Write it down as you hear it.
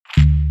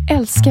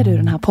Älskar du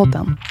den här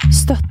podden?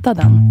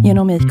 Stötta den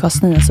genom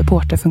IKAs nya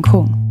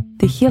supporterfunktion.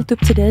 Det är helt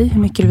upp till dig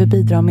hur mycket du vill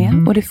bidra med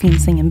och det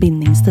finns ingen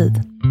bindningstid.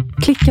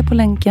 Klicka på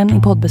länken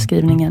i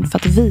poddbeskrivningen för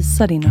att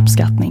visa din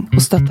uppskattning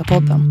och stötta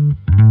podden.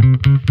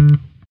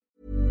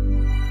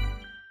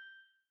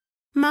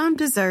 Mom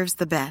deserves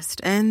the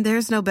best, and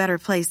there's no better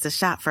place to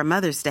shop for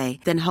Mother's Day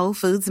than Whole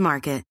Foods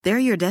Market. They're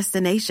your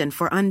destination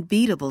for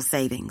unbeatable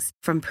savings,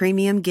 from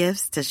premium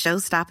gifts to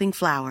show-stopping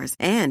flowers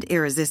and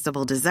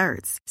irresistible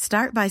desserts.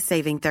 Start by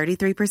saving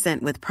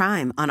 33% with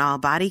Prime on all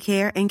body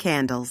care and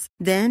candles.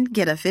 Then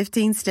get a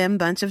 15-stem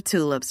bunch of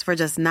tulips for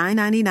just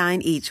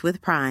 $9.99 each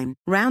with Prime.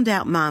 Round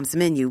out Mom's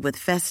menu with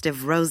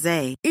festive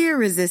rosé,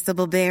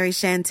 irresistible berry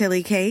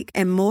chantilly cake,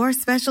 and more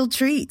special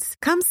treats.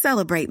 Come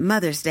celebrate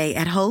Mother's Day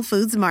at Whole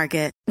Foods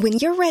Market. When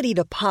you're ready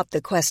to pop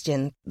the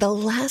question, the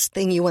last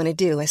thing you want to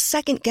do is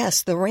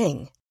second-guess the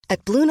ring.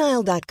 At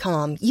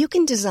BlueNile.com, you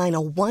can design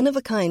a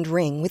one-of-a-kind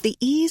ring with the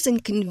ease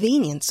and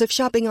convenience of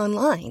shopping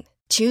online.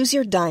 Choose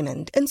your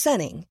diamond and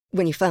setting.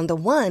 When you find the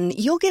one,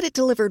 you'll get it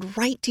delivered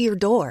right to your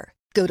door.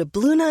 Go to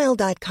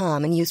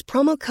BlueNile.com and use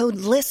promo code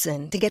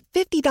LISTEN to get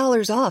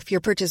 $50 off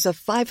your purchase of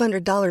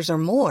 $500 or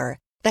more.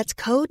 That's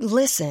code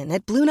LISTEN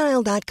at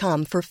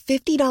BlueNile.com for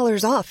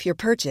 $50 off your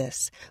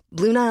purchase.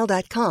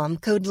 BlueNile.com,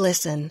 code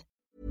LISTEN.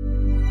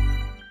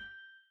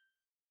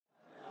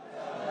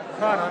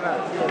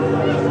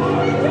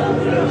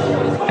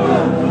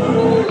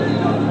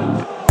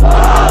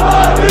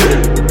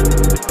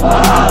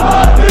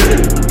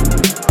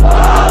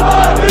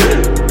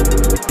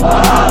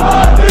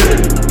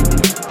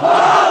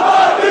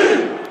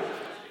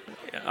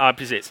 Ja,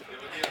 precis.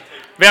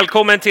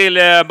 Välkommen till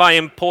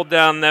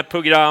Bajenpodden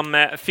program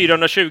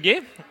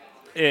 420.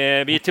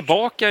 Vi är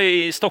tillbaka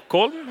i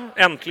Stockholm,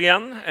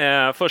 äntligen.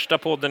 Första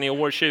podden i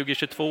år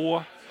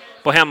 2022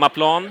 på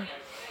hemmaplan.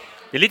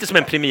 Det är lite som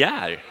en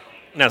premiär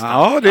nästan.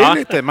 Ja, det är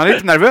lite. Man är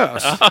lite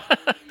nervös.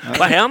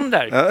 Vad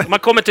händer? Man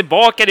kommer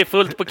tillbaka, det är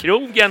fullt på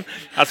krogen.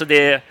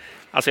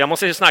 Alltså jag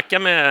måste ju snacka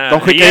med... De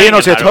skickar in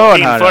oss i ett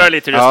hörn här. Införa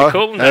lite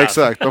restriktioner. Ja,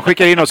 exakt. De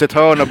skickar in oss i ett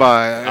hörn och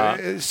bara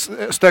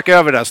stöka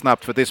över det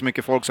snabbt för det är så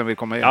mycket folk som vill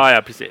komma in.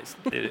 Ja, precis.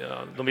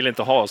 De vill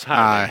inte ha oss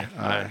här.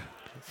 Nej.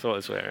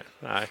 Så är det.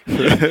 Nej.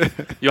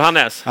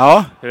 Johannes,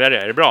 hur är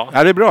det? Är det bra?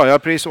 Ja, det är bra. Jag har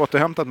precis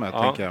återhämtat mig,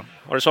 tänker jag.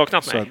 Har du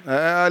saknat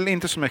mig?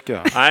 Inte så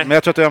mycket. Nej. Men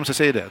jag tror att det är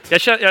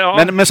ömsesidigt.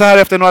 Ja. Men så här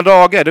efter några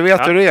dagar, du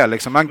vet hur det är.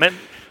 Liksom. Man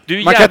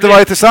kan inte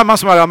vara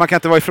tillsammans med varandra, man kan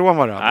inte vara ifrån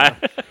varandra. Nej.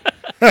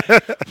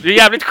 Du är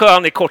jävligt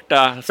skön i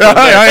korta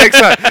stunder. Ja,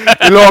 exakt.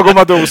 I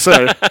lagoma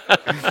doser.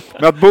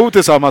 Men att bo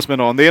tillsammans med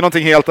någon, det är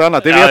någonting helt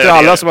annat. Det vet ju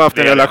alla som har haft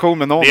en relation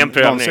med någon. Det är en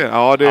prövning.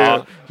 Ja, det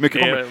är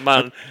mycket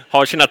man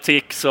har sina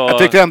tics. Och, jag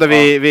tyckte ändå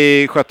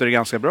vi skötte det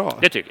ganska bra.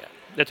 Det tycker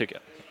jag.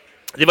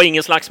 Det var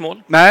ingen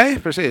slagsmål. Nej,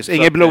 precis.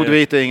 Inget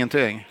blodvite,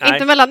 ingenting. Nej.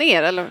 Inte mellan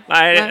er, eller?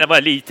 Nej, det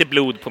var lite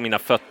blod på mina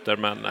fötter,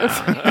 men...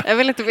 Jag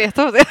vill inte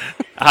veta om det.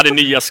 Jag hade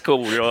nya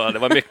skor och det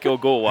var mycket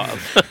att gå.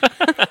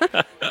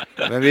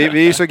 Men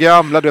vi är så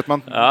gamla, du vet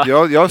man.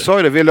 Jag sa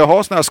ju det, vill du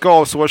ha såna här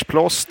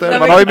skavsårsplåster?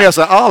 Man har ju med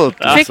sig allt.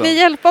 Fick alltså. Ni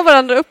hjälpa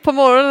varandra upp på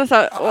morgonen så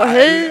här,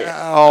 hej?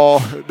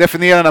 Ja,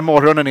 definiera när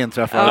morgonen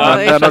inträffar.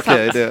 Men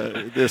okej,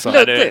 det är så.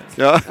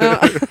 Ja.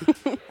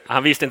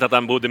 Han visste inte att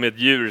han bodde med ett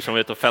djur som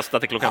vet att festa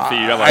till klockan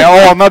 4.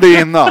 Jag anade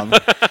innan.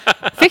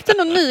 Fick du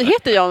någon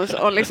nyhet i Johnny?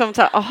 Och liksom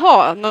så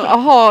här, någon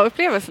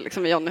aha-upplevelse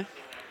liksom i Johnny?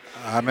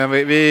 Ja, men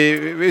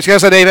vi ska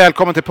säga dig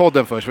välkommen till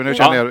podden först, för nu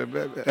känner jag...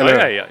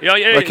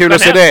 Eller, vad kul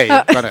att se dig,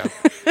 Jeanette.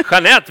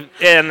 Jeanette,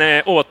 en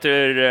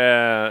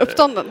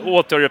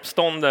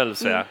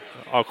återuppståndelse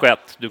har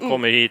skett. Du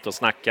kommer hit och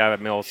snackar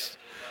med oss.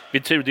 Vi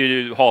trodde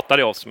du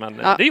hatade oss,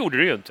 men det gjorde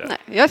du ju inte. Nej,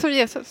 jag är som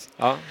Jesus.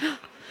 Ja.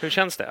 Hur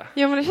känns det?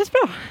 Jo, men det känns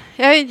bra.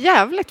 Jag är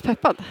jävligt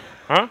peppad.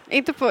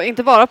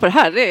 Inte bara på det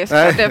här, det är så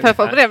jag är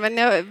peppad på det, men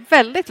jag är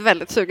väldigt,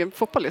 väldigt sugen på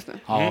fotboll just nu.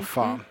 Ja,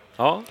 fan.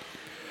 Ja.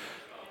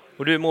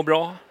 Och du mår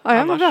bra? Ja,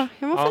 jag mår bra.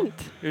 Jag mår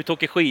fint. Du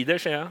åker skidor,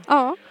 säger jag.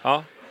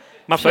 Ja.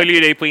 Man följer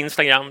ju dig på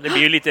Instagram. Det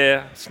blir ju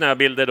lite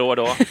snöbilder då och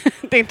då.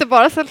 Det är inte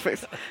bara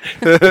selfies.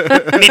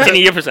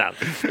 99%.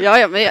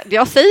 Ja, men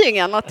jag säger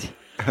inget annat.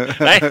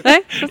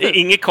 Nej.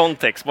 Ingen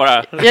kontext,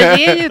 bara... Jag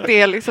ger ju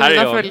det liksom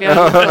mina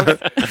följare.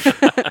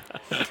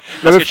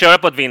 Man ska köra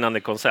på ett vinnande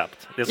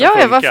koncept. Det som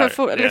funkar.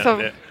 Varför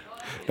liksom...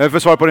 För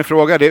att svara på din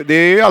fråga, det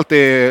är ju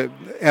alltid,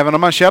 även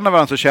om man känner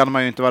varandra så känner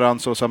man ju inte varandra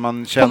så som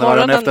man känner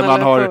varandra efter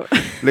man har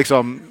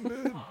liksom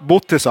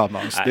bott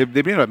tillsammans. Det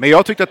blir, men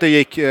jag tyckte att det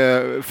gick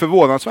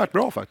förvånansvärt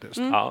bra faktiskt.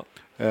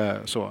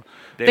 Så.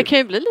 Det kan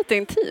ju bli lite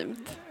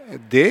intimt.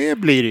 Det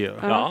blir det ju.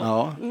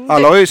 Ja.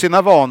 Alla har ju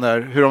sina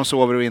vanor, hur de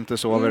sover och inte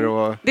sover.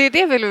 Och... Det är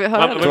det vill vi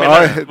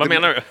höra. Vad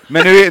menar du?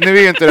 Men nu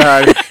är ju inte det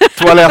här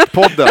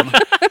toalettpodden.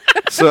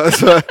 Så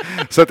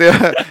att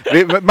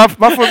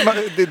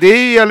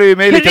det gäller ju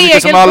mig lika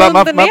mycket som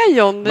alla. Hur är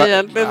John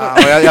egentligen?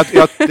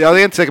 Jag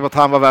är inte säker på att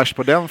han var värst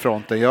på den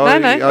fronten.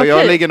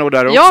 Jag ligger nog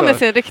där också. Ja, men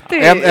ser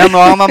riktigt. En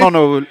och annan har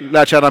nog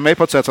lärt känna mig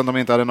på ett sätt som de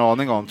inte hade en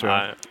aning om, tror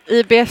jag.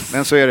 IBS.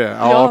 Men så är det.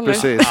 Ja,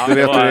 precis. Du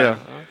vet hur det är.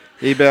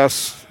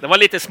 IBS. Det var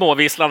lite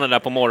småvisslande där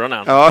på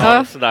morgonen.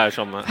 Ja. Sådär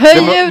som... Höj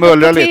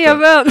ljudet på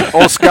tvn!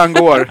 Åskan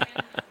går.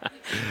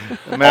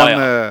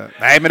 Men,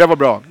 nej, men det var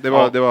bra. Det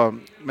var,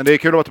 men det är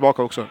kul att vara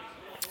tillbaka också.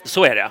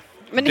 Så är det.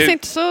 Men ni ser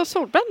inte så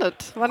solbränd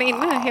ut. Var ni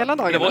inne hela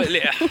dagen?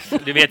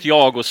 Du vet,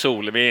 jag och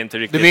sol, vi är inte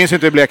riktigt... Du minns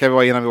inte hur bleka vi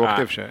var innan vi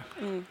åkte i och för sig.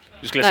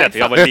 Du skulle säga att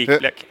jag var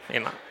likblek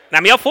innan.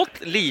 Nej, men jag har fått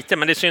lite,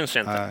 men det syns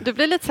inte. Nej. Du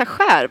blir lite så här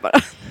skär bara.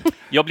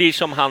 Jag blir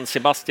som han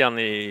Sebastian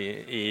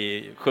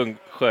i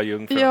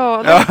Sjöjungfrun.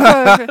 Ja,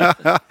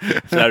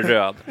 sådär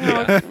röd.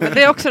 Ja, men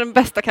det är också den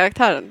bästa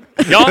karaktären.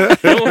 Ja,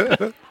 jo.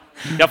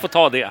 Jag får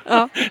ta det.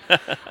 Ja.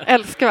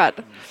 Älskvärd.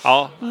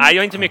 Ja, nej,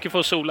 jag är inte mycket för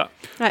att sola.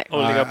 Nej.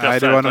 Nej,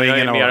 det var nog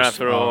ingen av oss. Jag är mer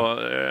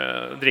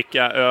för att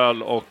dricka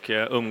öl och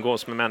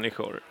umgås med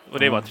människor. Och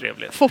det var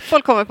trevligt.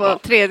 Fotboll kommer på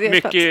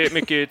tredje plats.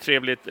 Mycket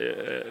trevligt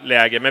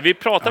läge. Men vi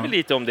pratade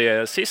lite om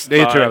det sist.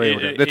 Det tror jag vi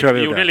gjorde.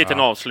 Vi gjorde en liten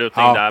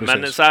avslutning där.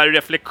 Precis. Men så här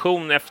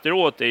reflektion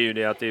efteråt är ju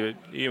det att det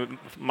är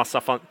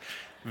massa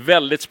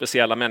väldigt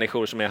speciella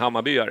människor som är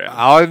Hammarbyare.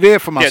 Ja, det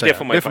får man säga. Det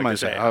får man ju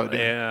faktiskt säga.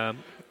 Ja,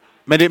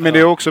 men det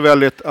är också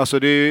väldigt, alltså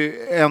det är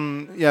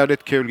en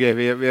jävligt kul grej,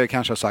 vi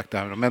kanske har sagt det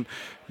här, men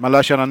man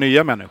lär känna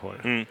nya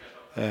människor.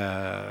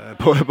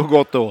 På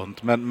gott och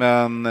ont.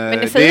 Men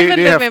ni säger väl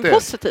det med en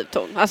positiv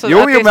ton? Alltså, jo,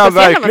 men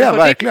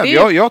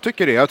verkligen. Jag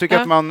tycker det. Jag tycker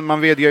att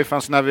man vidgar ju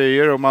fan sina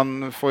vyer och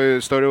man får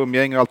ju större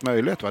umgänge och allt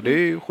möjligt. Va? Det är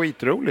ju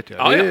skitroligt.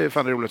 Ja. Det är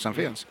fan det roligt som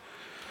finns.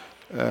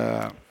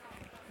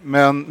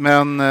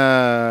 Men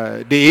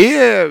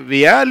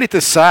vi är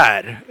lite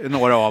sär,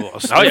 några av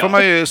oss. Det får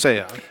man ju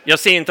säga. Jag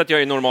ser inte att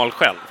jag är normal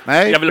själv.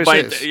 Nej,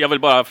 jag vill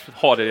bara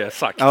ha det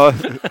sagt. Ja.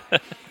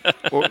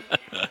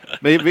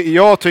 Men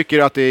jag tycker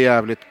att det är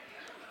jävligt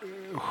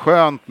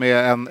skönt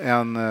med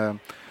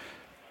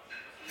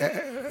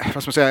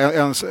vad ska man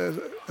säga,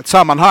 ett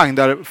sammanhang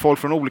där folk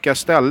från olika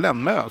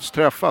ställen möts,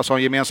 träffas, har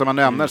gemensamma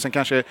nämnare, sen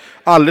kanske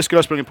aldrig skulle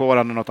ha sprungit på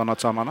varandra i något annat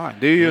sammanhang.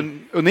 Det är ju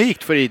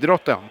unikt för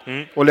idrotten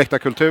och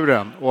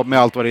läktarkulturen och med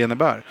allt vad det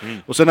innebär.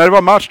 Och sen när det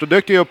var match, då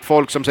dök det upp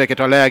folk som säkert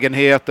har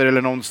lägenheter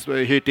eller någon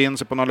hyrt in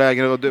sig på någon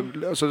lägenhet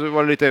och så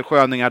var det lite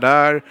sköningar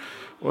där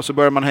och så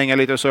börjar man hänga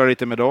lite och surra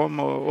lite med dem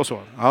och så.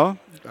 Ja.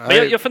 Men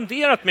jag har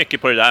funderat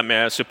mycket på det där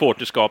med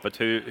supporterskapet,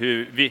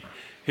 hur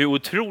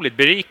otroligt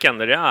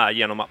berikande det är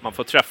genom att man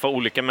får träffa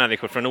olika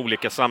människor från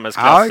olika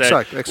samhällsklasser,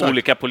 exakt.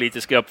 Olika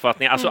politiska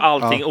uppfattningar, alltså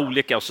allting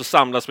olika, och så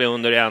samlas vi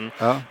under en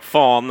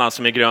fana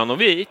som är grön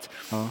och vit.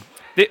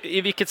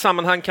 I vilket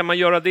sammanhang kan man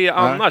göra det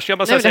annars? Jag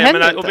bara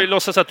säger, och vi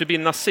låtsas att du blir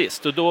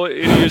nazist, och då är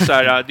det ju så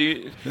här,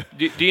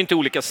 det är inte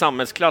olika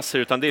samhällsklasser,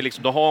 utan det är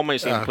liksom, då har man ju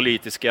sin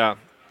politiska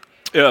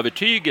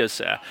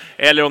övertygelse.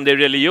 Eller om det är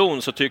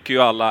religion så tycker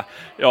ju alla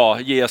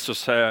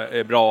Jesus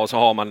är bra och så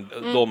har man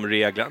de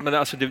reglerna. Men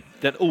alltså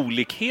den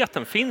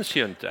olikheten finns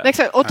ju inte.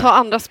 Exakt, och ta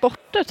andra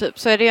sporter typ,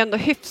 så är det ändå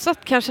hyfsat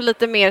kanske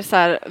lite mer så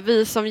här,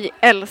 vi som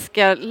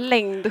älskar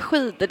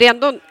längdskidor. Det är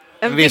ändå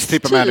en viss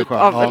typ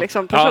av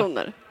liksom,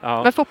 personer.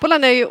 Ja. Men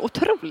fotbollen är ju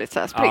otroligt så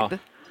här spridd.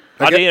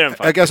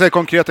 Jag kan säga ett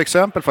konkret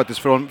exempel faktiskt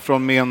från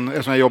eftersom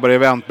jag jobbar i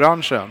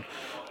eventbranschen.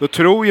 Då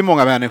tror ju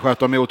många människor att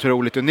de är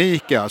otroligt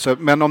unika.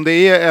 Men om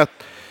det är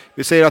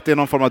vi säger att det är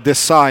någon form av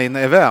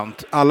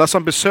design-event. Alla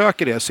som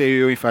besöker det ser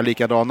ju ungefär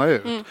likadana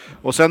ut.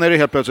 Och sen är det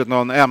helt plötsligt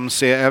någon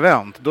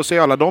MC-event. Då ser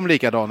alla de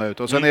likadana ut.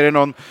 Och sen är det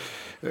någon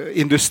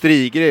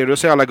industrigrej. Då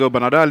ser alla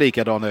gubbarna där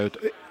likadana ut.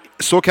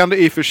 Så kan det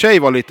i och för sig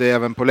vara lite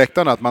även på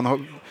läktarna. Att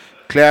man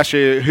klär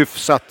sig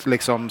hyfsat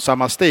liksom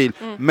samma stil.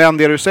 Men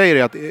det du säger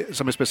är att,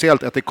 som är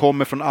speciellt, att det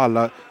kommer från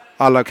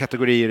alla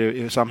kategorier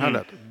i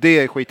samhället. Det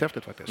är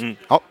skithäftigt faktiskt.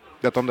 Ja.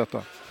 Detta om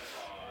detta.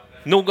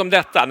 Nog om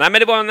detta. Nej, men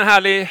det var en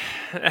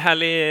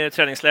härlig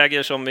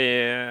träningsläger som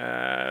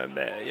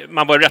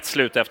man var rätt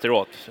slut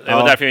efteråt. Det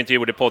var därför jag inte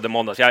gjorde podden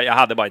måndags. Jag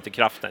hade bara inte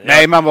kraften.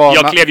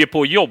 Jag klev ju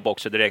på jobb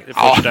också direkt. Det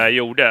första jag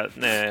gjorde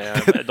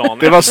dagen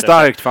det var efter.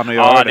 Starkt fan att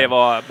göra det. Det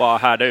var bara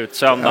härda ut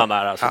söndagen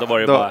där. Alltså, då var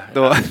det bara...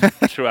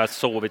 Jag tror jag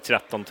sov i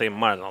 13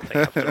 timmar eller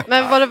någonting efteråt.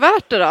 Men var det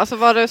värt det då? Alltså,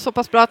 var det så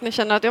pass bra att ni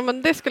känner att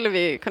men det skulle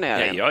vi kunna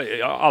göra?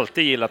 Jag har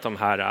alltid gillat de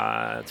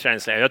här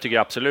träningslägren. Jag tycker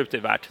absolut det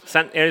är värt.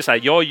 Sen är det så här,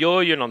 jag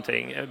gör ju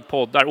någonting.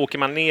 Poddar. Åker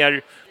man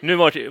ner, nu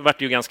var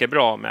det ju ganska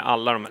bra med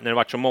alla när det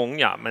varit så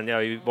många, men jag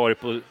har ju varit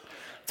på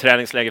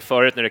träningsläger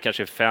förut när det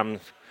kanske är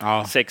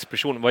 5-6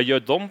 personer. Vad gör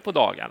de på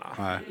dagarna?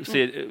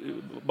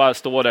 Bara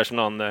stå där som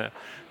någon...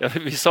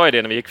 vi sa ju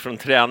det när vi gick från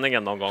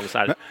träningen någon gång. Så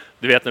här,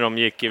 du vet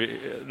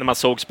när man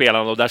såg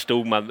spelarna och där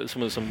stod man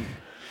som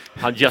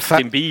han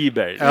Justin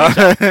Bieber.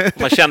 Liksom.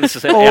 Man kände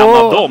sig en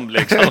av dem.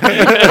 Liksom.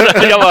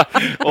 Jag bara,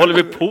 vad håller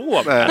vi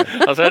på med?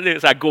 Alltså, det är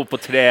så här, gå på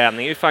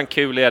träning. Hur fan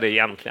kul är det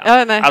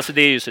egentligen? Alltså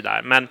det är ju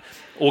sådär. Men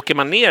åker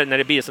man ner när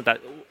det blir sånt där,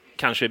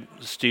 kanske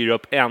styra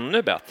upp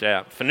ännu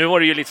bättre. För nu var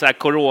det ju lite så här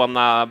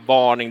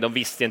coronavarning, de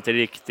visste inte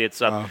riktigt.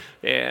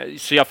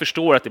 Så jag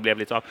förstår att det blev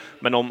lite av.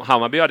 Men om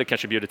Hammarby hade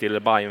kanske bjudit till, eller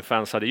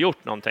Bayern-fans hade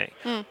gjort någonting,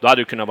 då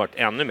hade det kunnat varit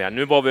ännu mer.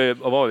 Nu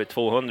var vi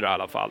 200 i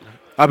alla fall.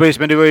 Ja, precis,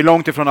 men det var ju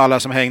långt ifrån alla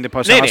som hängde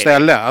på samma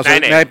ställe. Alltså,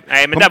 nej,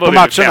 men där var på det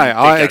matcherna, 50,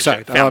 ja,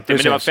 exakt. 50,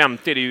 men det var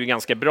 50, det är ju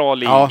ganska bra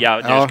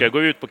liga. Du ska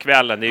gå ut på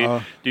kvällen,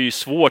 det är ju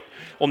svårt.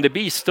 Om det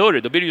blir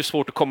större, då blir det ju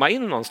svårt att komma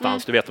in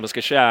någonstans. Du vet om man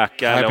ska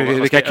käka. Nej, eller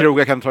vilka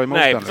krogar kan ta emot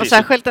den? Och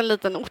särskilt en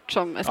liten ort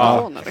som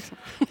Eskilstuna. Liksom.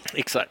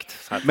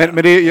 Exakt. Men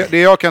det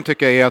jag kan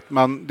tycka är att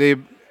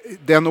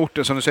den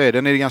orten som du säger,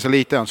 den är ganska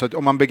liten. Så att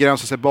om man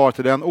begränsar sig bara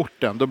till den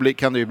orten, då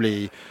kan det ju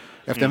bli...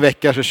 Efter en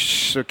vecka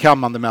så kan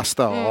man det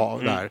mesta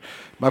av där.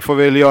 Man får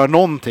väl göra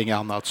någonting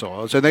annat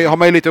så. Sen har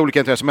man ju lite olika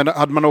intressen. Men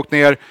hade man åkt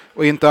ner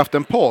och inte haft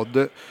en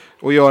podd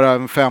och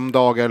göra 5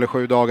 dagar eller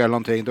 7 dagar eller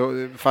någonting,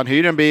 då fan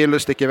hyr en bil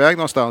och sticker iväg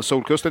någonstans.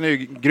 Solkusten är ju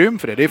grym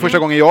för det. Det är första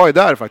gången jag är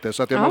där faktiskt.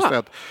 Så att jag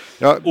måste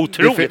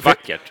otroligt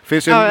vackert. Det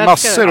finns ju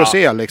massor att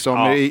se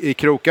liksom, i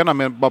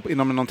krokarna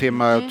inom någon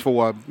timme,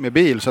 2 med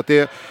bil. Så att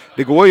det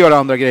går att göra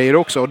andra grejer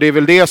också. Och det är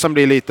väl det som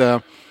blir lite...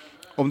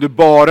 Om du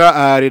bara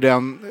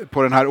är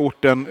på den här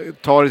orten,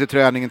 tar dig till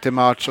träningen, till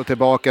match och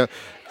tillbaka,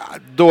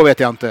 då vet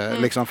jag inte.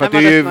 Liksom, för att det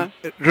är ju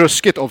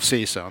ruskigt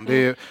off-season. Det är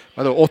ju,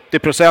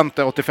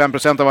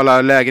 85% av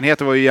alla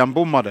lägenheter var ju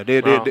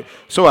igenbommade.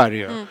 Så är det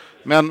ju.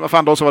 Men vad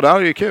fan, de som var där är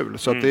ju kul.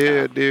 Så att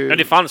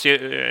det fanns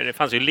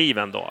ju liv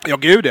ändå. Ja,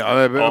 gud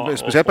ja.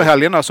 Speciellt på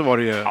helgerna så var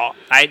det ju... Ja,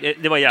 nej,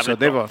 det var jävligt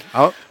bra.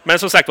 Ja. Men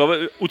som sagt, det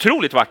var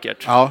otroligt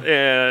vackert. Ja.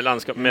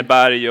 Landskap med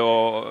berg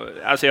och...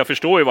 Alltså jag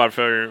förstår ju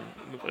varför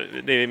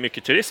det är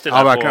mycket turister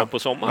där på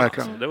sommaren.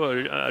 Alltså. Det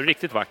var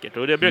riktigt vackert.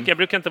 Och jag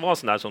brukar inte vara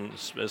sån där som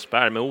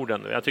spär med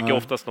orden. Jag tycker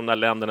oftast de där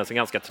länderna ser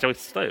ganska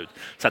trista ut.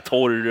 Så här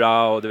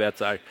torra och du vet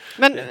så här.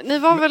 Men ni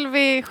var väl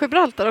vid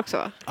Gibraltar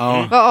också?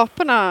 Ja. Var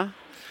aporna...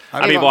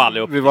 Ja, vi var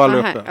aldrig uppe.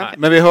 Okay.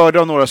 Men vi hörde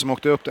av några som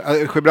åkte upp.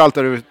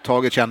 Gibraltar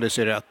överhuvudtaget kändes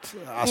ju rätt.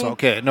 Alltså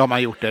okej, nu har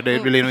man gjort det.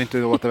 Det blir nog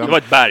inte återvända. Det var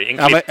ett berg, en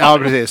klippa. Ja,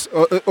 precis.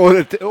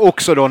 Och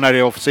också då när det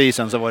är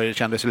off-season så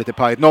kändes det lite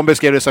pajt. Någon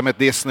beskrev det som ett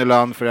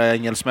Disneyland för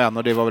engelsmän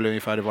och det var väl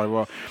ungefär det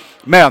var.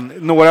 Men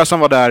några som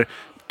var där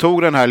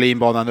tog den här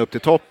linbanan upp till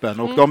toppen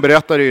och de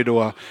berättade ju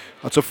då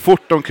att så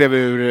fort de klev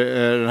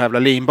ur den här jävla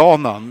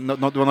linbanan, det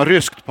var något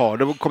ryskt par,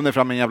 då kom det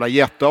fram en jävla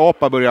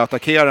jätteapa och började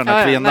attackera den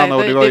här kvinnan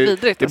och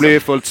det blev ju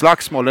fullt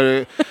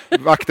slagsmål.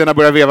 Vakterna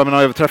började veva med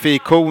några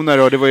trafikkoner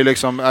och det var ju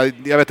liksom,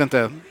 jag vet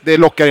inte, det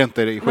lockar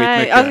inte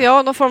skitmycket. Alltså jag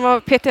har någon form av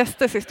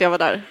PTSD sist jag var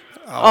där.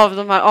 Av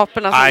de här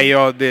aporna som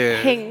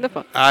hängde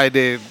på.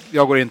 Nej,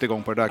 jag går inte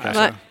igång på det där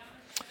kanske. Nej.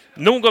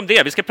 Nog om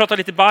det. Vi ska prata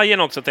lite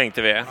Bayern också,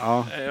 tänkte vi.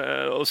 Ja.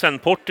 Och sen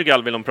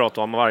Portugal vill de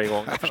prata om varje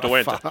gång. Jag förstår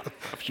inte.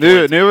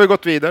 Nu har vi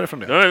gått vidare från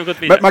det.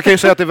 Men man kan ju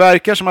säga att det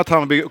verkar som att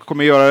han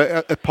kommer göra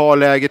ett par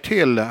läger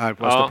till här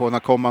på Österpåna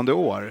kommande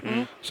år.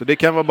 Så det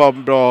kan vara bara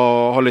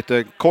bra att ha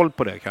lite koll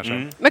på det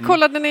kanske. Men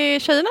kollade ni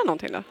tjejerna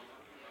någonting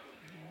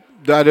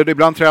då?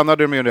 Ibland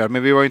tränade de ju det,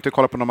 men vi var inte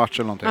kollat på någon match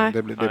eller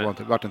någonting. Det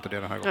var inte det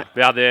den här gången.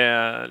 Vi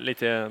hade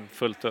lite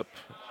fullt upp.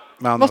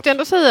 Måste jag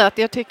ändå säga att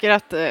jag tycker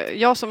att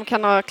jag som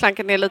kan ha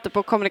klankat ner lite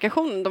på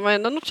kommunikation, de har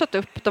ändå notchat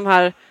upp de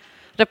här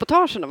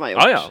reportagen de har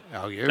gjort.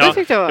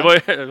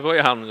 Det var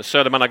ju han,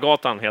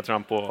 Södermannagatan heter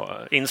han på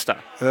Insta,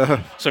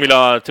 som vill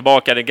ha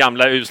tillbaka den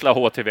gamla usla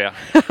HTV.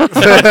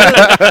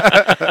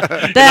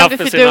 Damn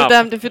if you do,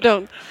 damn if you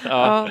don't.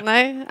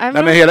 Nej,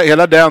 men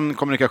hela den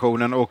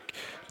kommunikationen och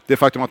det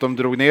faktum att de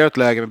drog ner ett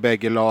läge med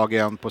bägge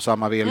lagen på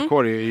samma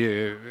villkor är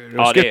ju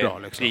ruskigt bra.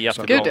 Liksom. Det är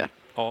jättebra.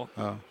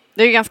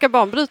 Det är ju ganska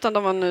banbrytande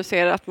om man nu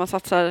ser att man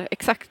satsar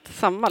exakt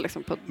samma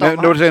liksom, på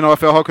damerna. Då säger några,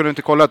 för jag har kunnat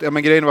inte kollat. Ja,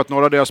 men grejen var att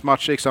några av deras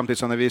matcher gick samtidigt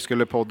som när vi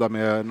skulle podda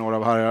med några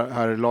av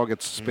här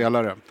lagets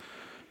spelare.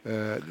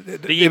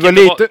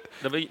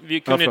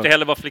 Vi kunde inte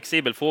heller vara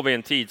flexibel. Får vi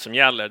en tid som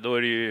gäller, då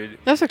är det ju...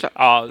 Ja, såklart.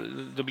 Ja,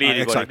 då blir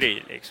det vad det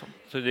blir. Liksom.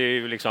 Så det är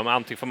ju liksom,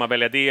 antingen får man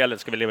välja det eller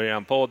ska vi leverera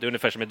en podd.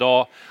 Ungefär som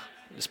idag.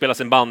 Det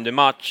spelas en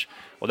bandymatch.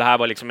 Och det här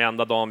var liksom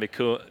enda dagen vi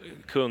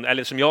kunde,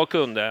 eller som jag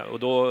kunde. Och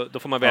då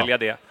får man välja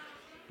det.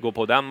 Gå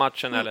på den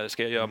matchen eller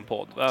ska jag göra en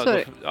podd?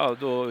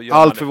 Då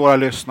allt för våra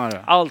lyssnare.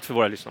 Allt för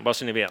våra lyssnare, bara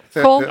så ni vet.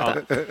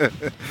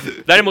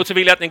 Däremot så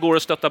vill jag att ni går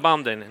och stöttar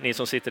banden, ni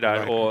som sitter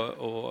där.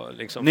 Och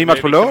liksom, ny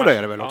match på lördag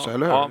är det väl också,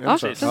 eller hur? Ja,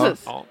 precis.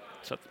 Ja.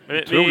 Så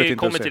vi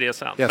kommer till det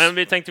sen. Yes. Men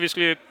vi tänkte vi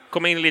skulle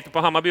komma in lite på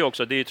Hammarby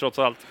också. Det är ju trots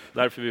allt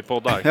därför vi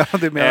poddar.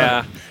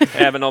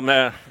 Även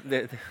om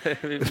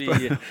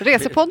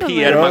Resepodden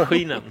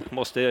PR-maskinen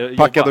måste jobba.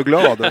 Packad och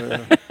glad.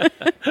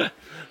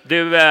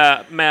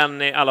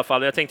 Men i alla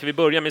fall, jag tänkte vi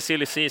börjar med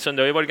silly season.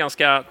 Det har ju varit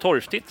ganska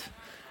torftigt,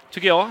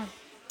 tycker jag.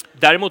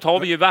 Däremot har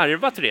vi ju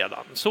värvat redan,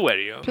 så är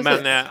det ju.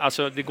 Precis. Men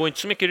alltså, det går inte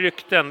så mycket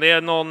rykten. Det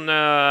är någon,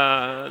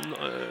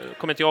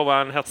 kommer inte jag vad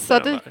han hette.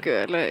 Sadiku,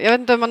 eller jag vet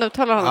inte hur man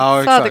uttalar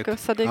honom.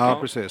 Sadiku. Ja,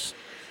 precis.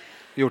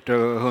 Gjort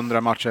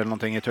 100 matcher eller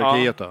någonting i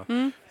Turkiet då.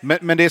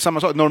 Men det är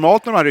samma sak.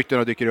 Normalt när de här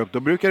ryktena dyker upp, då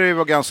brukar det ju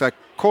vara ganska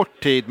kort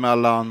tid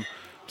mellan...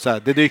 Så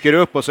här, det dyker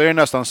upp och så är det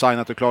nästan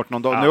signat och klart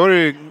någon dag. Nu är det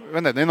ju,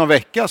 det är någon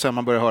vecka sedan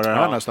man börjar höra det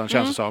här nästan,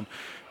 känns det som.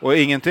 Och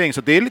ingenting,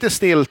 så det är lite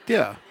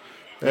stiltje.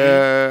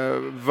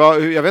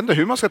 Jag vet inte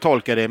hur man ska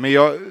tolka det, men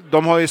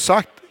de har ju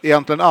sagt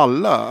egentligen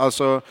alla,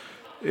 alltså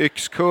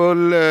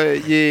Yxkull,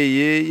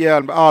 JJ,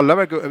 Hjelm,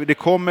 alla det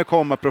kommer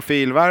komma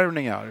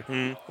profilvärvningar.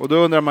 Och då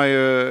undrar man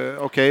ju,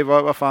 okej,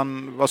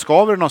 vad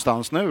ska vi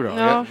någonstans nu då?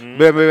 Ja.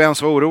 Behöver vi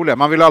ens vara oroliga?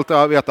 Man vill alltid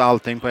veta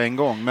allting på en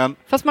gång. Men...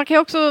 Fast man kan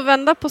ju också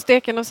vända på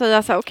steken och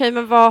säga så här, okej,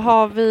 men vad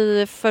har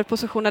vi för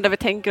positioner där vi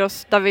tänker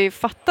oss, där vi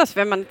fattas?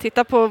 För man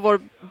tittar på vår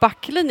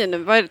backlinje nu,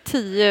 vad är det,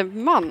 10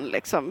 man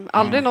liksom?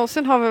 Aldrig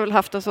någonsin har vi väl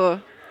haft en så,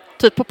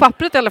 typ på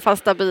pappret i alla fall,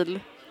 stabil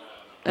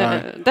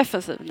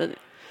defensiv linje.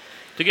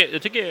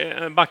 Jag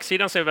tycker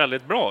backsidan ser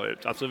väldigt bra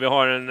ut. Alltså vi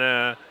har en...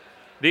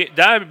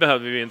 där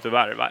behöver vi inte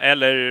värva.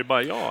 Eller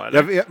bara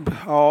eller?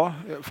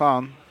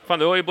 Fan,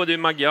 du har ju både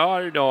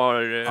Magyar, du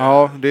har...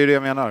 Ja, det är det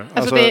jag menar.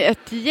 Alltså det är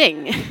ett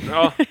gäng.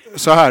 Ja.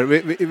 Så här,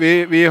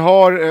 vi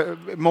har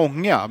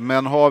många,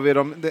 men har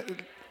vi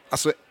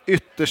alltså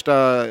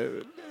yttersta,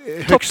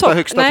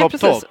 högsta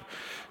topp.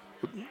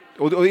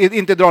 Och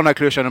inte dra den här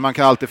klyschan, man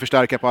kan alltid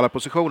förstärka på alla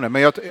positioner.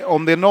 Men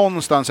om det är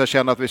någonstans jag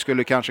känner att vi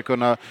skulle kanske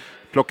kunna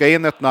plocka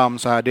in ett namn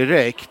så här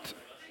direkt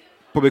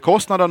på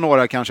bekostnad av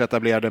några kanske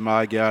etablerade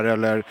Magyar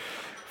eller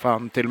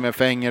till och med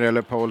Fänger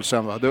eller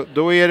Paulsen, va?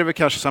 Då är det väl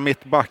kanske som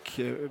mittback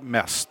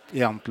mest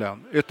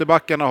egentligen.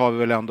 Ytterbackarna har vi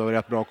väl ändå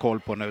rätt bra koll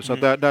på nu, så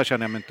där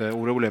känner jag mig inte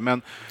orolig.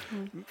 Men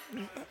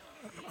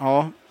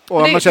ja,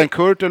 och om man sen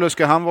Kurt, eller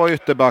ska han vara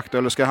ytterback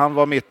eller ska han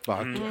vara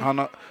mittback?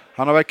 Han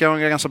har verkar ha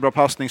en ganska bra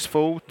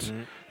passningsfot.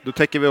 Då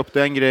täcker vi upp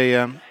den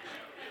grejen.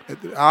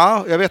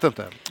 Ja, jag vet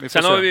inte.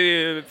 Sen har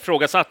vi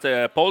frågasatt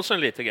Paulsen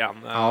lite grann.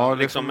 Ja,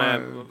 liksom,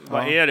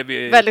 vad är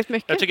det? Väldigt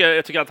mycket.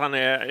 Jag tycker att han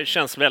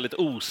känns väldigt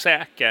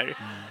osäker.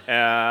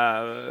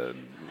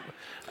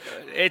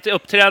 Ett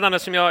uppträdande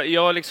som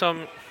jag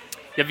liksom...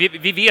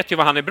 vi vet ju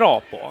vad han är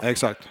bra på.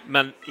 Exakt.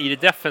 Men i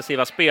det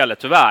defensiva spelet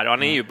tyvärr,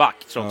 han är ju back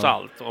trots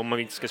allt. Om man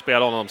inte ska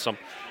spela honom som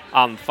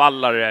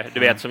anfallare, du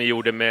vet som vi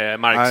gjorde med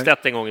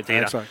Markstedt en gång i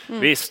tiden.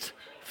 Visst.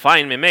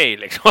 Fine med mig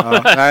liksom.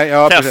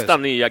 Testa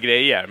nya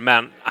grejer.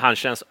 Men han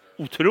känns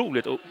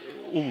otroligt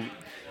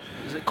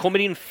kommer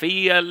in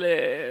fel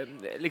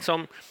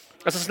liksom,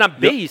 alltså sådana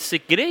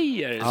basic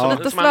grejer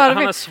som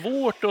han har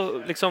svårt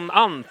att liksom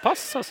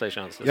anpassa sig,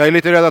 känns det. Jag är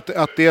lite rädd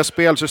att det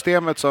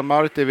spelsystemet som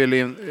Marti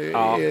vill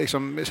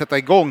liksom sätta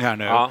igång här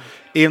nu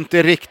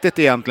inte riktigt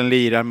egentligen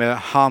lirar med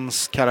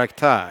hans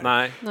karaktär.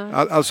 Nej.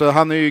 Alltså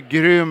han är ju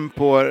grym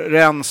på att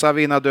rensa,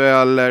 vinna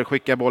dueller,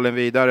 skicka bollen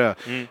vidare.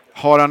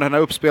 Har han den här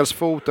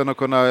uppspelsfoten och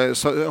kunna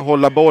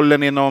hålla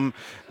bollen inom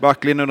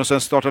backlinjen och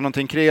sen starta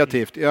någonting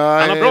kreativt?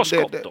 Han har bra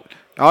skott dock.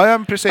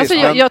 Ja, precis. Alltså,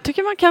 jag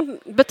tycker man kan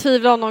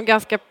betvivla honom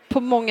ganska på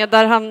många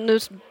där han nu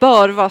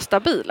bör vara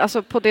stabil.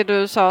 Alltså på det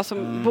du sa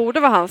som borde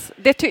vara hans.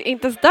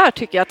 Inte ens där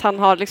tycker jag att han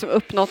har liksom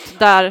uppnått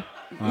där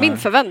min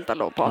förväntan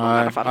låg på honom i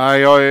alla fall.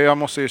 Nej, jag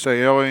måste ju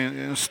säga, jag är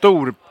en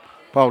stor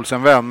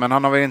Paulsen-vän, men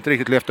han har väl inte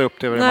riktigt levt upp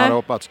till vad man hade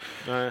hoppats.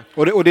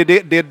 Och det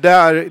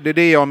är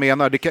det jag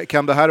menar.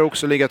 Kan det här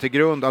också ligga till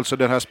grund? Alltså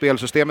det här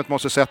spelsystemet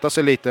måste sätta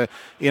sig lite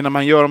innan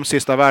man gör de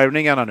sista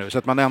värvningarna nu. Så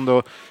att man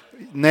ändå...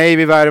 Nej,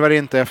 vi värvar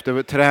inte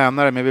efter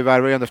tränare, men vi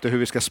värvar ändå efter hur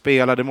vi ska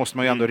spela. Det måste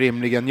man ju ändå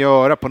rimligen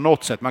göra på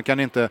något sätt.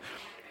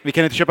 Vi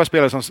kan inte köpa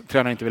spelare som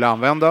tränaren inte vill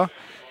använda.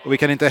 Och vi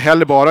kan inte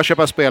heller bara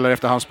köpa spelare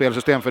efter hans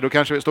spelsystem, för då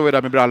kanske står vi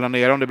där med brallorna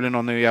ner om det blir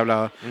någon ny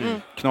jävla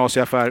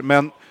knasig affär.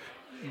 Men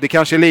det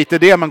kanske är lite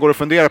det man går och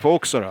funderar på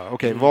också då.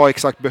 Okej, vad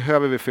exakt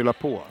behöver vi fylla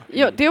på?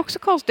 Ja, det är också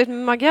konstigt med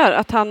Magyar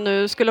att han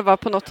nu skulle vara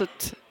på något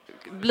sätt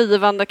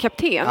blivande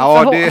kapten.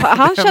 Ja,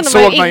 han kände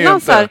man ju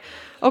innan så här,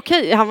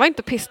 okej, han var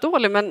inte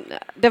pissdålig, men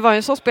det var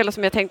en sån spelare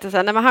som jag tänkte så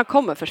här, nej men han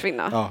kommer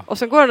försvinna. Ja. Och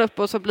sen går han upp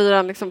och så blir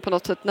han liksom på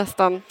något sätt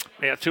nästan...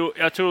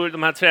 Jag tror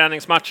de här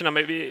träningsmatcherna,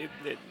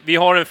 vi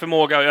har en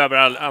förmåga att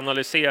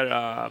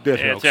överanalysera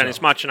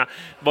träningsmatcherna.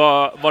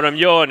 Vad de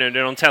gör nu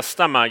när de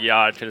testar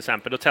Magyar till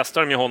exempel, då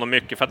testar de ju honom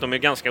mycket för att de är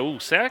ganska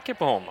osäkra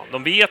på honom.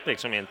 De vet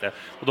liksom inte.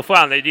 Och då får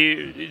han, det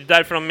är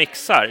därför de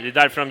mixar, det är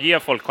därför de ger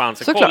folk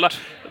chanser. Kolla,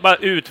 bara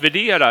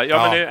utvärdera,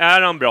 men nu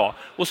är han bra.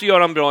 Och så gör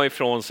han bra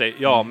ifrån sig,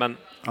 men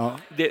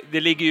det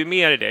ligger ju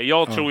mer i det.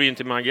 Jag tror ju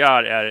inte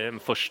Magyar är en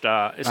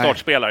första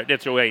startspelare. Det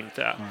tror jag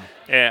inte.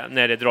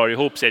 När det drar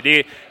ihop sig. Det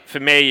är, för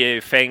mig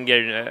är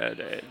Fänger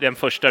den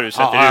första du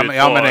sätter ut.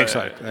 Men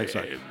exakt.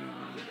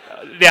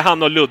 Det är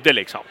han och Ludde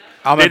liksom.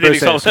 Ja, men det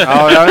liksom,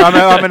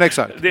 men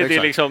exakt. Det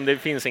är liksom, det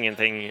finns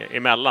ingenting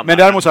emellan. Men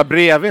däremot så här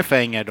bredvid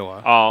Fänger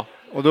då. Ja.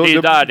 Och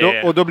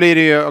då blir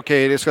det ju,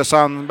 okej, det ska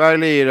Sandberg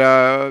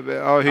lira,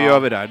 hur gör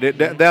vi där?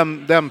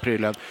 Den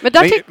prylen. Men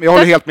jag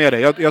håller helt med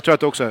dig. Jag tror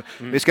att också,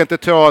 vi ska inte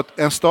ta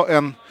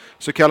en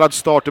så kallad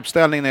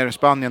startuppställning nere i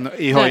Spanien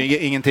har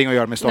ingenting att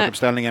göra med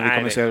startuppställningen vi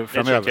kommer se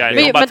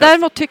framöver. Men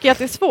däremot tycker jag att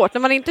det är svårt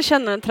när man inte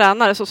känner en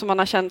tränare så som man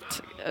har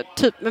känt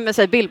typ med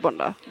sig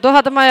Billborn då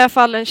hade man i alla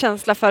fall en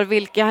känsla för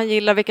vilka han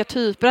gillar, vilka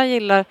typer han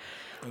gillar.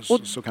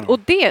 Och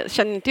det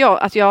känner inte jag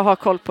att jag har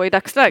koll på i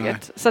dagsläget.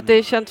 Nej. Så att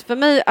det känns för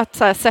mig att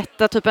så här,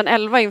 sätta typ en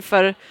 11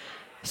 inför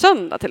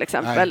söndag till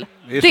exempel.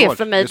 Nej, det är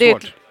för mig, det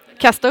är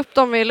kasta upp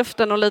dem i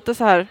luften och lite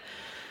så här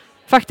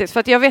faktiskt. För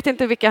att jag vet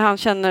inte vilka han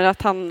känner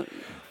att han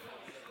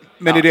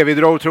Men det är det, vi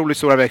drar otroligt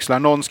stora växlar.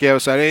 Någon skrev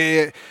så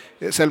här,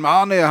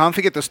 Selman, han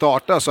fick inte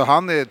starta, så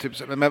han är typ,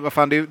 men vad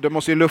fan, det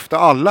måste ju lufta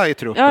alla i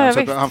truppen, så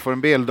att han får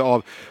en bild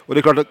av. Och det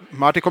är klart att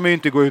Martin kommer ju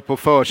inte gå ut på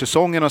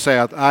försäsongen och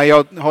säga att nej,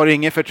 jag har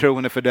ingen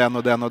förtroende för den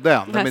och den och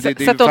den. Nej,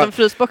 sätt honom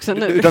frysboxen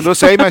nu. Utan då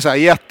säger man ju så här,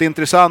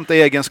 jätteintressanta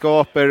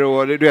egenskaper,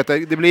 och du vet,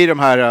 det blir de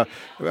här,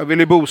 jag vill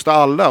ju boosta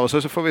alla, och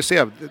så får vi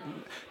se.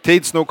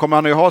 Tids nog kommer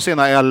han ju ha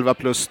sina 11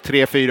 plus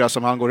 3-4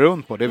 som han går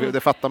runt på, det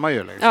fattar man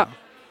ju liksom.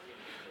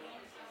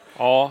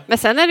 Ja. Men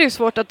sen är det ju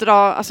svårt att dra,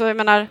 alltså jag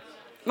menar,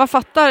 man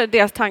fattar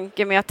deras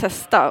tanke med att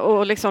testa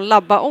och liksom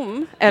labba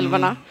om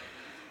älvarna.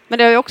 Men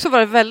det har ju också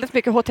varit väldigt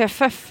mycket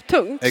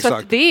HTFF-tungt. Exakt, så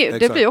att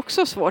det blir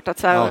också svårt att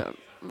så här,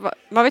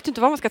 man vet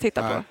inte vad man ska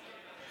titta på.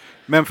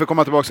 Men för att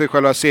komma tillbaka till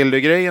själva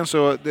silvergrejen,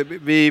 så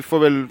vi får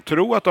väl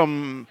tro att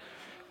de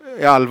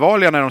är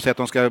allvarliga när de säger att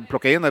de ska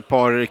plocka in ett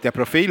par riktiga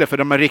profiler. För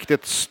de är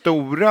riktigt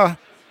stora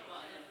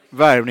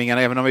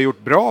värvningarna, även om vi har gjort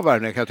bra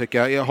värvningar, kan jag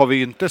tycka, har vi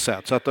ju inte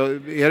sett. Så att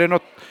är det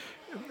något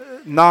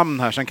namn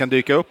här som kan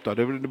dyka upp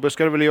då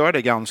ska du väl göra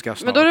det ganska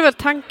snart. Men då är det väl,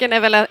 tanken är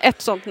väl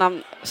ett sånt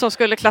namn som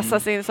skulle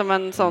klassas in som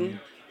en sån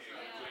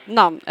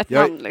namn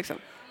liksom.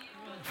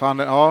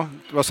 Fan,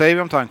 vad säger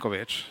vi om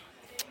Tankovic?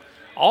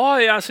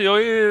 Ja, alltså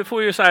jag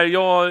får ju så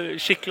här,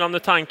 kittlande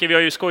tanke, vi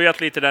har ju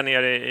skojat lite där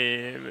nere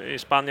i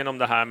Spanien om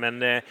det här,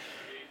 men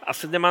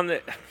alltså det man...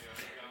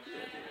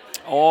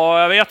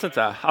 Ja, jag vet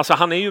inte. Alltså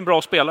han är ju en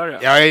bra spelare.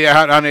 Ja,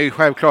 han är ju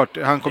självklart.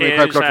 Han kommer ju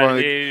självklart vara en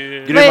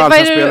grym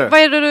allsvensk-spelare. Vad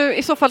är det du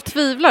i så fall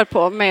tvivlar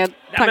på med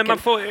tanken? Men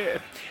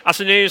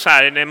alltså det är ju så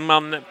här, när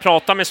man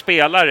pratar med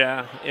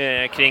spelare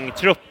kring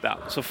truppen,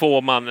 så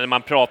får man, när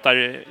man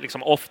pratar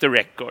liksom off the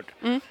record,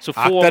 så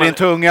får man... din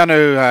tunga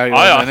nu här.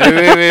 Ja. Nu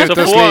är vi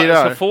ute och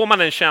slirar. Så får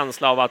man en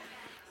känsla av att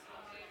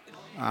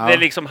det är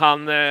liksom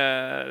han...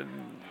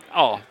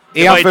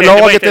 Är han för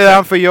laget eller är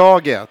han för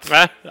jaget?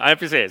 Nej,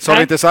 precis. Så har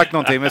vi inte sagt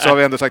någonting, men så har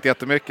vi ändå sagt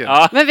jättemycket.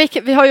 Ja. Men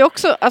vi har ju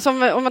också, alltså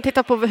om man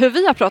tittar på hur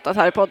vi har pratat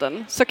här i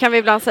podden, så kan vi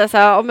ibland säga så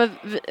här,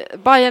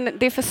 Bayern,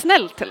 det är för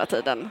snällt hela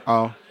tiden.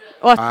 Ja.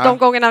 Och att de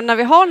gångerna när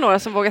vi har några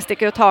som vågar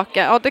sticka ut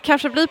haka, det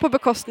kanske blir på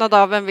bekostnad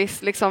av en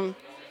viss liksom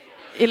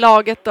i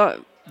laget då.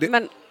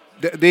 Men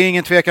det är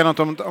ingen tvekan att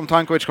om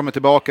Tankovic kommer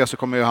tillbaka, så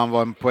kommer ju han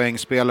vara en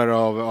poängspelare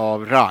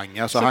av rang.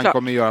 Alltså han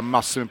kommer göra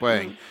massor med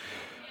poäng.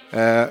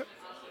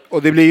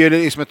 Och det blir ju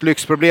liksom ett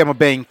lyxproblem att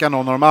bänka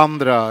någon av de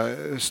andra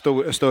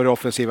större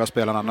offensiva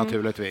spelarna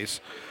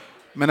naturligtvis.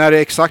 Men är det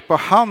exakt på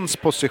hans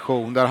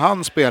position där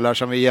han spelar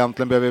som vi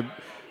egentligen behöver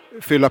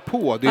fylla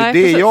på? Det är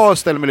det jag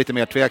ställer mig lite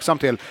mer tveksam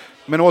till.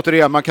 Men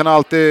återigen, man kan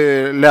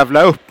alltid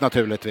levla upp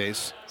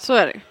naturligtvis. Så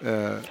är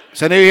det.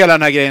 Sen är ju hela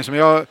den här grejen som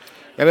jag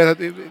vet att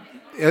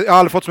jag har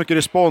aldrig fått så mycket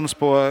respons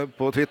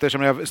på Twitter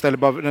som jag ställer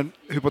bara den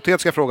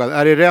hypotetiska frågan.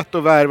 Är det rätt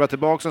att värva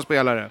tillbaka en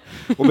spelare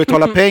och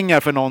betala pengar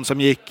för någon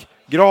som gick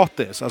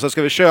gratis? Alltså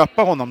ska vi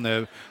köpa honom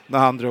nu när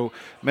han drog?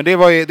 Men det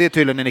är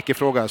tydligen en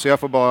icke-fråga, så jag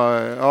får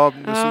bara...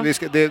 Så vi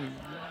ska, det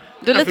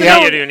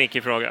är ju en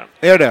icke-fråga.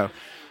 Är det?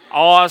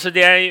 Ja, alltså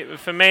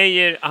för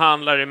mig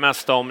handlar det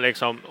mest om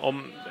liksom...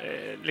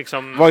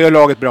 Vad gör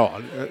laget bra?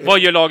 Vad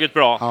gör laget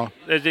bra? Ja.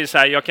 Det är så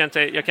här, jag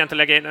kan inte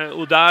lägga in...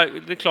 Och där,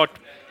 det är klart...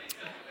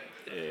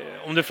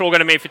 Om du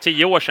frågade mig för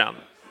 10 år sedan.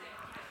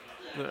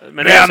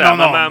 Men det är så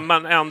här,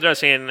 man ändrar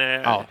sin...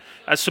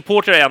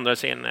 supporter ändrar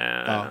sin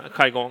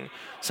jargong.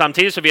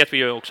 Samtidigt så vet vi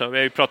ju också, vi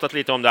har ju pratat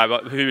lite om det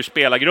här, hur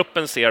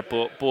spelargruppen ser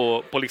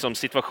på liksom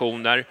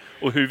situationer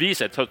och hur vi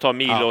ser, ta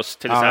Milos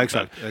till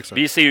exempel. Exakt.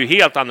 Vi ser ju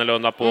helt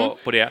annorlunda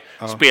på det.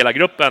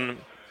 Spelargruppen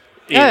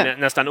är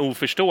nästan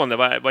oförstående,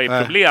 vad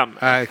är problem?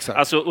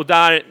 Alltså, och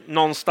där,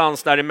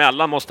 någonstans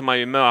däremellan måste man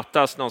ju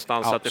mötas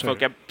någonstans så att det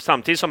funkar,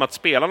 samtidigt som att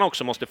spelarna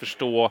också måste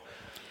förstå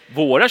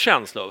våra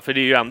känslor, för det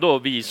är ju ändå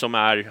vi som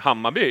är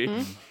Hammarby.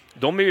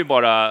 De är ju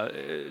bara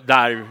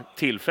där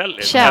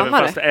tillfälligt.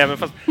 Även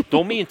fast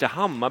de är inte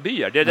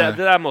Hammarbyar. Det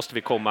där måste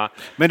vi komma.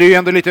 Men det är ju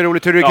ändå lite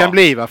roligt hur det kan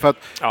bli, va? För att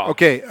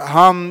okej,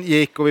 han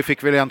gick och vi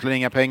fick väl egentligen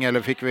inga pengar,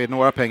 eller fick vi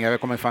några pengar,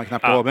 jag kommer fan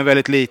knappt på, men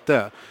väldigt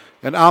lite.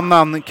 En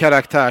annan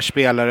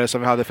karaktärsspelare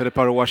som vi hade för ett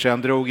par år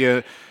sedan drog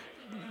ju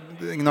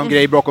någon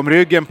grej bakom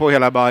ryggen på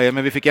hela Bayern,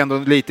 men vi fick ändå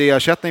lite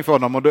ersättning för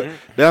honom, och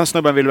den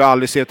snubben vill vi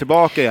aldrig se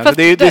tillbaka igen.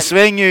 Det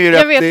svänger ju rätt.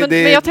 Jag vet,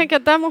 men jag tänker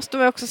att där måste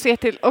man också se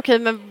till,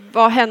 men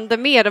vad hände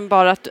mer än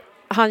bara att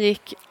han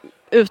gick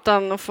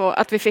utan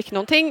att vi fick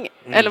någonting,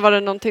 eller var det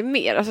någonting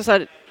mer? Alltså så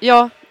här,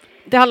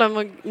 det handlar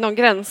om någon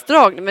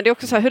gränsdragning, men det är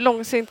också så här, hur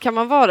långsint kan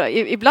man vara?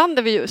 Ibland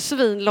är vi ju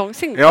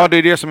svinlångsinta. Ja, det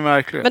är det som är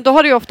märkligt. Men då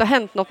har det ju ofta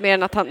hänt något mer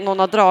än att någon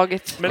har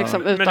dragit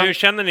utan... Men hur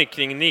känner ni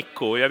kring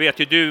Nico? Jag vet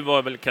ju, du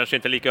var väl kanske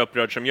inte lika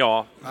upprörd som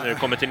jag när det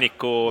kommer till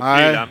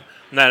Nico-prylen,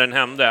 när den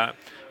hände.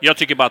 Jag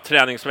tycker bara att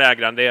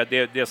träningsvägran, det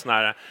är sån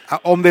här...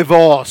 Om det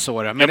var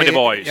så. Men det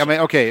var ju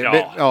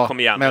så. Kom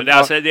igen. Men,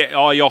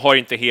 jag har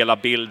inte hela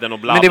bilden och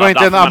bla. Men det var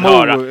inte en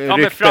amor.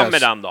 Men fram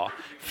med den då.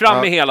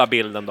 Fram med hela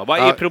bilden då. Vad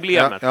är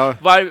problemet?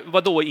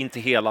 Vad då inte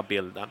hela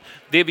bilden?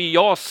 Det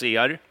jag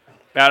ser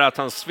är att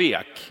han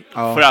svek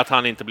för att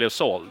han inte blev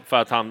såld. För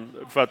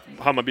att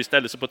Hammarby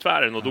ställde sig på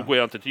tvären och då går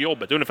jag inte till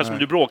jobbet. Ungefär som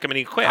du bråkar med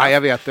din chef. Ja,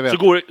 jag vet. Så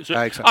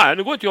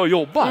nu går inte jag och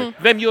jobbar.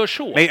 Vem gör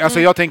så? Nej, alltså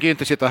jag tänker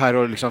inte sitta här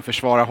och liksom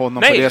försvara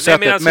honom på det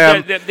sättet.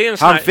 Men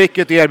han fick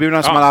ett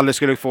erbjudande som han aldrig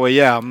skulle få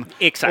igen.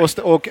 Exakt.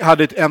 Och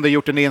hade ändå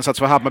gjort en insats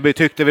för Hammarby.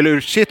 Tyckte väl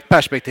ur sitt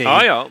perspektiv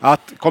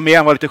att kom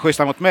igen, var lite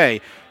schyssta mot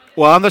mig.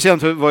 Å andra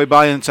sidan var ju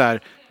Bayern så här,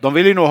 de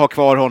vill ju nog ha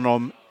kvar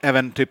honom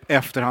även typ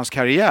efter hans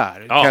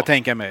karriär, kan jag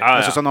tänka mig.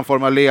 Alltså som någon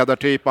form av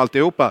ledartyp,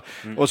 alltihopa.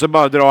 Och så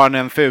bara drar han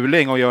en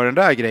fuling och gör den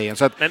där grejen.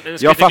 Så att men ska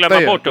jag inte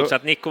glömma bort också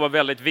att Nico var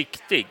väldigt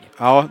viktig.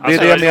 Ja, det är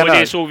det jag menar. Och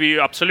det såg vi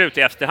ju absolut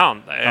i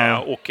efterhand.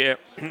 Och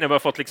när vi har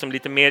fått liksom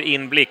lite mer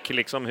inblick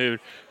liksom hur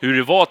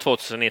det var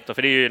 2019,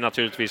 för det är ju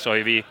naturligtvis, så har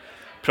ju vi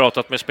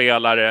pratat med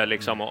spelare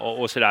liksom,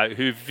 och sådär,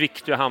 hur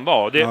viktig han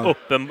var. Det är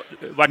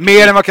uppenbart.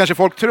 Mer än vad kanske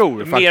folk tror,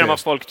 faktiskt. Mer än vad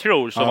folk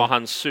tror så var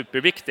han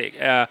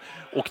superviktig.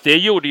 Och det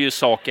gjorde ju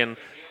saken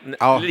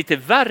lite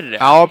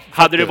värre.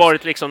 Hade det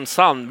varit liksom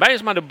Sandberg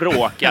som hade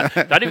bråkat,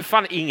 då hade ju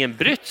fan ingen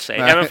brytt sig.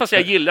 Även fast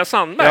jag gillar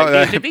Sandberg, det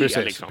är inte det.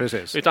 Precis, liksom.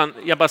 precis. Utan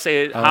jag bara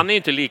säger, han är ju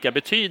inte lika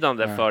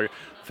betydande för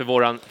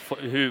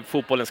hur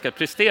fotbollen ska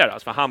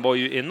presteras. För han var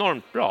ju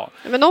enormt bra.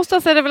 Men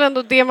någonstans är det väl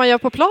ändå det man gör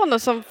på planen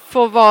som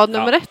får vara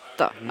nummer ett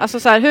då. Alltså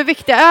så här, hur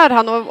viktig är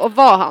han och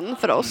var han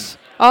för oss?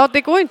 Ja,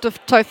 det går inte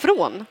att ta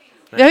ifrån.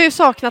 Vi har ju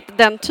saknat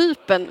den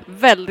typen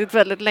väldigt,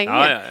 väldigt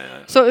länge.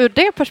 Så ur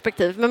det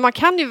perspektivet. Men man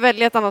kan ju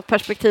välja ett annat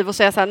perspektiv och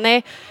säga så här,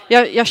 nej,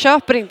 jag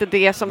köper inte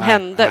det som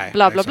hände,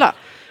 bla bla bla.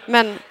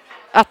 Men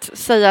att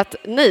säga att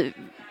nej.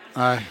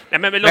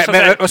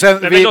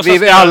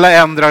 Vi alla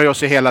ändrar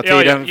oss hela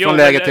tiden från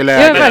läge till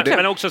läge.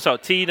 Men också så,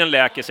 tiden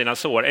läker sina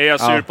sår. Är jag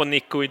sur på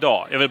Nico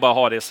idag? Jag vill bara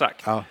ha det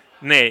sagt.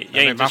 Nej,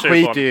 jag är inte sur på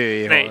honom. Man skiter ju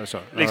i honom.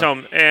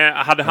 Liksom,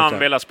 hade han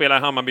velat spela i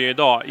Hammarby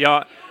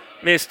idag?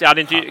 Visst, jag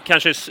hade inte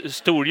kanske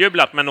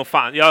storjublat, men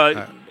fan, jag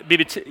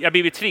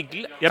blir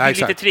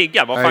lite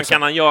triggad. Vad fan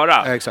kan han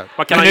göra?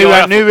 Vad kan han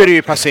göra? Nu är det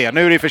ju passé.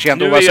 Nu är det för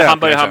sent oavsett. Han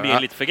börjar bli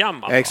lite för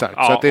gammal. Exakt.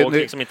 Så att och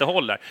liksom inte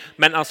håller.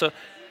 Men alltså,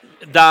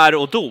 där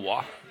och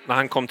då, när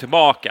han kom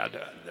tillbaka,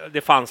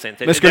 det fanns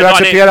inte. Men skulle du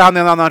acceptera han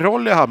en annan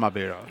roll i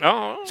Hammarby då?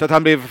 Ja. Så att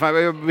han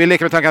blir, vi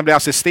leker med tanken att han blir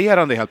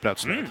assisterande helt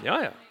plötsligt.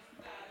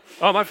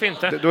 Ja, varför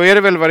inte? Då är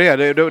det väl vad det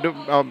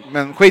är.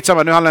 Men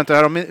skitsamma, nu handlar inte det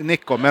här om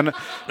Nico. Men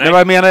vad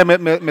jag menar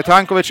med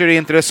Tankovic är det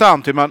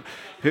intressant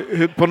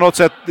hur på något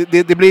sätt,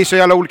 det blir så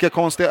jävla olika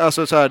konstiga,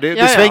 alltså så här,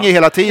 det svänger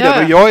hela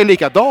tiden. Och jag är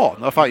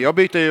likadan. Fan, jag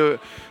byter ju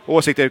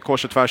åsikter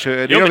kors och tvärs.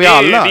 Det gör vi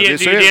alla. Det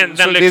är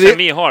den lyxen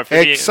vi har.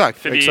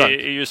 För vi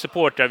är ju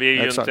supportrar. Vi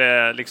är ju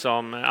inte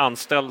liksom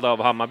anställda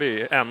av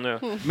Hammarby ännu.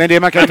 Men det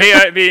man kan...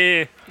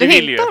 vi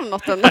vill ju.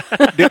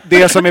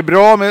 Det som är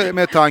bra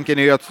med tanken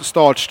är ju att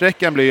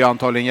startsträckan blir ju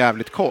antagligen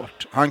jävligt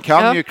kort. Han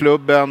kan ju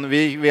klubben,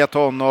 vi vet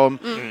honom.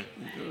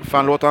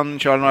 Fan, låt han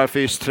köra några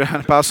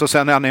fysträningspass och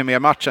sen är han med i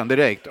matchen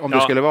direkt, om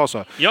det skulle vara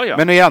så.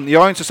 Men igen,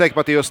 jag är inte så säker på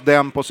att det är just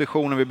den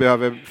positionen vi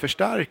behöver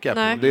förstärka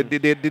på. Det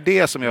är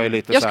det som jag är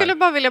lite jag skulle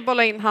bara vilja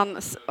bolla in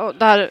hans,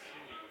 det här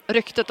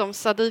ryktet om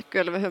Sadiku,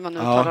 eller hur man nu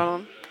talar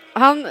om.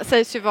 Han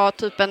sägs ju vara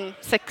typ en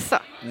 6.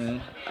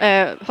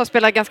 Har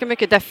spelat ganska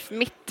mycket def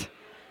mitt.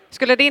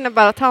 Skulle det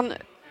innebära att han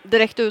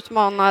direkt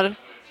utmanar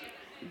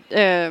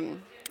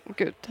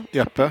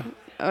Jeppe?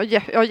 Ja,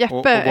 Jeppe.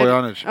 Och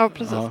Bojanic. Ja,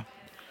 precis.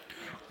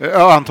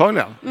 Ja,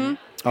 antagligen.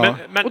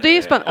 Men och det är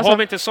ju spännande. Har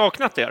vi inte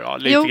saknat det då?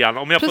 Lite grann.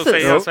 Om jag får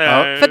säga så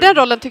här, för den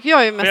rollen tycker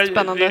jag är mest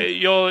spännande.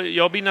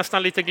 Jag blir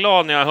nästan lite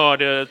glad när jag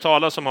hörde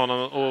talas om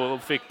honom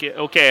och fick,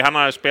 han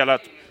har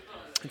spelat,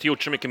 inte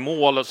gjort så mycket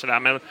mål och sådär,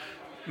 men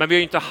vi har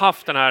ju inte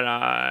haft den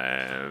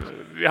här,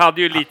 vi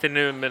hade ju lite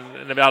nu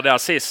när vi hade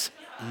assist.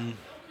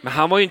 Men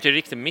han var ju inte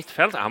riktigt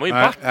mittfältare, han var ju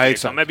back.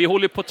 Liksom. Men vi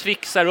håller på att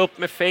trixar upp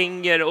med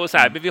fänger och så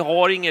här, men vi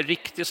har ingen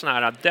riktigt sån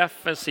här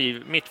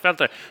defensiv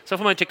mittfältare. Så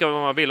får man ju tycka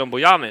vad man vill om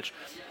Bojanic.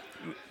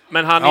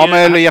 Men han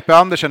eller Jeppe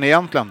Andersen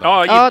egentligen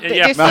då.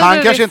 Men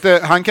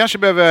han kanske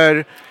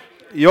behöver...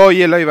 Jag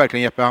gillar ju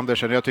verkligen Jeppe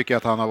Andersen. Jag tycker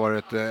att han har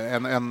varit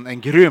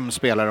en grym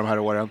spelare de här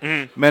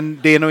åren. Men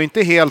det är nog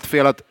inte helt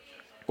fel att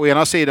å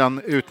ena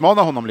sidan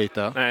utmana honom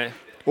lite. Nej.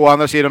 Å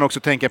andra sidan också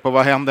tänka på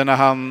vad händer när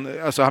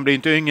han blir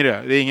inte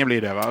yngre. Ingen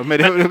blir det, va?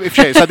 Men i och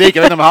för sig, Sadiq,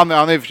 jag vet inte om han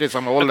är i och för sig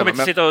samma ålder. Jag kommer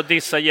inte sitta och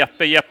dissa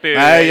Jeppe.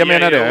 Nej, jag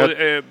menar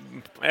det.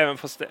 Även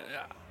fast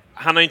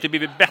han har inte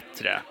blivit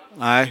bättre.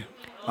 Nej,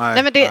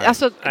 men det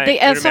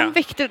är så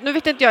viktigt. Nu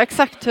vet inte jag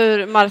exakt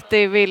hur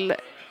Marti vill,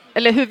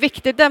 eller hur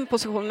viktig den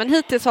positionen, men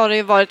hittills har det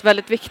ju varit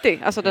väldigt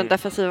viktig, alltså den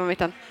defensiva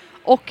mitten.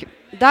 Och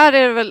där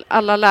är det väl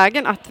alla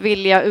lägen att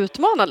vilja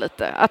utmana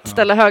lite, att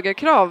ställa högre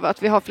krav,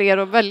 att vi har fler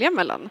att välja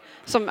mellan,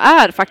 som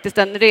är faktiskt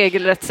en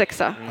regelrätt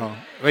 6.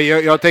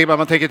 Jag tänker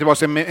man tänker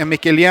tillbaka en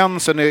Mikkel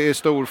Jensen i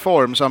stor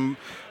form som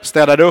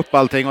städade upp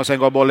allting och sen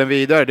gav bollen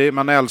vidare.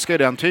 Man älskar ju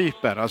den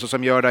typen, alltså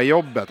som gör det här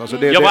jobbet.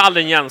 Alltså jag var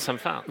aldrig en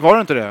Jensen-fan. Var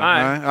det inte det?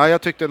 Nej. Ja,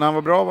 jag tyckte när han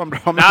var bra,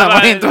 men när han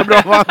var inte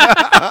bra var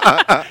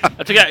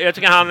jag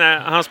tycker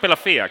han spelar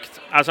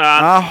fegt. Alltså,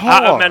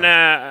 men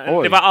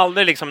det var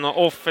aldrig liksom någon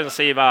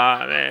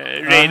offensiva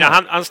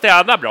rejder. Han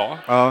städar bra.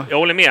 Jag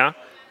håller med.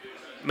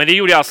 Men det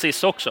gjorde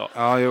Assis också.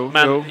 Ja,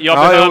 men jag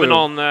behöver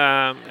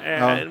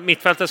någon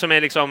mittfältare som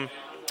är liksom...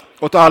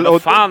 Åt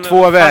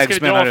två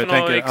vägs menar du?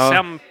 Tänker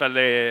exempel.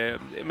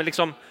 Men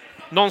liksom...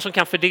 Någon som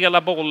kan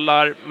fördela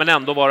bollar, men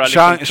ändå vara...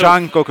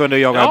 Chanko kunde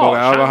jaga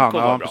bollar. Ja, Chanko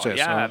var bra. Precis.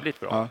 Jävligt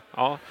bra.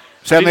 Ja.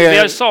 Sen vi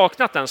har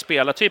saknat den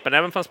spelartypen.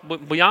 Även fast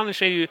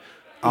Bojanic är ju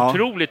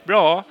otroligt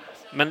bra.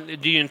 Men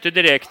det är ju inte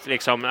direkt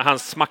liksom, han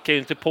smackar ju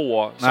inte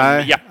på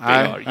som Jeppe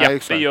gör.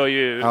 Jeppe gör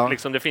ju,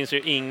 liksom, det finns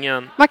ju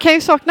ingen... Man kan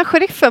ju sakna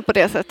sheriffen på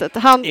det sättet.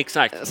 Han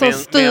som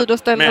styr och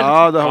ställer.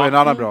 Ja, det har vi en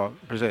annan bra,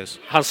 precis.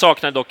 Han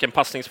saknar dock en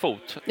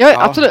passningsfot. Ja,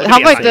 absolut.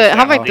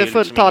 Han var inte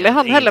fulltalig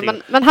han heller,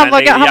 men han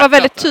var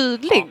väldigt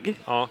tydlig.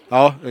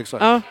 Ja,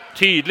 exakt. Ja.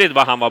 Tydligt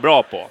vad han var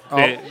bra på.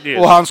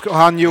 Ja. Och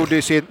han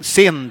gjorde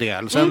sin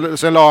del.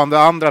 Sen la han det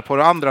andra på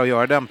det andra och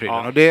göra den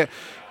prylen. Och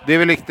det är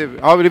väl riktigt...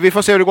 Ja, vi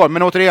får se hur det går.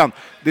 Men återigen,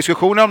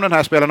 diskussionen om den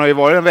här spelaren har ju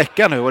varit en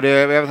vecka nu och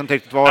jag vet inte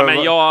riktigt vad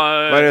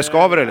är det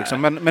skaver det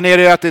liksom. Men är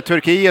det att det är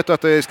Turkiet och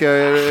att det ska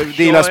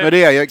dealas med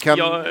det?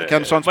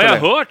 Kan sånt vad jag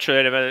har hört så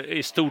är det väl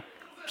i stort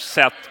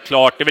sett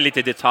klart. Det är väl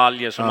lite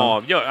detaljer som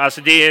avgör.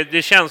 Alltså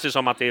det känns ju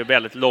som att det är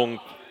väldigt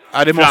långt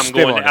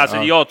framgående. Alltså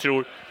jag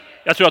tror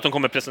att de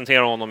kommer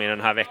presentera honom i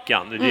den här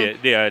veckan.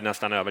 Det är jag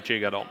nästan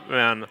övertygad om.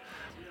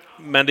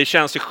 Men det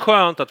känns ju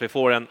skönt att vi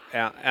får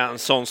en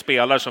sån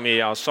spelare som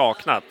vi har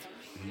saknat,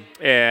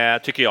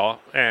 tycker jag,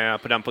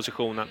 på den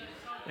positionen.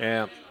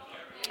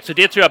 Så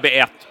det tror jag blir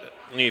ett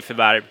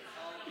nyförvärv.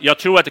 Jag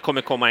tror att det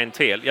kommer komma en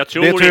till. Jag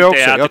tror inte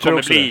att det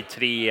kommer bli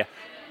 3.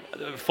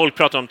 Folk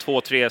pratar om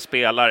 2-3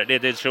 spelare.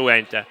 Det tror jag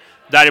inte.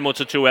 Däremot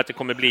så tror jag att det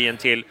kommer bli en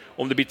till.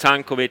 Om det blir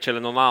Tankovic eller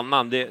någon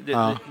annan. Det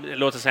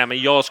låter säga,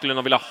 men jag skulle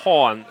nog vilja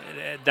ha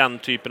den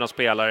typen av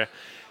spelare.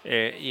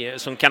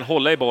 Som kan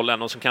hålla i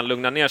bollen och som kan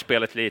lugna ner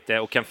spelet lite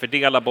och kan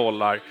fördela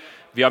bollar.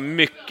 Vi har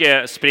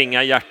mycket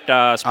springa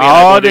hjärta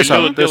spelare,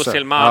 både Ludde och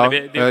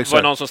Selmani. Det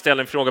var någon som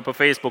ställde en fråga på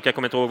Facebook, jag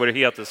kommer inte ihåg vad det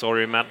heter,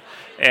 sorry, men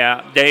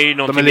det är ju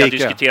någonting vi har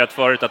diskuterat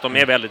förut, att de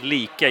är väldigt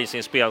lika i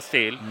sin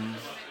spelstil.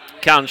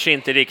 Kanske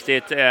inte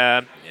riktigt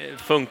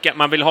funkar.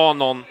 Man vill ha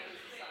någon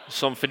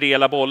som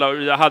fördelar bollar.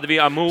 Där hade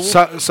vi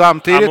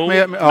samtidigt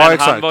men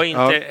han var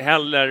inte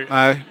heller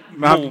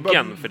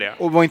mogen för det.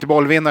 Och var inte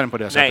bollvinnaren på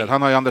det sättet.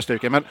 Han har ju andra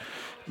styrkor.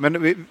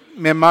 Men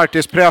med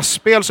Martins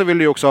pressspel så vill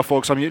du ju också ha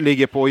folk som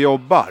ligger på och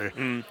jobbar.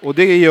 Och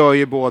det gör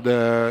ju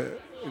både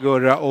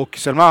Gurra och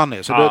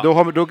Selmani. Så då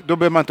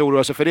behöver man inte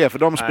oroa sig för det. För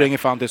de springer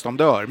fan tills de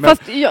dör. Men...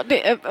 Fast,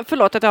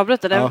 förlåt att jag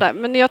avbryter det där.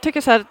 Men jag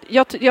tycker så här,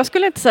 jag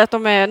skulle inte säga att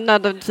de är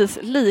nödvändigtvis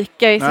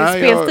lika i sin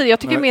spelstil. Jag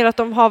tycker mer att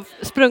de har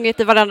sprungit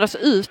i varandras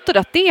ytor.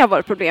 Att det har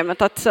varit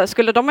problemet. Att så här,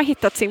 skulle de ha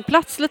hittat sin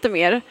plats lite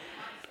mer,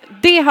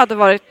 det hade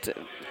varit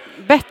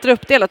bättre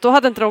uppdelat. Då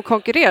hade inte de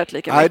konkurrerat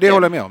lika mycket. Nej, det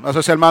håller jag med om.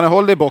 Alltså Selmani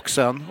håller i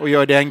boxen och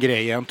gör den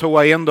grejen.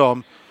 Toa in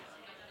dem.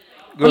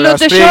 Och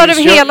Ludde kör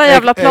över hela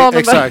jävla planen.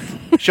 Exakt.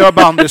 Kör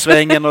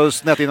bandsvängen och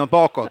snett inåt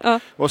bakåt.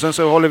 Och sen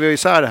så håller vi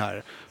isär det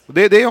här. Och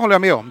det håller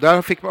jag med om.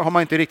 Där har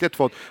man inte riktigt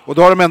fått. Och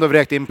då har de ändå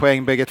vräkt in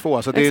poäng bägge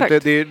två. Så det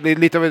är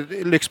lite av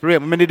ett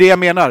lyxproblem. Men det är det jag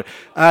menar.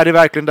 Är det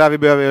verkligen där vi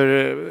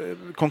behöver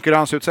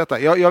konkurrensutsätta?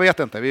 Jag vet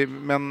inte.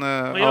 Men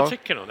jag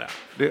tycker nog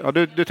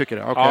det. Du tycker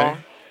det? Okej.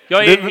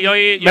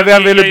 Men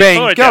vem vill du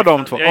bänka av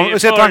de två? Om vi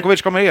ser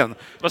Tankovic kommer in.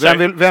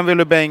 Vem vill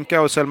du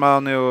bänka och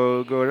Selmani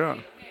och Gurra?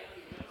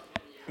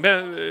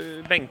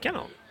 Bänka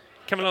någon?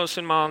 Kan väl ha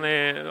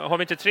Selmani... Har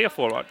vi inte 3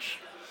 forwards?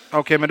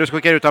 Okej, men du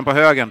skickar ut han på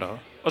högen då?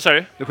 Vad sa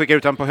du? Du skickar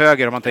ut han på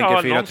höger om man tänker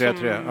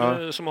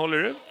 4-3-3. Som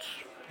håller ut.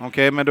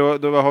 Okej, men då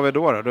vad har vi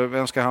då?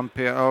 Vem ska han...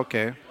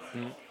 Okej.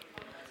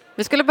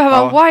 Vi skulle behöva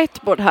en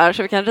whiteboard här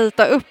så vi kan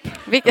rita upp.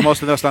 Jag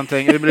måste nästan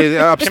tänka. Det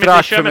blir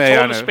abstrakt för mig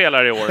här nu.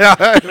 Spelare i år. Ja,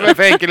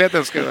 för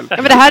enkelhetens skull. Ja,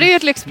 men det här är ju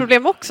ett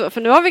lyxproblem också.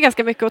 För nu har vi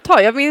ganska mycket att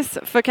ta. Jag minns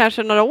för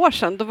kanske några år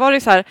sedan. Då var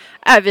det så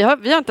här. Vi har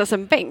inte ens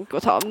en bänk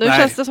att ta. Nu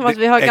känns det som att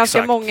vi har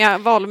ganska många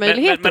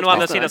valmöjligheter. Men å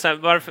andra sidan, så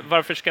här,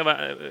 varför ska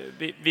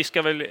vi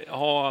ska väl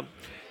ha...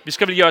 Vi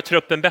ska väl göra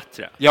truppen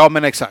bättre. Ja,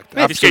 men exakt.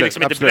 Vi ska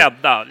liksom inte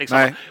bredda.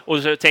 Liksom. Och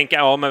så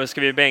tänka, men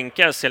ska vi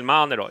bänka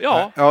Selmani då?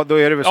 Ja, då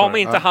är det väl så. Ja,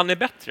 men inte han är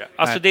bättre.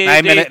 Alltså, det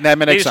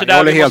är ju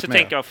sådär vi måste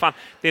tänka. Fan,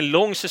 det är en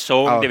lång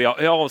säsong, vi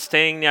har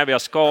avstängningar, vi har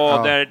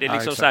skador. Det är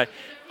liksom så här,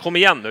 kom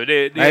igen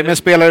nu. Men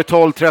spelare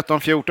 12,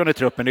 13, 14 i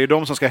truppen, det är ju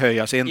de som ska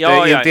höjas. Inte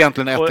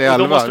egentligen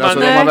 1-11. Alltså,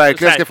 man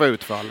verkligen ska få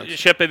utfall.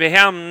 Köper vi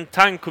hem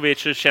Tankovic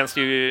så känns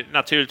det ju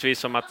naturligtvis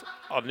som att,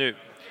 nu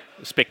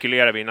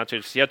spekulerar vi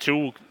naturligtvis.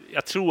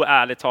 Jag tror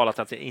ärligt talat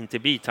att det inte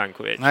blir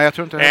Tankovic. Nej, jag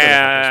tror inte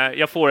heller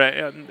jag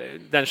får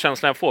den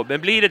känslan jag får.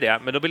 Men blir det,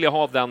 men då vill jag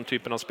ha den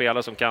typen av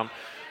spelare som kan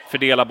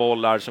fördela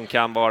bollar, som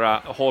kan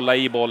bara hålla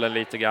i bollen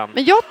lite grann.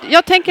 Men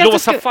jag tänker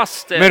låsa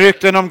fast... Men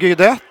rykten om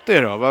Guidetti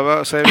då?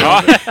 Vad säger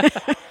du?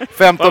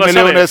 15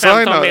 miljoner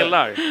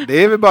signar.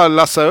 Det är väl bara att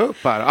lassa upp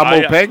här.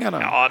 Ammo-pengarna.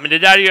 Ja, men det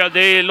där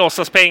är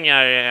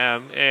låtsaspengar.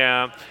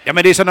 Ja,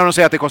 men det är så när de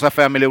säger att det kostar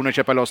 5 miljoner att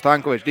köpa loss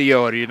Tankovic. Det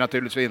gör det ju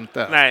naturligtvis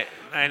inte. Nej.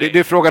 Det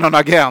är frågan om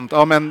agent.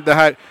 Ja, men det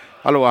här...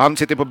 Hallå, han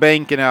sitter på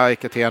bänken i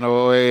Aikaten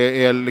och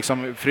är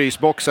liksom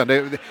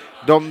frysboxen.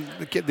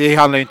 Det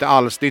handlar ju inte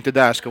alls. Det är inte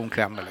där skon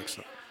klämmer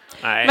liksom.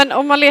 Nej. Men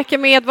om man leker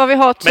med vad vi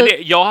har Men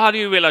jag hade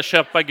ju velat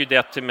köpa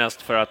Guidetti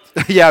mest för att...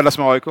 Jävla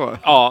som AIK.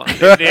 Ja,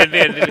 det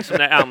är liksom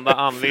den enda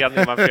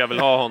anledningen varför jag vill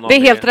ha honom. Det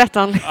är helt rätt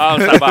anledning.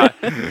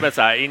 Ja,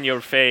 så här, in your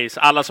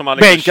face. Alla som har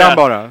liksom bänkan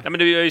bara. Ja, men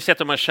du har ju sett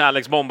de här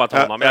kärleksbombat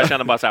honom. Men jag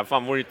känner bara så här,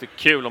 fan, vore det inte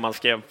kul om man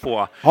skrev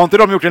på... Har inte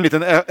de gjort en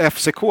liten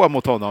FCK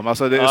mot honom?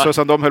 Alltså, så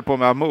som de höll på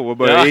med Amo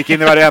och gick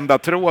in i varenda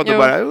tråd och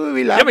bara...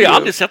 men jag har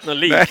aldrig sett något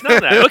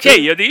liknande.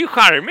 Okej, det är ju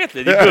charmigt. Det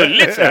är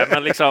gulligt så här,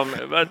 men liksom,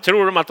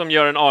 tror de att de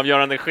gör en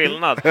avgörande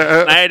skillnad?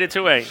 Nej, det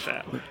tror jag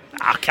inte.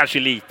 Kanske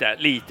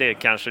lite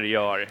kanske det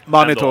gör.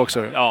 Money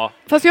talker. Ja.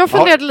 Fast jag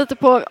funderade lite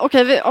på,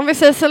 om vi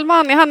säger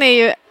Selmani, han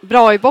är ju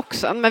bra i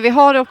boxen, men vi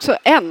har också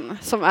en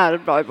som är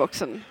bra i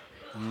boxen.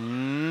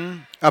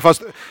 Ja,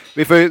 fast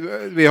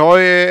vi har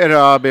ju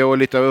Erabi och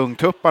lite av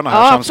ungtupparna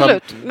här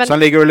som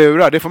ligger och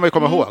lurar, det får man ju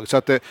komma ihåg. Så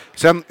att,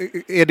 sen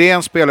är det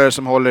en spelare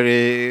som håller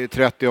i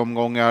 30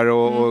 omgångar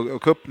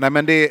och cup. Nej,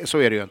 men så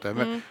är det ju inte.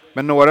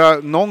 Men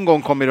någon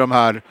gång kommer de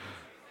här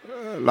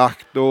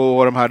Lacto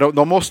och de här,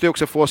 de måste ju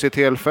också få sitt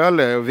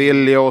tillfälle.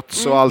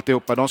 Wiljots och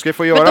alltihopa. De ska ju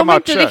få göra matcher. Men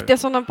de är inte riktigt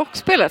sådana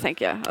boxspelare,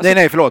 tänker jag. Alltså,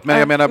 nej, förlåt. Men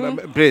jag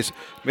menar, precis.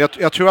 Men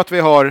jag tror att vi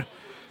har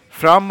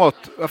framåt,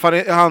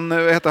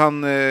 heter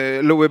han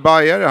Louis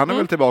Bayer, han är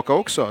väl tillbaka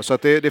också. Så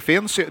att det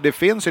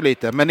finns ju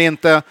lite. Men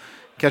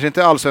kanske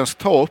inte allsvensk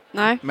topp.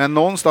 Nej. Men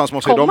någonstans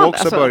måste de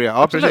också börja.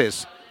 Ja, absolut.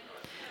 Precis.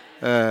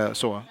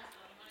 Så.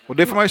 Och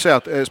det får man ju säga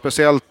att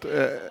speciellt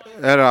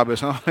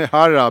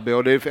Arabi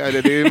och det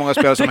är ju många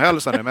spelare som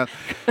helst nu, men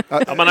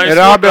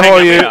Arabi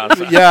har ju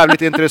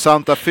jävligt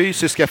intressanta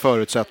fysiska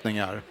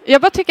förutsättningar.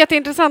 Jag bara tycker att det är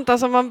intressant,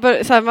 alltså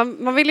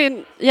man vill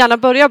ju gärna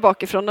börja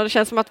bakifrån och det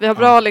känns som att vi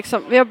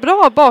har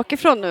bra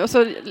bakifrån nu och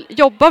så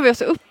jobbar vi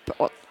oss upp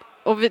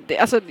och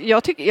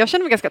jag känner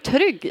mig ganska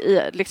trygg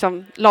i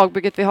liksom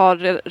lagbygget vi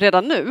har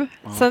redan nu.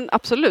 Sen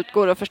absolut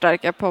går det att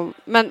förstärka på,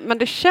 men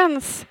det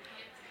känns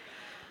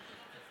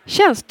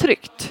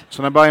tryggt.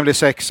 Så när Bayern blir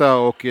 6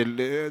 och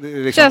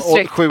liksom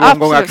 7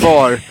 omgångar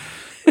kvar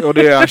och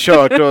det är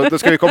kört, då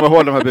ska vi komma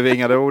ihåg de här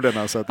bevingade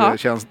orden, så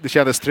att det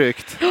kändes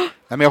tryggt. Nej,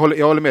 men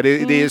jag håller med,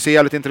 det ser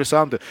jävligt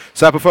intressant ut.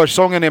 Så här på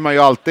försäsongen är man ju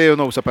alltid och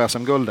nosar på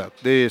SM-guldet.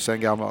 Det är ju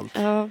sen gammalt.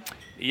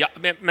 Ja,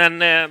 men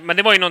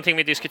det var ju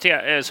någonting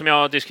som jag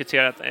har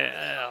diskuterat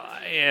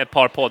ett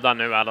par poddar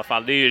nu i alla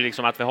fall. Det är ju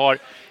liksom att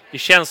det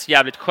känns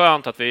jävligt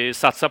skönt att vi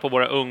satsar på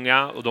våra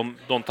unga och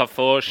de tar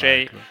för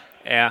sig.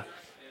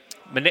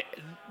 Men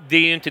det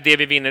är ju inte det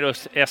vi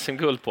vinner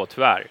SM-guld på,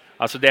 tyvärr.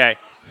 Alltså det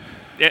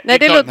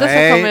är Ludde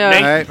som kommer göra.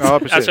 Nej, ja,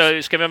 precis.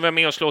 Alltså, ska vi vara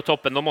med och slå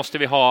toppen, då måste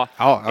vi ha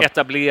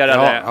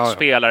etablerade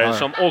spelare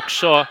som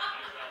också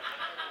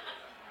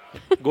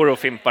går och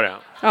fimpar det.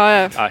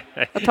 Nej.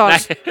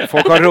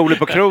 Folk har roligt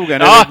på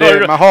krogen.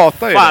 Man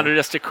hatar ju. Fan,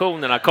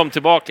 restriktionerna. Kom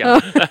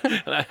tillbaka.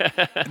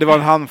 Det var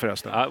en hand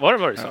förresten. Ja,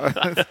 var det så?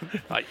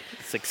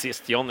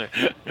 Sexist Johnny.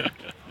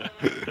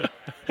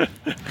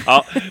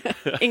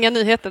 Inga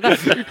nyheter där.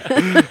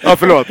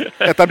 Förlåt.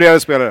 Etablerade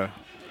spelare.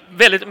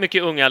 Väldigt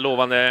mycket unga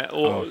lovande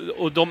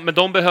men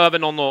de behöver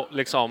någon att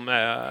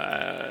liksom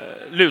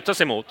luta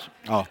sig mot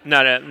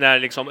när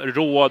liksom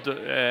råd,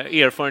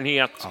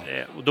 erfarenhet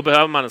och då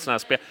behöver man en sån här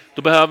spel.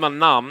 Då behöver man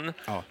namn.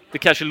 Det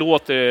kanske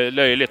låter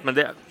löjligt,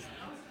 men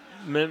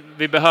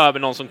vi behöver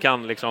någon som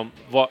kan liksom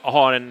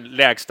ha en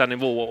lägsta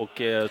nivå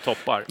och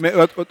toppar. Men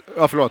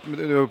förlåt,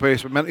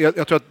 men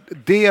jag tror att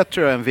det är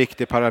en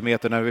viktig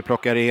parameter när vi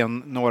plockar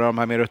in några av de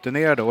här mer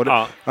rutinerade.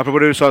 Och apropå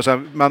det du sa, så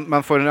här,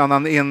 man får en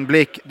annan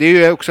inblick. Det är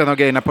ju också en av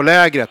grejerna på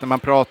lägret när man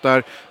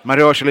pratar, man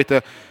rör sig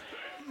lite.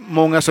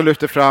 Många som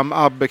lyfter fram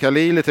Abbe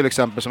Khalili till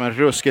exempel som en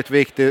ruskigt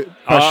viktig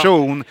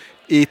person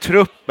i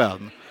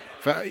truppen.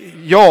 För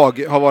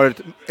jag har varit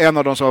en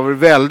av de som har varit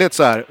väldigt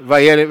så här,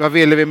 vad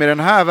ville vi med den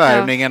här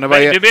värvningen? Och man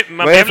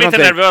blev lite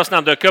nervös när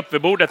han dök upp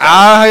vid bordet.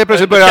 Jag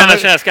plötsligt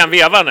började ska han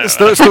veva nu?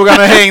 Stod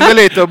han och hängde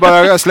lite och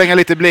bara slänga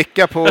lite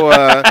blickar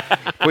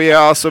på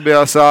Jas och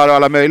Biasar och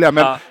alla möjliga.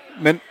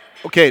 Men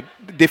okej,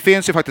 det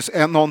finns ju faktiskt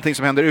någonting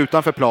som händer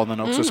utanför planen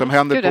också, som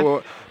händer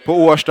på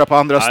Årsta, på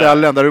andra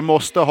ställen där du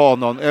måste ha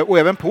någon, och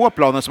även på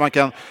planen så man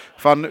kan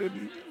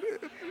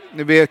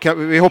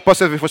vi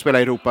hoppas att vi får spela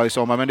i Europa i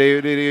sommar, men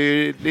det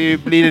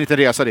blir en liten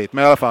resa dit.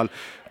 Men i alla fall,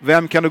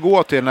 vem kan du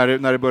gå till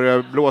när det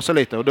börjar blåsa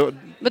lite?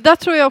 Men där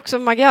tror jag också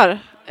Magyar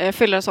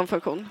fyller en sån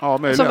funktion. Ja,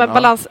 möjligen, som en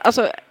balans,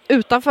 alltså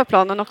utanför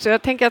planen också.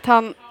 Jag tänker att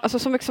han, alltså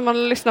så mycket som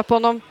man lyssnar på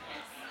honom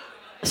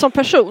som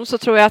person, så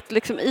tror jag att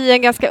liksom i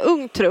en ganska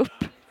ung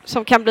trupp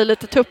som kan bli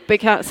lite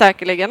tuppig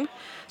säkerligen,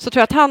 så tror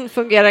jag att han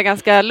fungerar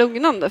ganska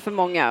lugnande för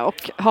många.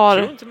 Och har... Jag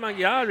tror inte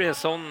Magyar är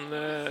sån...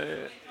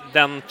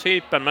 den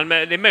typen, men det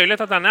är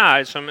möjligt att han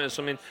är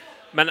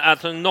men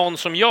att någon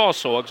som jag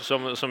såg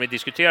som vi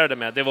diskuterade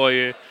med, det var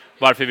ju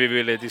varför vi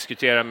ville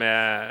diskutera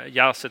med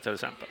Jasse till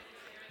exempel.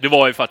 Det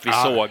var ju för att vi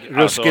såg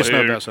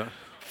hur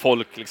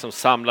folk liksom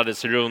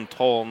samlades runt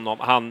honom.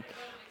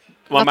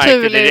 Man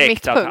märkte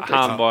direkt att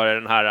han var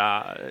den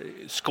här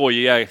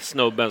skojiga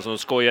snubben som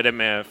skojade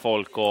med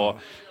folk och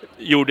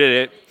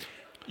gjorde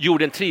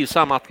en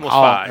trivsam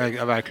atmosfär.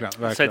 Ja, verkligen.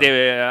 Så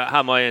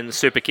han var en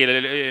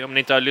superkille. Om ni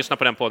inte har lyssnat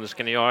på den podden så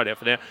kan ni göra det.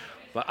 För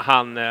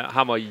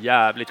Han var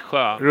jävligt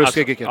skön.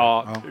 Ruskig kille.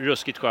 Ja,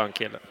 ruskigt skön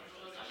kille.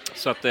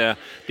 Så att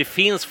det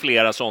finns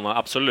flera sådana,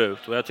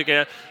 absolut. Och jag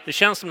tycker det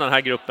känns som den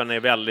här gruppen är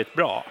väldigt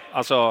bra.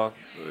 Alltså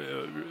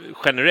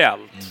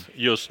generellt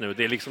just nu.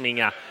 Det är liksom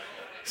inga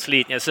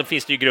slitningar. Sen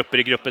finns det ju grupper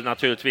i gruppen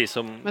naturligtvis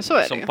som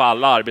på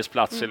alla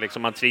arbetsplatser.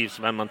 Liksom, man trivs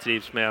med vem man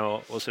trivs med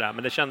och sådär.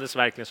 Men det kändes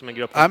verkligen som en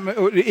grupp.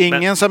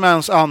 Ingen som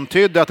ens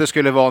antydde att det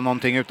skulle vara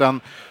någonting,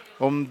 utan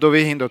om då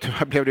vi hinner,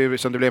 tyvärr blev det ju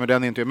som det blev med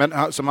den intervjun.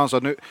 Men som han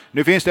sa,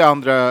 nu finns det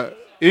andra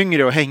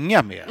yngre att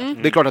hänga med.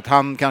 Det är klart att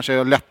han kanske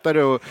är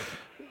lättare att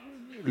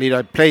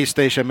lira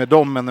PlayStation med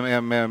dem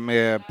än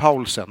med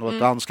Paulsen, och att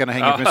danskarna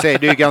hänger med sig,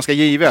 det är ju ganska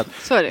givet.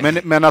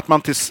 Men att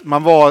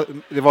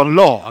det var en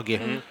lag.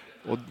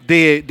 Och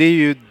det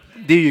är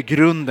ju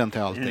grunden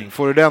till allting.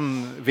 Får du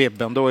den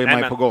vibben, då är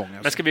man på gång. Alltså.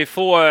 Men ska vi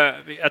få,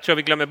 jag tror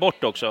vi glömmer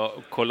bort också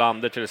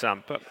Kolander till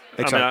exempel.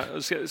 Exakt.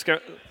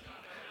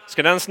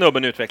 Ska den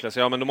snubben utvecklas,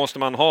 men då måste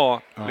man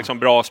ha liksom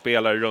bra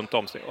spelare runt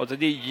om sig. Och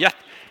det är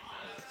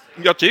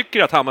jag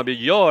tycker att Hammarby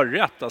gör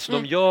rätt. Alltså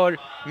de gör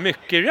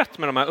mycket rätt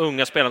med de här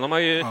unga spelarna. De har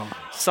ju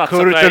satsat...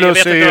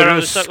 Kurtulus är ju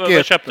ruskigt.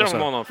 Vad köpte de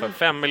honom för?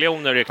 5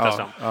 miljoner ryktas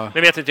om.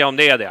 Men vet inte jag om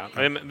det är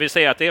det. Vi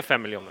säger att det är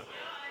 5 miljoner.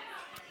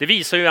 Det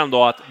visar ju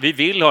ändå att vi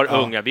vill ha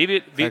unga.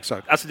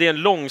 Alltså det är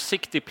en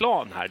långsiktig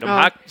plan här. De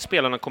här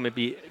spelarna kommer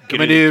bli grymt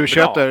men det är ju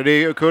bra. Det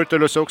är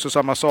Kurtulus också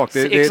samma sak.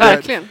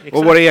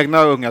 Och våra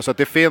egna unga, så att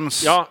det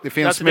finns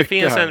mycket det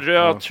finns här. En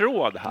röd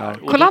tråd här.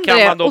 Kolander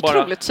är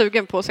otroligt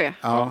sugen på att se.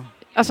 Ja.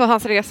 Alltså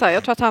hans resa.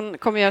 Jag tror att han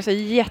kommer göra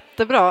sig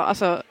jättebra,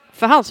 alltså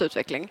för hans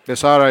utveckling. Det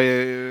Sara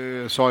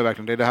sa ju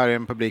verkligen, det här är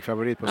en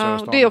publikfavorit på Södra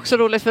stan. Det är också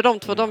roligt för de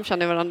två, de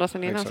känner varandra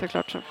sedan innan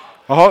såklart.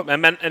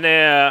 Men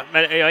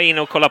jag är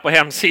inne och kollar på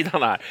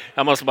hemsidan här.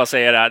 Jag måste bara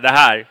säga det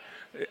här.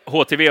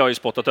 HTV har ju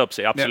spottat upp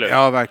sig, absolut.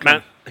 Ja,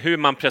 verkligen. Men hur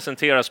man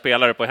presenterar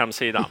spelare på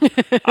hemsidan.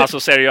 Alltså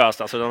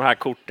seriöst, alltså de här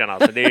korten.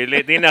 Alltså, det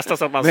är nästan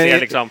så att man ser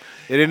liksom...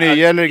 Är det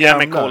nya eller gamla?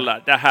 Men kolla,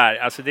 det här.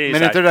 Alltså, det är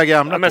men inte det där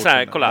gamla men så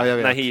här, korten? kolla,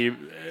 Nahir.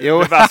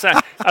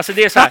 Alltså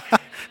det är så här...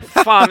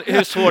 Fan,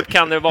 hur svårt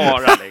kan det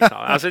vara? Liksom?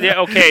 Alltså det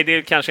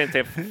är kanske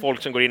inte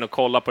folk som går in och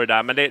kollar på det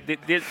där, men det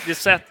är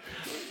sätt...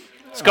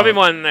 Ska vi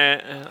vara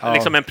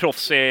en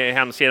proffsig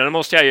hemsida, då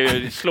måste jag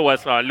ju slå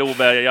ett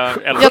Lover, jag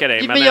älskar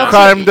dig.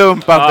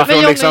 Skärmdumpande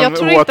från liksom jag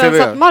tror inte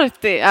ens att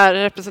Marti är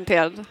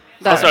representerad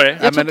där.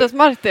 Jag tror inte ens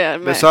Marti är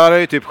med. Sara är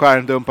ju typ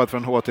skärmdumpat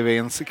från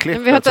HTV:s klipp.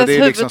 Men vi har inte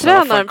ens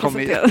huvudtränaren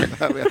presenterad.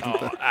 Jag vet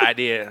inte. Nej,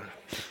 det är...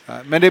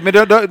 Men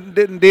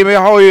det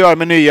har ju att göra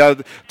med nya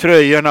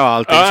tröjorna och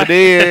allting. Så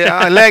det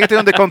är läget är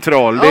under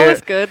kontroll.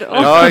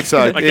 Ja,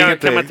 exakt.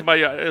 Kan man inte bara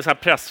göra så här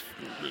press?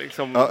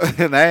 Liksom.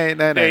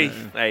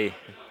 Nej.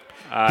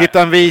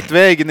 Hitta en vit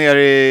vägg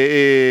nere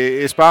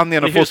i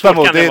Spanien och fota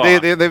mot.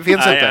 Det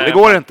finns inte. Det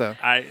går inte.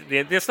 Nej,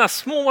 det är såna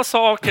små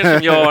saker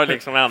som gör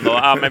liksom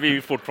ändå. Men vi är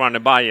ju fortfarande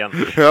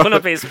Bayern. På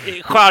något vis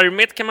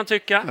charmigt kan man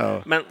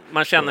tycka. Men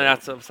man känner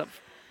att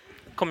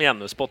kom igen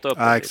nu, spotta upp.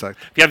 Exakt.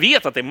 För jag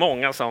vet att det är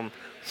många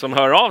som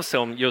hör av sig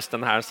om just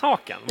den här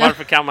saken.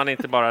 Varför kan man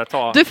inte bara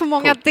ta... Du får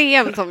många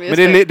DM som just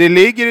men det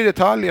ligger i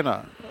detaljerna.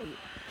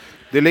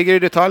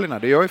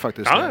 Det gör ju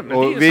faktiskt det.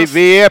 Och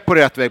vi är på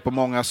rätt väg på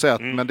många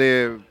sätt, men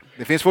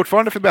det finns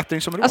fortfarande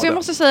förbättringsområden. Alltså jag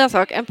måste säga en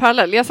sak, en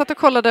parallell. Jag satt och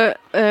kollade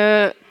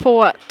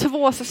på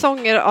 2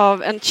 säsonger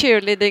av en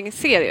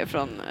cheerleading-serie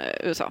från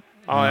USA.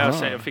 Ja,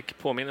 jag fick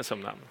påminnelse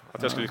om den.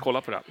 Att jag skulle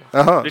kolla på den.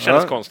 Det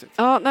kändes konstigt.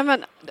 Ja, nej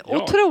men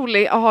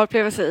otrolig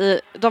aha-upplevelse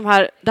i de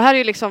här. Det här är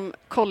ju liksom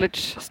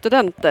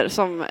college-studenter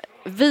som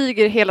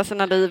viger hela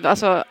sina liv,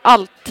 alltså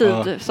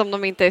alltid som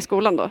de inte är i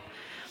skolan då.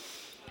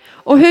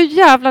 Och hur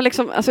jävla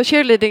liksom, alltså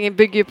cheerleading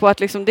bygger ju på att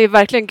liksom, det är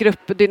verkligen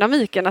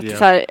gruppdynamiken. Att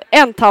så här,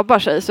 en tabbar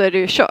sig så är det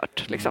ju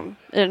kört liksom,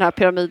 i den här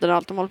pyramiden och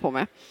allt de håller på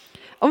med.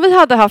 Om vi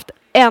hade haft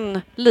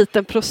en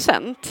liten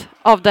procent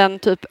av den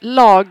typ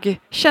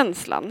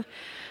lagkänslan.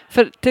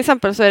 För till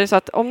exempel så är det så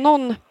att om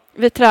någon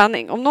vid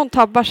träning, om någon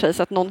tabbar sig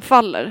så att någon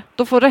faller,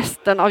 då får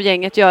resten av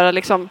gänget göra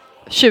liksom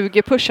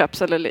 20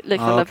 push-ups eller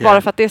liknande.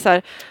 Bara för att det är så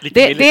här,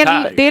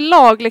 det är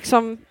lag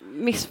liksom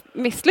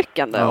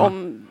misslyckande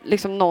om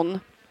liksom någon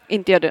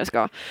inte gör det den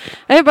ska.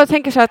 Jag bara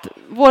tänker så här att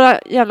våra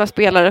jävla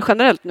spelare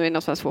generellt nu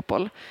inom svensk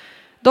fotboll,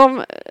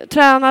 de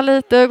tränar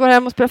lite, går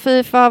hem och spelar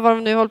FIFA, vad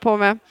de nu håller på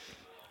med.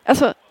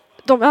 Alltså,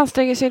 de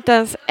anstränger sig inte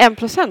ens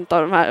 1%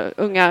 av de här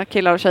unga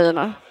killar och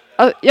tjejerna.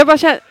 Alltså, jag bara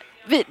känner,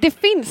 det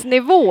finns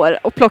nivåer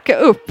att plocka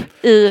upp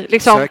i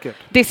liksom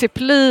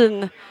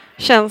disciplin,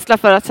 känsla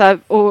för att så här,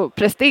 och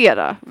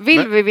prestera.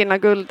 Vill vi vinna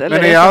guld? Eller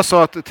men när jag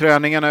sa att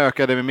träningarna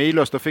ökade med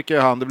Milos, då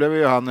blev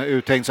ju han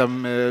uttänkt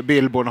som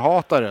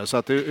Billborn-hatare. Så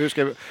att hur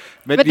ska vi...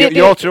 Men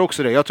jag tror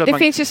också det. Jag tror det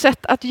finns ju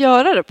sätt att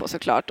göra det på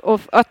såklart.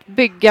 Och att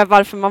bygga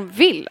varför man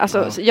vill.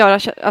 Alltså göra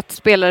att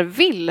spelare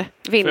vill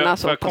vinna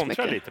så pass mycket. Får jag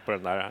kontra lite på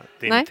den där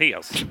din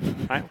tes?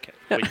 Nej, okej.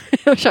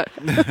 Jag kör.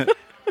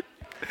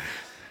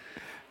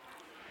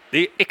 Det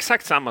är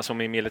exakt samma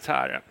som i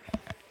militären.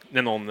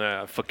 När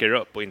någon fuckar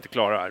upp och inte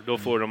klarar, då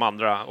får de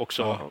andra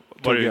också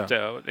vara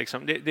ute.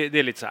 Liksom. Det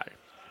är lite så här.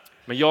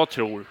 Men jag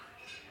tror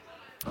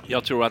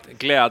att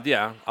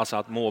glädje, alltså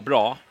att må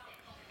bra,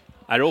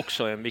 är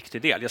också en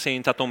viktig del. Jag säger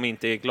inte att de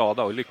inte är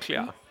glada och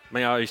lyckliga,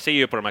 men jag ser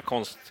ju på de här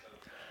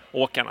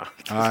konståkarna.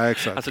 Ja,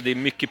 exakt. Alltså det är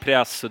mycket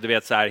press och du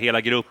vet så här,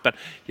 hela gruppen.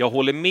 Jag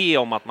håller med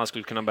om att man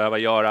skulle kunna behöva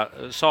göra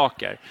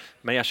saker,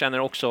 men jag känner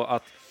också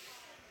att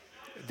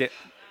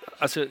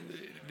alltså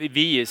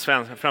vi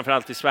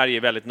framförallt i Sverige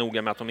är väldigt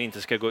noga med att de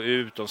inte ska gå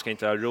ut, de ska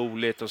inte ha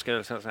roligt,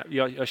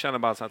 jag känner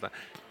bara så att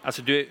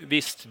alltså du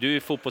är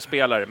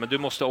fotbollsspelare, men du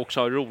måste också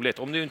ha roligt.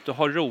 Om du inte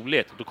har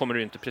roligt, då kommer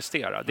du inte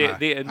prestera. Det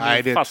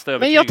är min fasta övertygelse.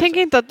 Men jag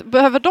tänker inte att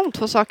behöver de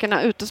två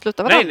sakerna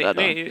utesluta varandra?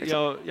 Nej,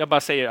 jag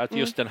bara säger att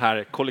just den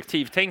här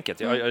kollektivtänket,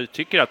 jag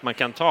tycker att man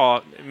kan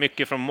ta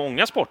mycket från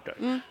många sporter.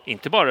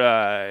 Inte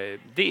bara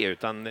det,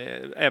 utan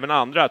även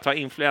andra. Ta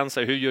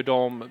influenser, hur gör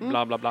de,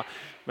 bla bla bla.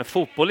 Men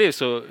fotboll är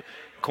så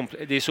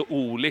det är så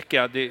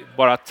olika, det är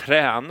bara att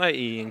träna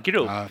i en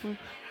grupp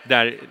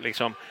där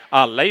liksom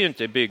alla är ju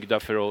inte byggda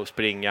för att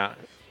springa,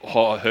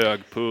 ha hög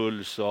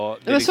puls och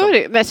men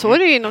liksom... så är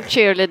det ju inom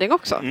cheerleading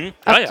också.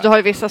 Att du har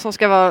ju vissa som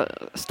ska vara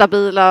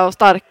stabila och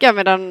starka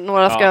medan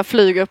några ska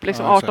flyga upp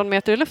liksom 18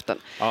 meter i luften.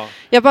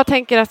 Jag bara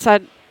tänker att så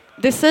här,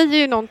 det säger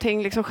ju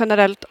någonting liksom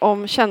generellt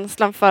om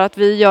känslan för att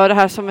vi gör det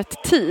här som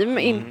ett team,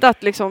 inte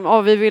att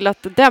liksom vi vill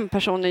att den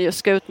personen just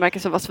ska utmärka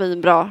sig och vara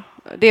svinbra.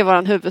 Det är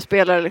våran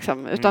huvudspelare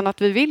liksom. Utan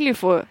att vi vill ju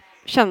få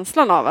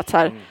känslan av att så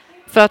här,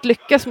 för att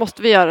lyckas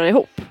måste vi göra det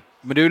ihop.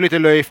 Men du är lite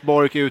Leif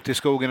Bork ute i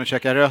skogen och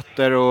käkar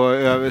rötter och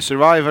över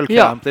survival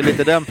camp. Det är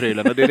lite den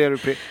prylen. Det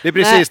är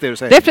precis det du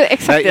säger. Det är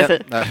exakt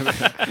det.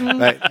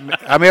 Nej,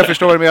 men jag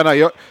förstår vad du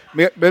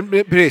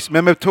menar. Precis,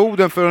 men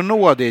metoden för att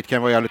nå dit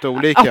kan vara jävligt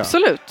olika.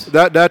 Absolut.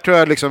 Där tror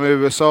jag liksom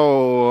USA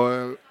och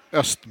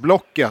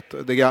östblocket,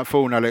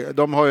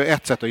 de har ju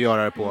ett sätt att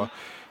göra det på.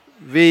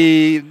 Det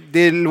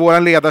är vår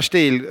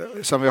ledarstil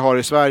som vi har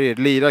i Sverige,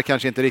 lirar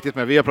kanske inte riktigt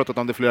med, vi har pratat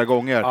om det flera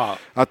gånger,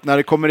 att när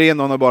det kommer in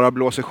någon och bara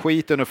blåser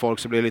skiten ur folk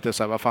så blir det lite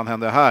så här, vad fan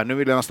händer här? Nu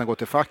vill jag nästan gå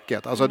till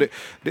facket. Alltså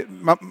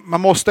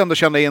man måste ändå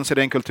känna in sig i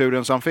den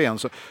kulturen som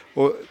finns.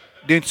 Och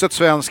det är inte så att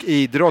svensk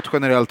idrott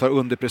generellt har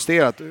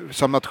underpresterat.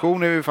 Som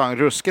nation är vi fan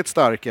ruskigt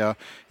starka,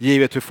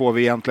 givet hur få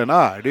vi egentligen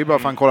är. Det är bara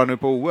fan kolla nu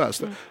på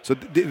OS. Så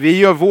vi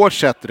gör vårt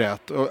sätt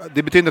rätt. Och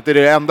det betyder inte att det är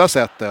det enda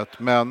sättet,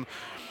 men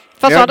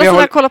fast andra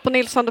sidan kolla på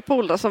Nils van der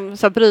Poel då, som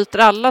så bryter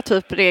alla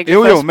typ regler.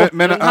 Jo,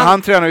 men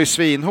han tränar ju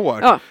svinhårt.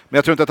 Ja. Men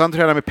jag tror inte att han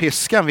tränar med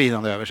piskan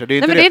vinande över sig. Det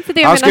är inte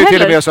det. Han ska ju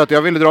till och med så att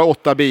jag vill dra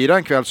 8 bira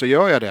en kväll så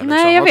gör jag det. Liksom.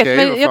 Nej, jag vet,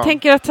 men jag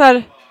tänker att så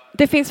här,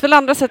 det finns väl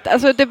andra sätt.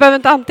 Alltså, det behöver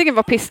inte antingen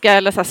vara piska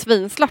eller så här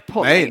svinslapp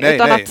hållning. Nej,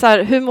 utan att så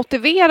här, hur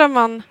motiverar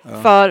man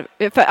för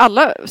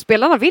alla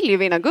spelarna vill ju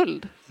vinna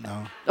guld.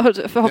 Ja.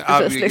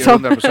 Förhoppningsvis.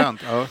 Liksom. 100%.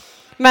 Ja.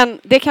 Men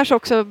det kanske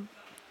också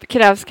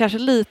krävs kanske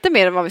lite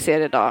mer än vad vi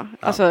ser idag.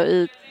 Alltså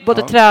i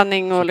både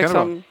träning och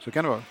liksom så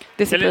kan det vara.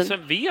 Disciplin. Eller så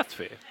vet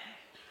vi.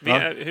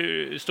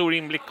 Hur stor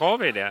inblick har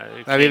vi i det?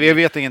 Nej, vi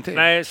vet ingenting.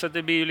 Nej, så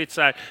det blir ju lite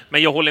så här.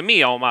 Men jag håller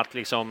med om att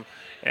liksom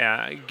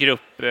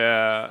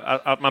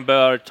att man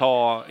bör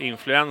ta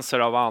influenser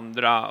av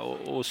andra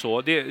och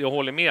så. Jag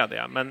håller med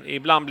det. Men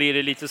ibland blir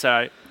det lite så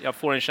här, jag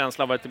får en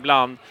känsla av att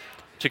ibland,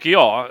 tycker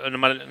jag,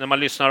 när man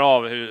lyssnar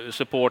av hur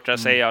supportrar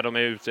säger de är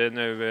ute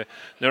nu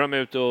är de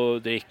ute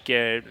och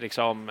dricker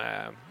liksom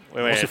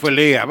måste få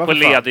leva på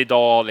ledig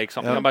dag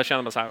liksom. Jag bara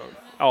känner mig så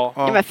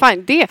här, men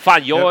fan det.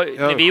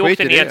 När vi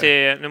åkte ner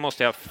till,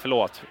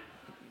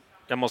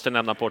 jag måste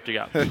nämna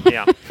Portugal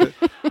igen.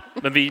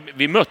 Men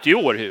vi mötte ju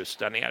Århus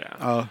där nere.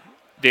 Ja.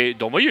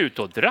 De var ju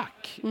ute och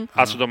drack.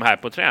 Alltså de här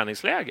på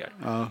träningsläger.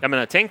 Ja. Jag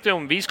menar, tänk dig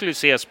om vi skulle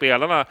se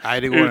spelarna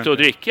ute och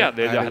dricka.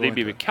 Det hade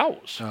blivit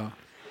kaos. Ja.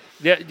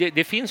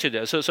 Det finns ju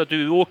det. Så att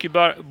du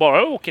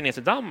bara åker ner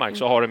till Danmark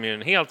så har de ju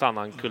en helt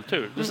annan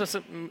kultur.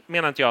 Så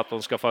menar inte jag att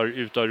de ska få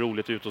ut och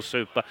roligt ut och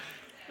supa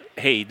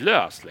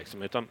hejdlöst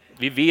liksom, utan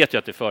vi vet ju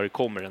att det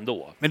förekommer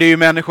ändå. Men det är ju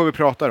människor vi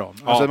pratar om.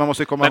 Alltså, man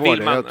måste komma ihåg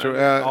det. Jag tror,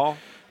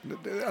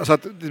 alltså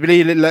att det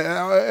blir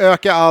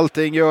öka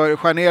allting,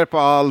 skär ner på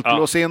allt,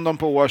 lås in dem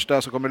på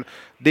Årsta så kommer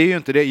det är ju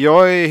inte det.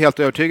 Jag är helt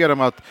övertygad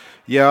om att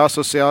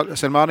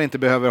Selman inte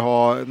behöver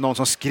ha någon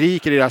som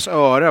skriker i deras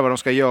öra vad de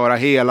ska göra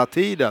hela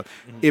tiden.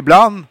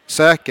 Ibland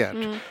säkert.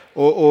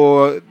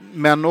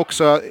 Men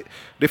också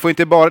det får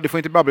inte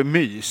bara bli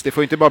mys. Det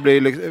får inte bara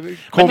bli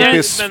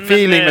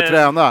kompisfeeling med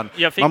tränaren.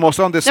 Man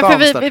måste ha en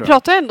distans vi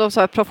pratar ändå om så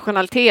här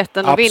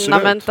professionaliteten och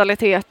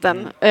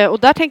vinnarmentaliteten. Och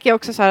där tänker jag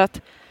också så här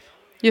att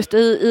just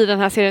i den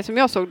här serien som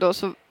jag såg då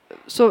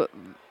så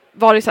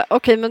var det så här,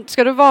 okej, men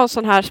ska du vara en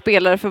sån här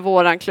spelare för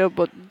våran klubb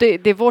och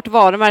det är vårt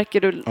varumärke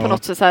du på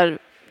något sätt så här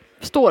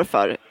står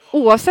för.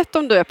 Oavsett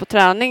om du är på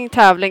träning,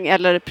 tävling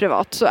eller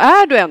privat så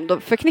är du ändå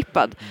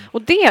förknippad.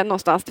 Och det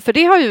någonstans, för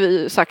det har ju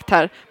vi sagt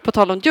här på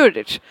tal om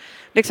Djurdjic,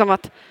 liksom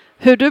att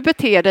hur du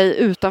beter dig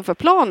utanför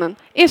planen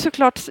är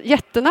såklart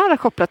jättenära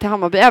kopplat till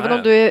Hammarby, även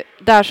om du är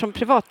där som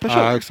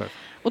privatperson. Ja, exakt.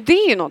 Och det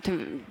är ju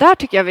någonting, där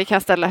tycker jag vi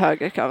kan ställa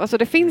högre krav. Alltså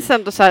det finns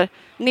ändå så här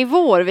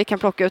nivåer vi kan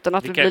plocka utan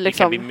att det blir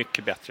liksom... Det kan bli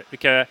mycket bättre.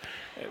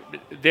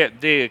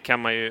 Det kan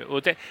man ju...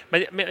 Och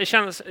men det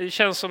känns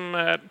som...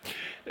 men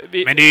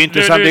det är ju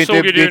inte sant, det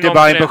är inte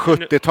bara på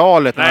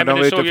 70-talet när de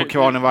var ute på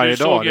kvarnen varje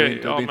dag.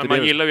 Men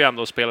man gillar ju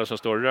ändå spelare som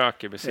står och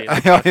röker vid sidan.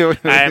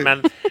 Nej,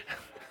 men...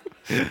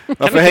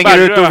 Varför hänger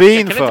du ut och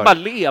vin för? Inte bara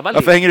leva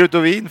varför hänger du ut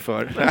och vin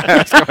för?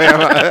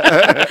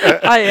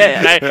 Nej,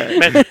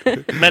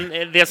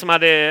 men det som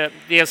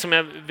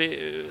är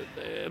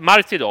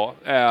Marti då,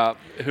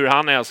 hur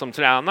han är som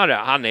tränare,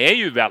 han är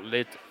ju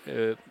väldigt,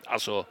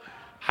 alltså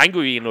han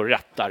går ju in och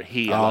rättar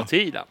hela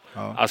tiden.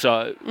 Ja.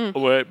 Alltså,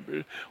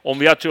 om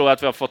vi tror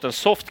att vi har fått en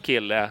soft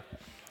kille,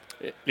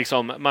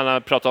 liksom, man har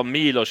pratat om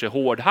Milos, hur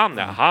hård han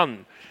är,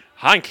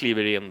 han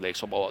kliver in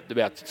liksom, och du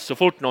vet, så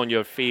fort någon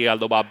gör fel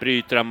då bara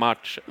bryter en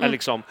match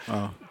liksom,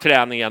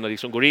 träningen och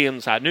liksom går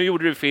in så här, nu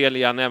gjorde du fel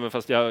igen även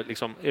fast jag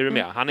liksom, är du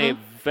med? Han är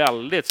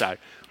väldigt så här,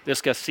 det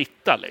ska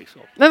sitta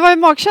liksom. Men vad är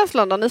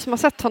magkänslan då, ni som har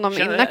sett honom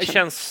in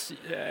action?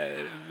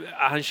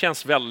 Han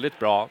känns väldigt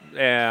bra.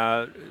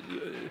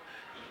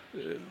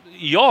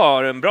 Jag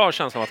har en bra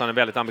känsla av att han är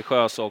väldigt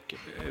ambitiös och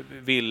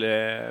vill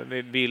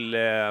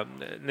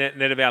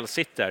när det väl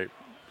sitter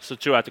så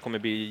tror jag att det kommer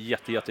bli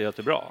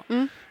jättebra.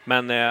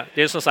 Men det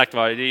är som sagt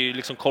var, det är ju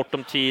liksom kort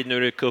om tid, nu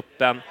är det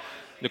kuppen.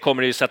 Nu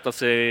kommer det ju sätta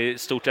sig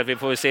stort, vi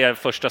får se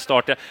första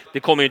starten. Det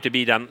kommer ju inte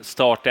bli den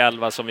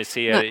startelva som vi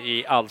ser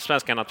i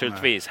Allsvenskan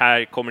naturligtvis. Nej.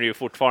 Här kommer det ju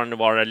fortfarande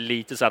vara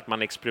lite så att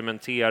man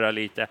experimenterar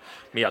lite.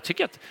 Men jag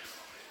tycker att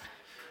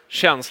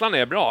känslan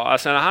är bra.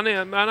 Alltså han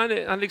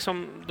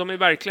liksom, de är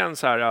verkligen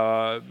så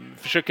här,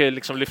 försöker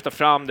liksom lyfta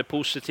fram det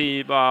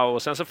positiva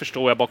och sen så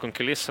förstår jag bakom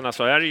kulisserna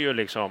så är det ju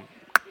liksom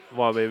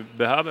vad vi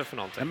behöver för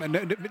någonting. Men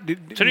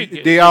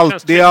det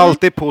är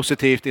alltid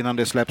positivt innan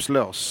det släpps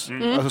lös.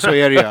 Alltså, så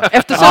är det ju.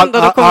 Efter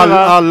söndag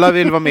alla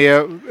vill vara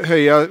med,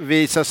 höja,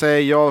 visa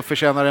sig, jag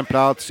förtjänar en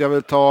plats, jag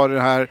vill ta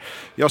det här,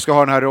 jag ska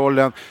ha den här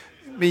rollen.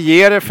 Vi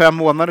ger det 5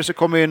 månader så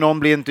kommer ju någon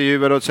bli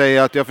intervjuad och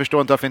säga att jag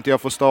förstår inte varför inte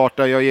jag får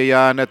starta, jag ger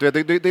järnet.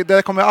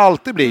 Det kommer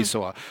alltid bli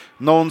så.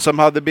 Någon som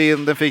hade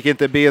binden fick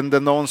inte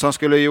binden, någon som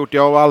skulle ha gjort,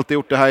 jag har alltid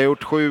gjort det här, jag har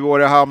gjort 7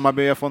 år i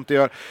Hammarby, jag får inte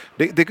göra.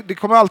 Det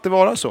kommer alltid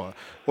vara så.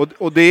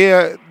 Och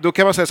då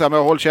kan man säga så här, men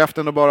håll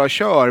käften och bara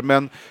kör,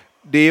 men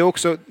det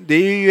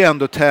är ju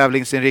ändå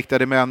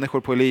tävlingsinriktade människor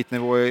på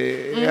elitnivå,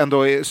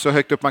 ändå så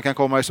högt upp man kan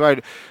komma i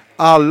Sverige.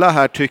 Alla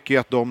här tycker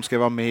att de ska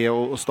vara med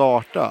och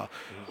starta.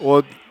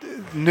 Och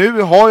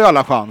nu har ju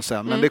alla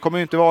chansen, men det kommer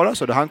ju inte vara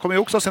så. Han kommer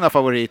ju också ha sina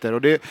favoriter.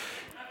 Och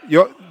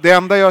det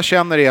enda jag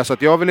känner är så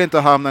att jag vill inte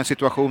hamna i en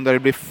situation där det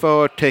blir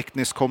för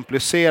tekniskt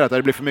komplicerat, där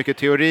det blir för mycket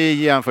teori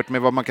jämfört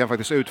med vad man kan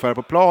faktiskt utföra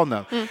på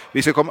planen.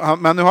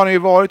 Men nu har han ju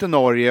varit i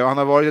Norge och han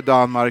har varit i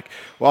Danmark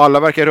och alla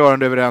verkar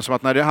rörande överens om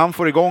att när han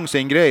får igång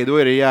sin grej, då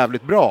är det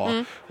jävligt bra.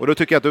 Och då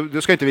tycker jag att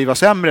då ska inte vi vara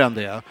sämre än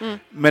det.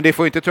 Men det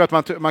får inte tro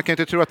att man kan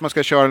inte tro att man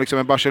ska köra liksom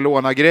en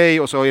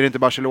Barcelona-grej och så är det inte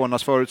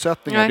Barcelonas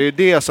förutsättningar. Nej. Det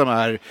är det som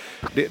är...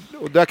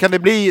 och där kan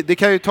det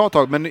kan ju ta ett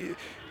tag, men...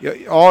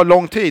 Ja,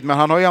 lång tid, men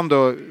han har ju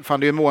ändå, det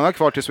är en månad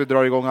kvar tills vi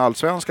drar igång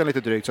Allsvenskan lite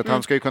drygt, så att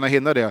han ska ju kunna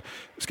hinna det.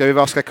 Ska vi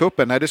vaska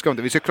kuppen? Nej, det ska vi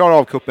inte. Vi ska klara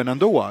av kuppen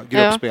ändå,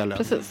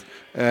 gruppspelen.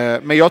 Ja,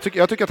 men jag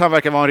tycker att han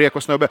verkar vara en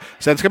reko snubbe.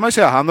 Sen ska man ju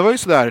säga, han var ju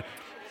sådär,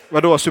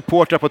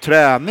 supportrar på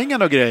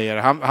träningen och grejer.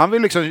 Han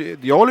vill liksom,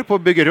 jag håller på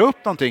att bygga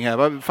upp någonting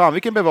här. Fan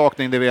vilken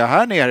bevakning det är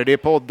här nere. Det är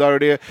poddar och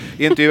det är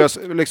intervjuas.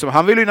 Liksom,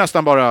 han vill ju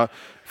nästan bara,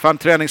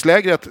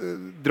 träningslägret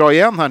dra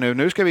igen här nu.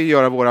 Nu ska vi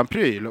göra våran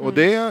pryl. Och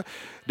det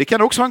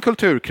kan också vara en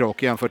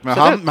kulturkrock jämfört med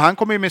han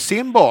kommer ju med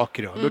sin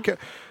bakgrund.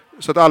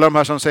 Så att alla de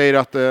här som säger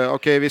att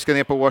okej, vi ska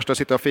ner på Årsta och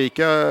sitta och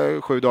fika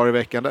 7 dagar i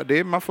veckan.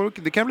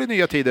 Det kan bli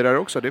nya tider där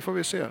också, det får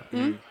vi se.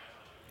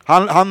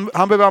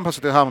 Han behöver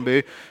anpassa till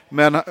Hammarby,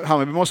 men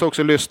Hammarby måste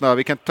också lyssna.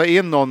 Vi kan ta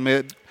in någon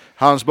med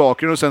hans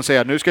bakgrund och sen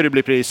säga nu ska det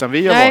bli pris som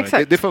vi har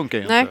varit. Det funkar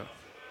ju inte.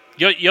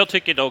 Jag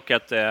tycker dock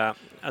att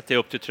det är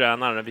upp till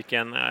tränaren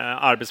vilken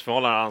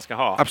arbetsförhållande han ska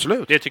ha.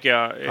 Absolut. Det tycker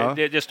jag,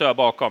 det står jag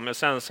bakom. Men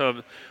sen så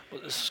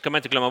ska man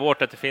inte glömma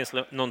bort att det finns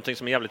någonting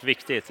som är jävligt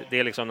viktigt. Det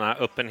är liksom den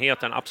här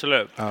öppenheten,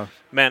 absolut. Ja.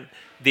 Men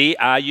det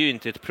är ju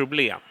inte ett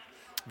problem.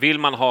 Vill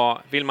man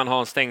ha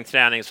en stängd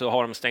träning så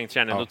har de stängd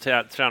träning, då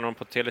tränar de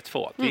på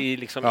Tele2. Det är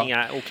liksom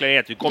inga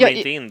oklarheter, du kommer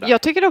inte in där.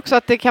 Jag tycker också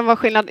att det kan vara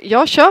skillnad.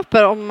 Jag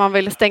köper om man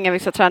vill stänga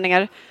vissa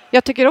träningar.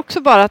 Jag tycker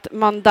också bara att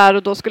man där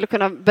och då skulle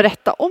kunna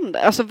berätta om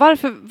det. Alltså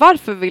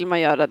varför vill man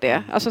göra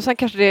det? Alltså sen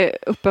kanske det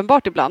är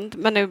uppenbart ibland,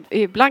 men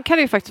ibland kan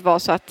det ju faktiskt vara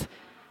så att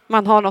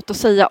man har något att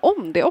säga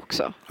om det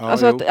också.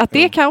 Alltså att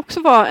det kan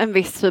också vara en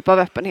viss typ av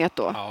öppenhet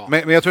då. Ja.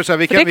 Men jag tror så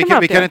här,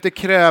 vi kan inte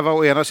kräva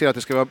å ena sidan att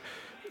det ska vara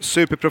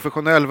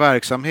superprofessionell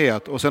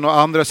verksamhet och sen å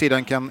andra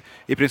sidan kan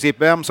i princip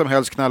vem som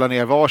helst knalla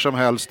ner var som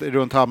helst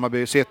runt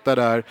Hammarby, sitta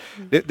där.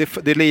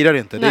 Det lirar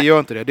inte, det gör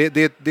inte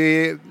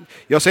det.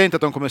 Jag säger inte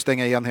att de kommer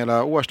stänga igen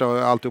hela Årsta och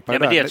allt upp här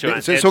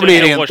där. Så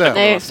blir det inte.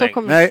 Nej, så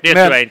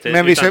kommer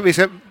men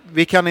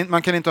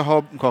man kan inte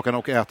ha kakan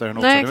och äta den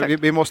också. Nej,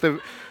 vi måste...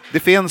 Det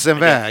finns en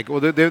väg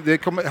och det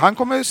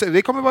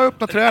kommer vara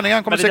öppna träning.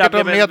 Han kommer säkert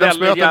ha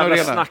medlemsmöten och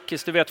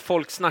snackis. Du vet,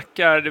 folk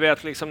snackar, du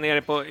vet, liksom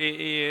nere på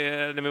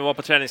när vi var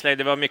på träningsläger,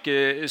 det var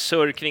mycket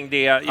surr kring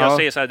det. Jag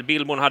säger så här,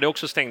 Billborn hade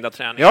också stängda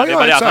träningar. Det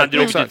var det att han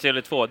drog till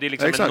Tele2. Det är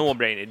liksom en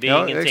no-brainer. Det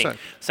är ingenting. Exakt.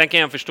 Sen kan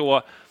jag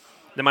förstå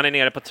när man är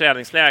nere på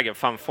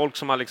träningsläger, folk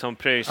som har liksom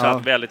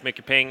pröjsat väldigt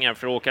mycket pengar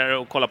för att åka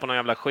och kolla på någon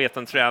jävla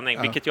sketen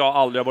träning, vilket jag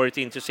aldrig har varit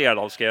intresserad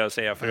av, ska jag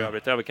säga för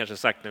övrigt. Det har vi kanske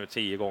sagt nu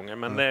 10 gånger,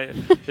 men det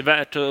är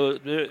värt att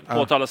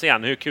påtala sig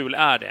igen. Hur kul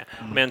är det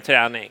med en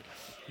träning?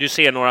 Du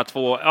ser någon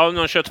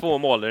kör 2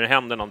 mål där det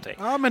händer någonting.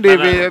 Ja, men vi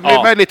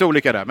är lite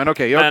olika där. Men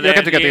okej, jag kan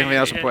tycka att det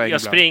är en poäng.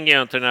 Jag springer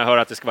ju inte när jag hör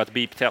att det ska vara ett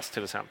beep-test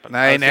till exempel.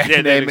 Nej,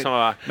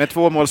 liksom med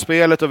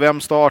 2-målsspelet och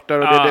vem startar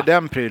och det är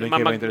den prylen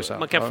kan vara intressant.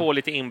 Man kan få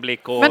lite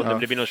inblick och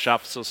det blir något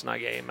tjafs och såna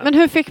grejer. Men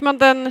hur fick man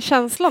den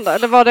känslan där?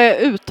 Eller var det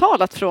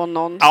uttalat från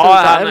någon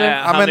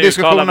sida? Men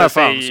diskussionerna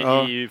fanns. Var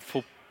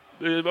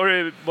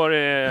det Victor?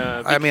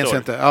 Jag minns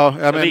inte.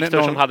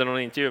 Victor som hade någon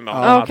intervju med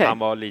honom, att han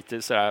var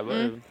lite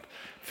sådär...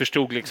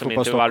 Förstod liksom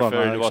inte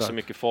varför det var så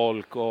mycket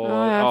folk och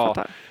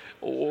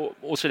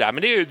sådär.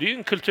 Men det är ju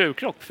en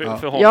kulturkrock för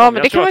honom. Ja,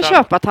 men det kan man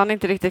köpa att han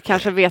inte riktigt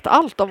kanske vet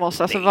allt om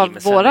oss. Alltså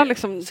våra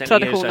liksom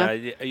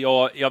traditioner.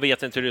 Jag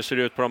vet inte hur det ser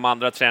ut på de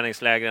andra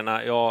träningslägren.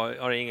 Jag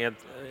har ingen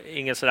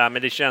sådär,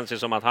 men det känns ju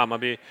som att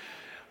Hammarby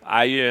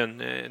är ju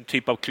en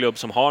typ av klubb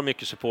som har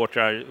mycket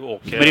supportrar. Men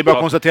det är bara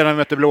att konstatera när vi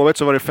mötte Blåvitt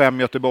så var det 5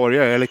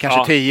 göteborgare, eller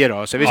kanske 10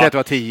 då. Så vi säger att det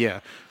var 10.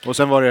 Och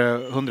sen var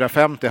det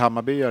 150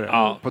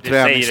 Hammarbyare på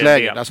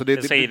träningsläger. Alltså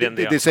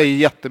det säger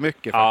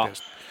jättemycket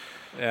faktiskt.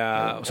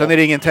 Och sen är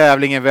det ingen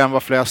tävling i vem var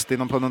flest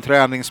på någon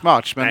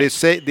träningsmatch, men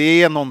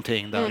det är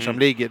någonting där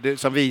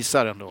som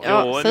visar ändå.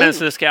 Men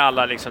så ska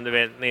alla liksom, du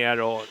vet,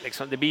 ner och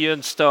liksom, det blir ju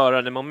en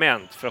störande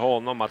moment för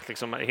honom att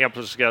liksom helt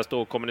plötsligt ska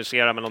stå och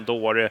kommunicera med någon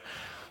dåre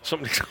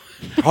som liksom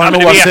har en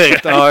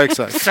åsikt. Ja,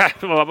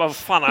 exakt. Vad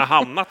fan har jag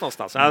hamnat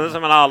någonstans? Alltså,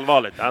 men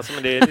allvarligt. Alltså,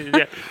 men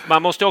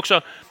man måste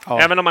också,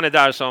 även om man är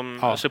där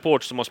som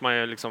support, så måste man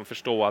ju liksom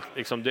förstå att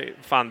liksom, det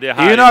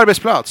är ju en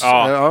arbetsplats.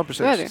 Ja,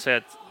 precis. Så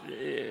att,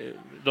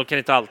 de kan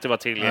inte alltid vara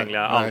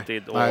tillgängliga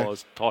alltid och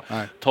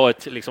ta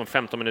ett liksom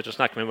 15 minuters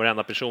snack med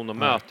varenda person de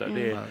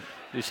möter.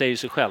 Det säger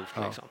sig självt.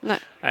 Liksom.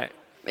 Nej.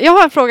 Jag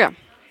har en fråga.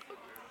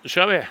 Då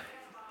kör vi.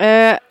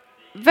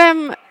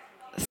 Vem...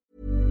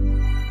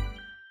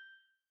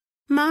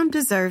 Mom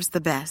deserves the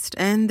best,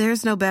 and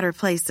there's no better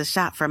place to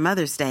shop for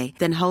Mother's Day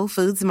than Whole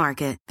Foods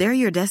Market. They're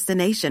your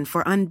destination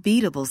for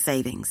unbeatable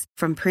savings,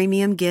 from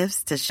premium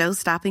gifts to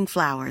show-stopping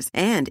flowers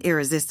and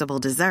irresistible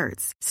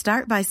desserts.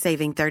 Start by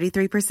saving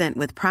 33%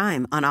 with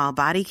Prime on all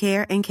body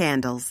care and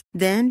candles.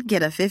 Then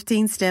get a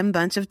 15-stem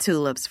bunch of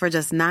tulips for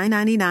just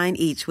 $9.99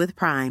 each with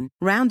Prime.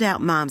 Round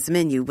out Mom's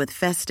menu with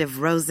festive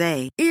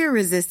rosé,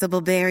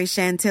 irresistible berry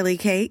chantilly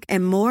cake,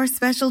 and more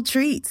special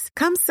treats.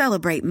 Come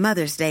celebrate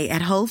Mother's Day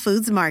at Whole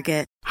Foods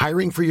Market.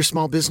 Hiring for your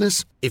small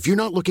business? If you're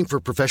not looking for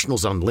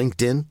professionals on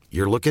LinkedIn,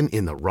 you're looking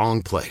in the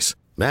wrong place.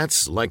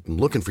 That's like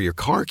looking for your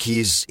car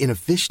keys in a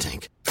fish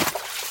tank.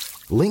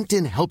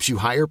 LinkedIn helps you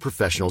hire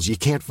professionals you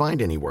can't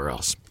find anywhere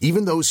else,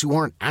 even those who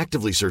aren't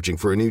actively searching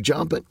for a new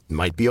job but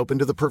might be open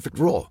to the perfect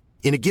role.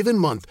 In a given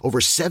month, over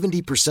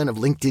 70%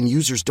 of LinkedIn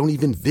users don't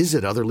even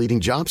visit other leading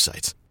job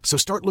sites. So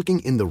start looking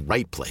in the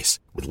right place.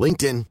 With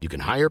LinkedIn, you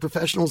can hire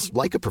professionals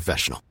like a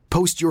professional.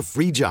 Post your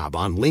free job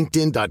on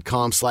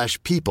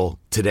linkedin.com/people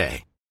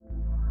today.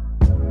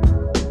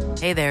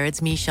 Hey there,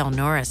 it's Michelle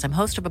Norris. I'm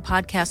host of a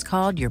podcast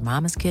called Your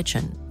Mama's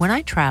Kitchen. When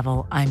I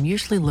travel, I'm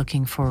usually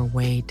looking for a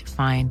way to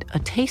find a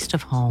taste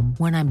of home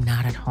when I'm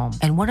not at home.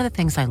 And one of the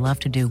things I love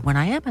to do when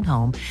I am at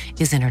home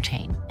is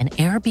entertain. And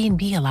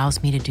Airbnb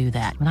allows me to do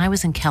that. When I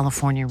was in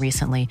California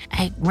recently,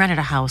 I rented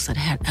a house that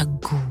had a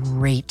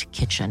great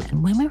kitchen.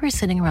 And when we were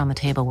sitting around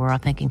the table, we were all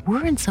thinking,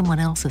 we're in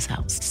someone else's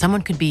house.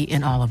 Someone could be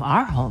in all of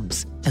our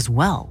homes as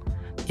well.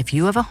 If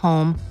you have a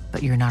home,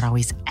 but you're not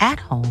always at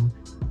home,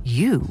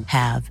 you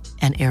have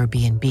an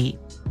Airbnb.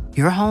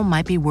 Your home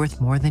might be worth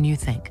more than you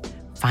think.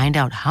 Find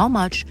out how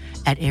much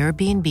at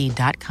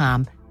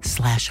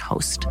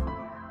airbnb.com/host.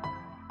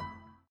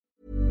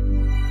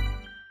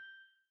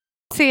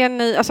 Ser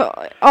ni, alltså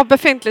av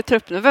befintlig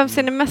trupp nu, vem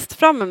ser ni mest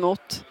fram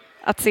emot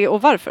att se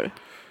och varför?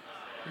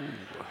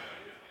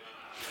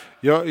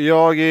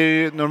 Jag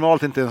är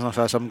normalt inte en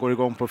sån som går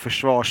igång på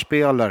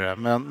försvarsspelare,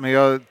 men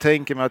jag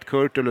tänker mig att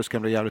Kurtulus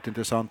kan bli jävligt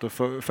intressant att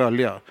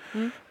följa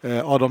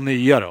av de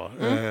nya då.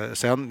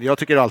 Sen, jag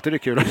tycker alltid det är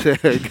kul att se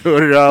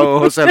Gurra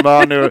och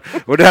Selmani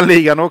och den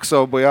ligan också,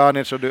 och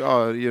Bojanic och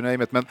you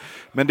name it.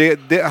 Men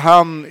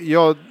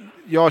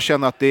jag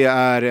känner att det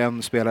är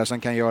en spelare som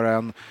kan göra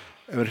en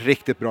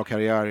riktigt bra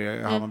karriär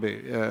i Hammarby.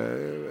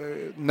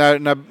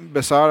 När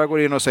Besara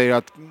går in och säger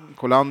att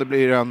Kolander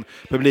blir en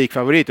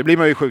publikfavorit, då blir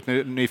man ju sjukt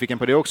nyfiken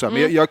på det också.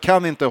 Men jag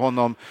kan inte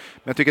honom,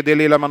 men jag tycker det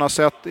lilla man har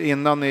sett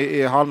innan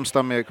i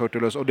Halmstad med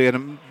Kurtulus, och det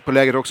är på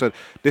läget också,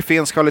 det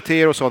finns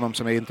kvaliteter hos honom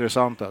som är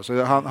intressanta,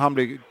 så han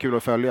blir kul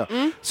att följa.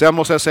 Sen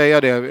måste jag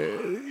säga det,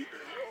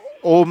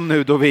 om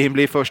nu Dovin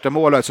blir första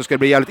målet så ska det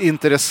bli jävligt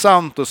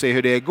intressant att se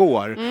hur det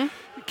går.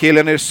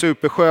 Killen är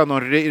superskön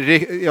och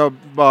jag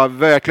bara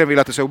verkligen vill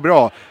att det ska gå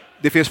bra.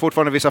 Det finns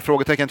fortfarande vissa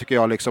frågetecken tycker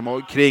jag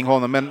liksom, kring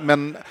honom,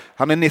 men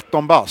han är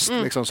 19 bast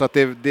liksom, så att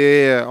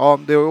det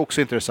är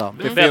också intressant.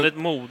 Det är väldigt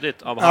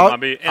modigt av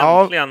Hammarby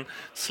äntligen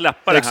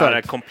släppa det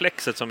här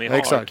komplexet som vi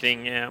har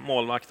kring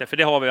målvakter, för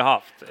det har vi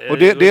haft. Och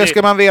det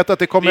ska man veta att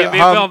det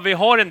kommer... Vi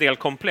har en del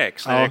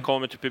komplex när det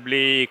kommer till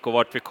publik och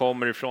vart vi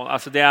kommer ifrån.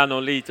 Alltså det är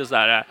nog lite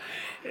sådär...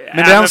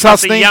 Men den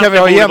satsningen kan vi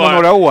ha igen om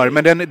några år,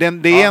 men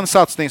det är en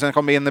satsning som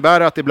kommer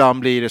innebära att ibland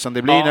blir det som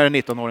det blir när en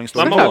 19-åring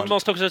står. Man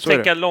måste också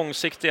tänka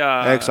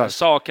långsiktiga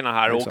sakerna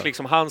här och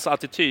liksom hans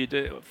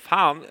attityd.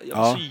 Fan, jag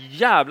är så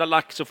jävla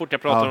lack så fort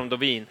jag pratar om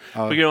Dovin.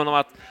 På grund av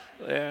att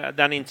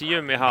den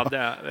intervjun vi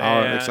hade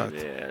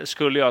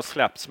skulle jag ha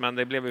släppts, men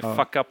det blev ju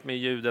fuck up med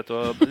ljudet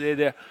och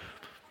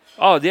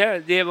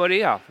det var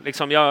det.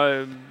 Liksom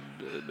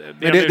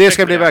men det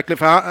ska bli verkligen,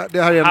 för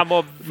det här är han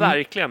var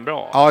verkligen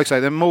bra. Ja,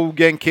 exakt. En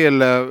mogen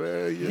kille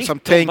som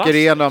tänker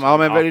igenom. Ja,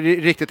 men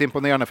riktigt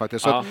imponerande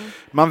faktiskt. Så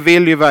man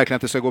vill ju verkligen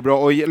att det ska gå bra.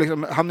 Och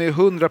liksom, han är ju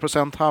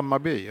 100%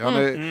 Hammarby.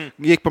 Han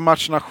gick på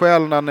matcherna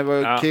själv när han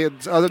var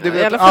kids. Alltså, det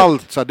vet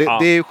allt. Så det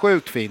är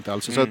sjukt fint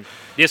alltså. Så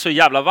det är så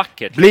jävla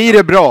vackert. Blir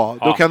det bra,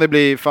 då kan det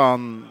bli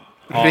fan...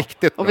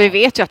 riktigt bra. Och vi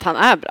vet ju att han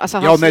är bra.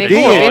 Alltså,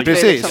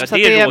 precis.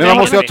 Liksom, men man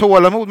måste ju ha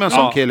tålamod med en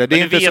sån kille. Det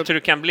är inte vet hur det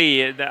kan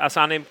bli. Alltså,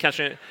 han är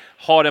kanske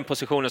har den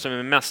positionen som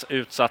är mest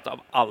utsatt av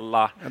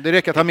alla. Det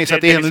räcker att han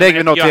missat inlägg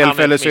vid något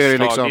tillfälle så är det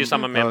liksom... Det är ju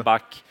samma med en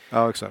back.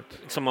 Ja, exakt.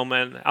 Som om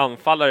en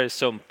anfallare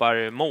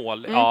sumpar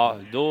mål,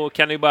 då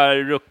kan det ju bara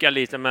rucka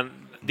lite, men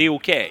det är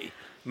okej.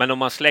 Men om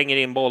man slänger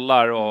in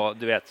bollar och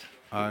du vet...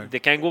 Det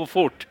kan gå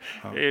fort.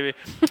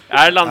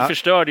 Erland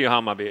förstörde ju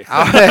Hammarby.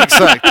 Ja,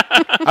 exakt.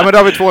 Ja, men då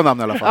har vi 2 namn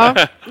i alla fall.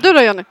 Ja. Du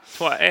då, Jonny?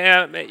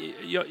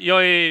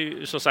 Jag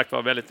är som sagt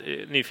var väldigt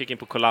nyfiken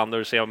på Kolander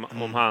och se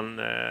om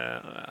han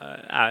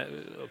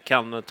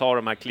kan ta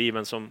de här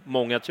kliven som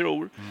många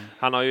tror.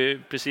 Han har ju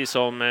precis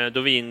som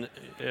Dovin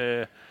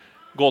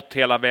gått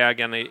hela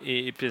vägen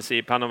i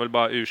princip. Han har väl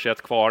bara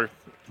U21 kvar.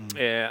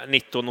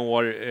 19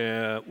 år,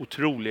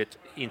 otroligt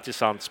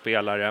intressant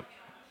spelare.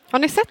 Har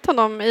ni sett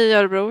honom i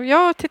Örebro?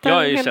 Jag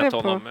har ju sett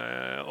honom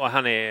och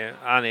han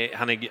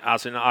är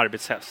alltså en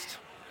arbetshäst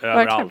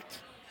överallt. Verkligen.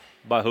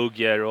 Bara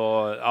hugger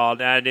och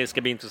det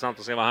ska bli intressant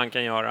att se vad han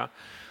kan göra.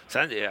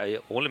 Sen jag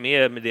håller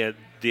med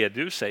det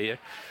du säger.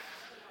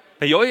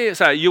 Men jag är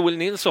så här Joel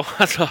Nilsson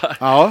alltså.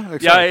 Ja,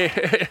 exakt.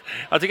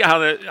 Jag tycker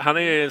han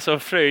är så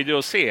fröjdig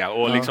att se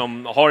och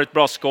liksom har ett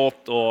bra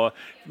skott och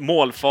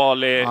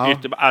målfarlig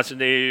alltså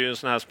det är ju en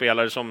sån här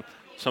spelare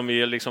som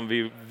vi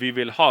liksom vi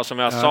vill ha, som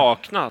vi har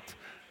saknat.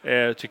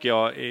 Tycker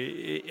jag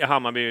i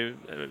Hammarby.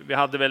 Vi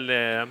hade väl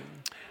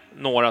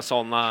några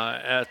sådana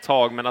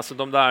tag, men alltså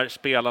de där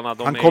spelarna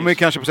han kommer ju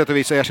kanske på sätt och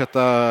vis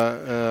ersätta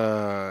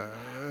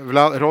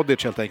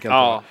Rodic helt enkelt.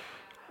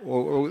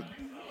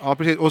 Ja,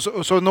 precis.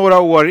 Och så några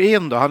år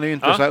in då. Han är ju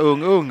inte så här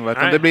ung.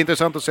 Det blir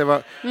intressant att se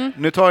vad...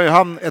 Nu tar ju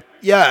han ett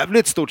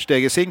jävligt stort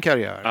steg i sin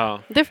karriär. Ja.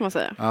 Det får man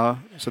säga. Ja,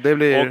 så det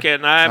blir...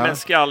 men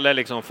skalle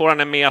liksom. Får han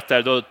en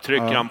meter, då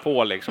trycker han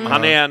på liksom.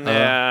 Han är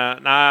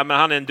men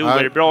han är en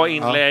doer. Bra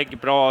inlägg,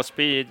 bra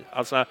speed.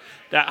 Alltså,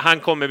 han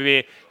kommer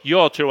bli...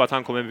 Jag tror att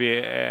han kommer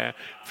bli...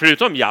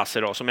 förutom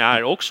Yasser då, som är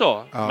här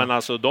också. Men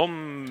alltså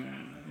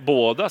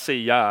båda ser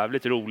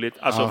jävligt roligt.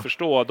 Alltså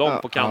förstå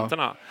dem på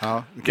kanterna.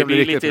 Det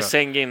blir lite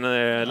Sengin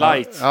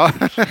light.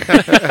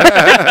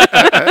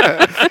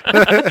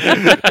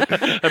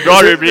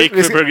 Bra rubrik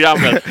för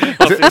programmet.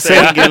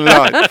 Sengin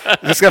light.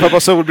 Vi ska få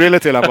solbriller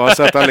till han bara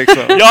så att han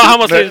liksom... Han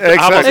måste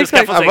skaffa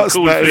sig en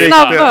cool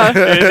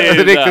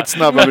riktigt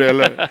snabba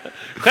briller.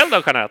 Själv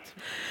då, Jeanette?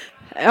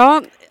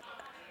 Ja,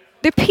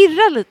 det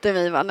pirrar lite i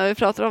mig när vi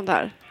pratar om det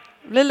här.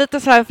 Det blir lite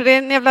så här, för det är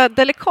en jävla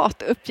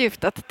delikat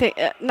uppgift att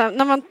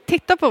när man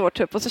tittar på vår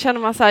trupp och så känner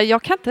man så här,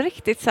 jag kan inte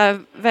riktigt så här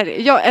välja.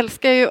 Jag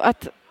älskar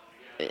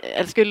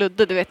ju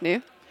Ludde, det vet ni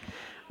ju.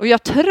 Och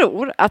jag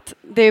tror att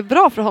det är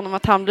bra för honom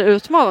att han blir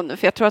utmanad nu,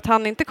 för jag tror att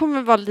han inte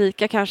kommer vara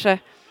lika kanske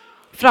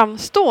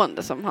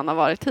framstående som han har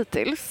varit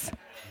hittills.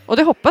 Och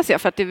det hoppas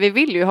jag, för att vi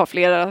vill ju ha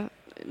flera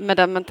med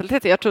den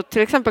mentaliteten. Jag tror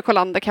till exempel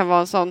Kolander kan vara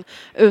en sån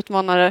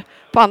utmanare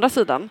på andra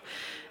sidan.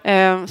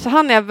 Så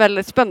han är jag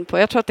väldigt spänd på.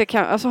 Jag tror att det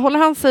kan, alltså håller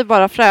han sig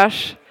bara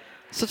fräsch,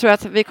 så tror jag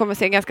att vi kommer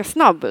se en ganska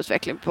snabb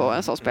utveckling på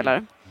en sån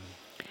spelare.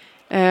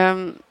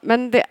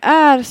 Men det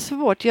är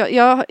svårt.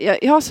 Jag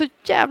har så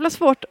jävla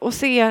svårt att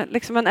se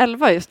liksom en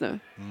 11 just nu.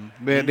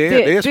 Det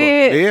är svårt.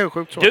 Det är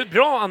sjukt svårt. Det är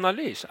bra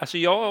analys. Alltså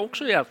jag har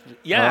också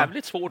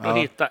jävligt svårt att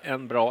hitta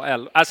en bra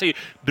 11. Alltså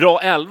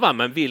bra 11,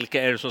 men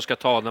vilka är det som ska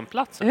ta den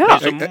platsen? Det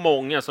är så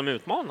många som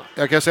utmanar.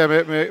 Jag kan säga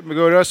med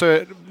Gurra, så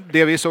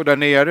det vi såg där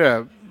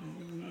nere,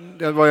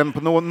 det var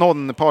på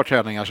någon par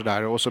träningar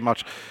sådär och så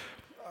match.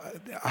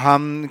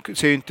 Han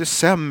ser ju inte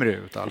sämre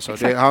ut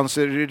alltså. Han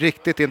ser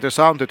riktigt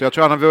intressant ut. Jag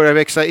tror han har börjat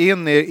växa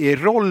in i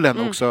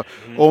rollen också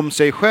om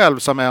sig själv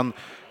som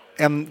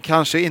en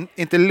kanske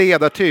inte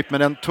ledartyp,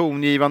 men en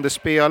tongivande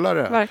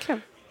spelare.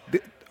 Verkligen.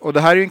 Och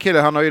det här är ju en kille,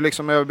 han har ju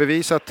liksom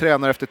bevisat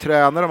tränare efter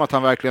tränare om att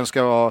han verkligen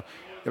ska vara...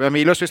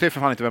 Milos visste för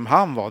fan inte vem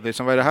han var. Det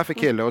som var det här för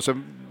kille? Och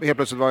så helt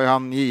plötsligt var ju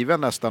han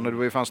given nästan. Och det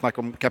var ju fan snack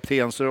om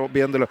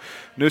kaptensbindel.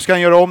 Nu ska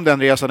han göra om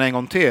den resan en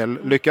gång till.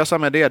 Lyckas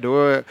han med det,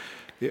 då...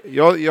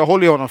 Jag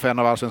håller ju honom för en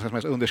av allsvenskans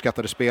mest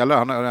underskattade spelare.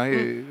 Han är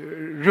ju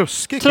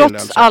ruskig kille.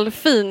 Trots all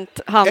fint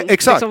han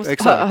exakt.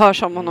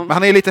 hörs om honom. Men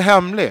han är lite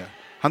hemlig.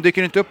 Han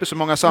dyker inte upp i så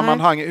många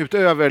sammanhang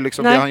utöver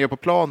liksom det han gör på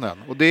planen.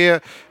 Och det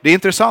är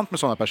intressant med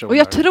sådana personer. Och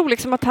jag tror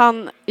liksom att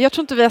jag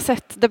tror inte vi har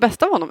sett det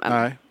bästa av honom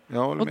än. Nej, jag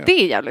håller med. Och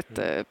det är jävligt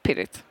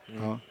pirrigt.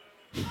 Ja.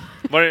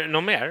 Var det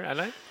något mer,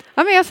 eller?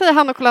 Ja, men jag säger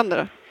han och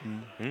Kolander.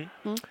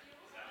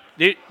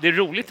 Det är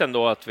roligt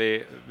ändå att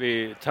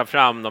vi tar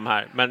fram de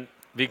här, men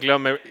vi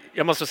glömmer,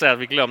 jag måste säga att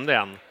vi glömde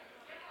en,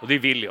 och det är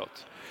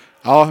Williot.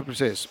 Ja,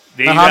 precis.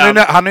 Men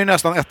han är ju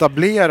nästan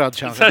etablerad,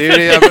 känns det.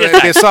 Det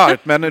är bisarrt,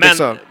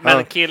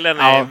 men killen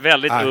är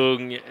väldigt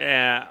ung,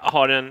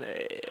 har en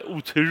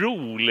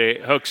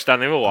otrolig högsta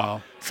nivå. Ja.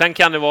 Sen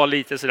kan det vara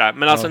lite sådär,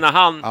 men alltså när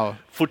han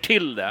får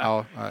till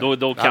det,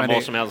 då kan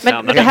vad som helst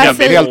hända.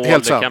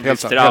 Det kan bli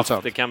straff,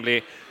 det kan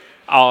bli...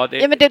 Ja,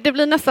 men det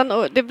blir nästan,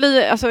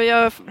 alltså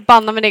jag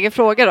bannar min egen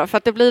fråga då, för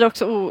att det blir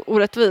också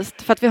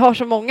orättvist, för att vi har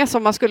så många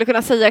som man skulle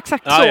kunna säga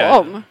exakt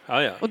om.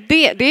 Ja. Och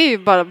det är ju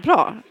bara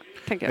bra,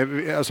 tänker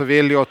jag. Alltså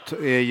Williot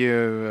är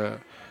ju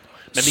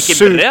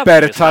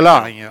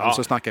supertalang,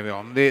 alltså snackar vi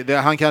om.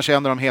 Han kanske är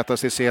en av de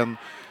hetaste i scen.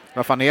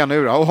 Vad fan är han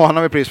nu då? Han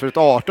har väl pris för ett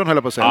 18, höll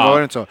jag på att säga. Var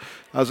det inte så?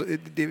 Alltså,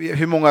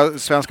 hur många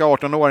svenska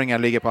 18-åringar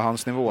ligger på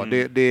hans nivå?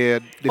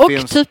 Det och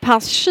finns... typ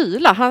hans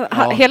kyla.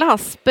 Hela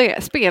hans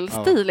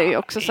spelstil är ju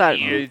också så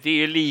här... Det är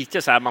ju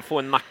lite så här, man får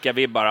en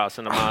Nacka-vibbar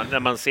alltså, när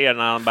man ser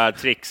när han börjar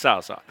trixa.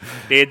 Alltså.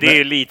 Det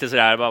är lite så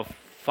här, vad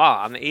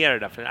fan är det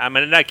där för...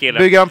 men den där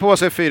killen... Bygger han på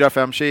sig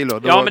 4-5 kilo,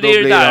 då, men det är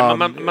ju där.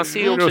 Man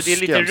ser också, det är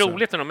lite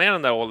roligt när de är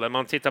den där åldern.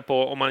 Man tittar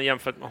på, om man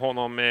jämför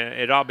honom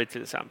med Erabi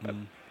till exempel.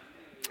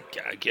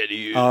 Det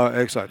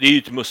är ju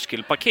ett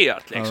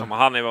muskelpaket liksom.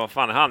 Han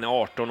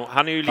är 18 och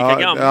han är ju lika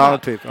gammal.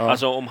 Typ.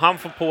 Alltså om han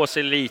får på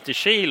sig lite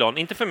kilon,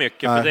 inte för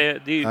mycket, för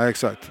det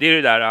är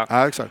ju det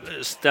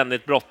där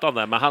ständigt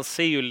brottande, men han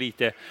ser ju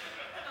lite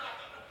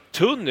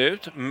tunn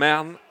ut,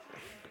 men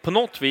på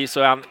något vis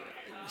så är han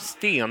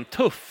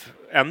stentuff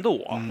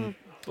ändå.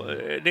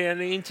 Det är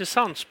en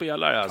intressant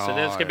spelare alltså.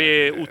 Det ska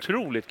bli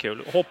otroligt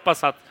kul.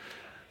 Hoppas att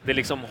det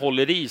liksom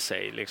håller i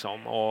sig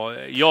liksom. Och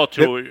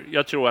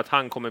jag tror att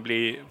han kommer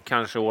bli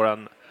kanske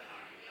åren,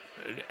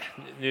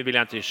 nu vill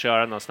jag inte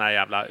köra någon sån här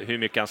jävla hur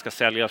mycket han ska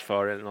säljas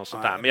för eller något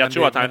sånt där, men jag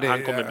tror att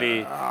han kommer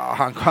bli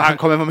han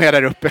kommer vara med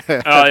där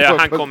uppe.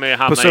 Han kommer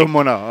hamna på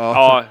summorna.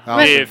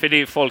 För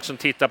det är folk som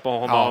tittar på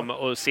honom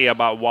och ser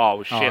bara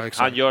wow, shit,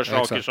 han gör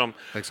saker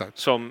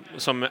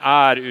som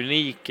är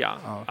unika.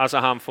 Alltså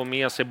han får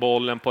med sig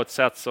bollen på ett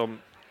sätt som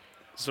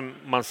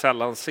man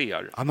sällan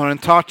ser. Han har en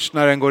touch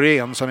när den går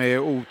in som är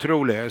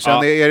otrolig. Sen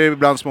är det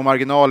ibland små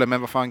marginaler,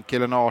 men vad fan,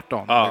 killen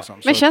 18.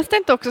 Liksom. Men känns det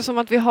inte också som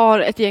att vi har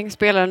ett gäng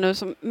spelare nu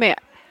som med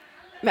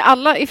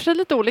alla, i och för sig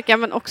lite olika,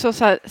 men också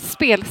så här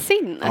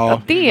spelsinnet.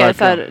 Att det är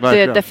så här,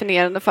 det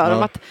definierande för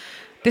dem. Att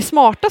det är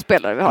smarta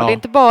spelare vi har. Det är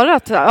inte bara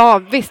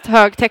att, visst,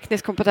 hög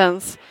teknisk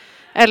kompetens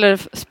eller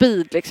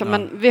speed liksom,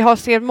 men vi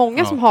ser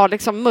många som har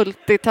liksom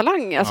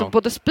multitalang, alltså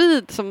både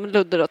speed som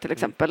Ludde då till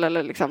exempel,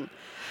 eller liksom.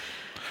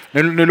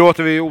 Nu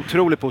låter vi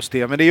otroligt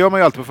positiva, men det gör man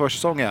ju alltid på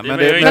försäsongen.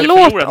 Men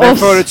låt oss!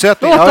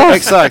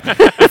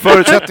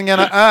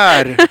 Förutsättningarna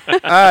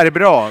är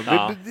bra.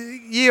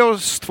 Ge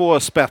oss 2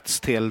 spets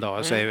till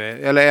då, säger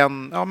vi.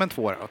 Eller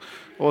två då.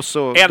 Och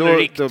så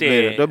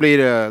då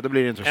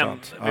blir det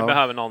intressant. Vi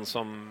behöver någon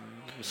som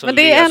men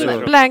det är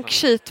en blank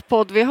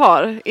sheet-podd vi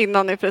har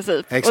innan i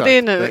princip. Exakt, och det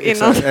är nu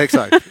innan.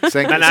 Exakt.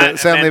 Sen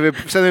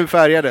är vi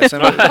färgade.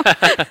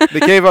 Det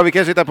kan ju vara, vi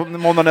kan sitta på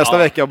måndag nästa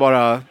vecka och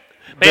bara...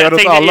 Men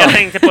jag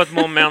tänkte på ett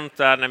moment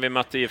där när vi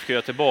mötte IFK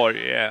Göteborg.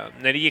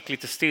 När det gick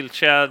lite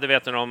stiltje, det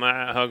vet ni, de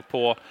hög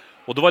på.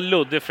 Och då var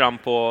Ludde fram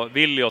på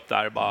Williot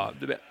där bara,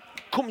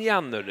 kom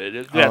igen nu,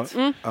 du vet.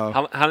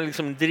 Han är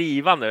liksom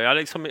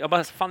drivande. Jag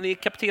bara, fan, det är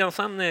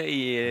kaptensen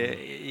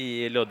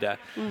i Ludde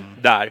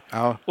där.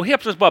 Och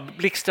helt plötsligt bara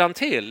blixtrade han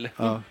till.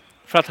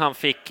 För att han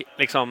fick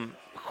liksom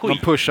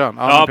pushen.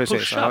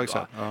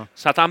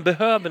 Så att han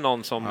behöver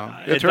någon som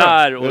är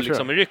där och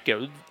liksom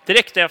rycker.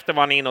 Direkt efter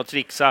var han in och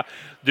trixa,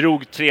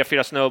 drog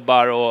 3-4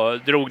 snubbar och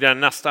drog den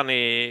nästan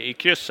i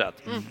krysset.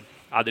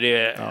 Det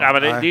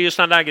är ju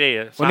sådana där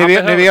grejer. Så och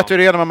ni vet ju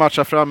redan när man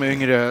matchar fram med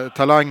yngre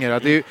talanger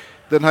att det är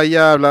den här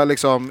jävla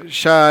liksom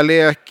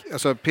kärlek,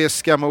 alltså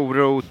piska,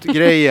 morot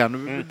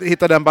grejen.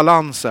 Hitta den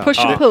balansen.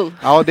 Push and pull.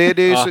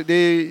 Det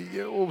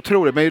är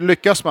otroligt. Men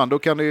lyckas man, då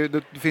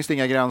finns det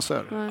inga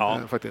gränser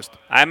faktiskt.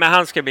 Nej, men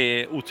han ska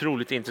bli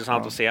otroligt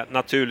intressant att se,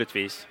 naturligt.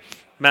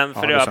 Men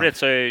för övrigt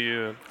så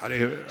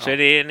är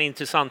det en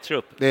intressant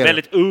trupp.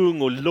 Väldigt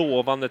ung och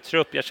lovande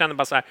trupp. Jag känner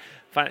bara så här,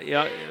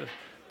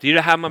 det är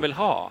det här man vill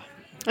ha.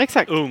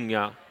 Exakt.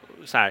 Unga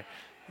så här.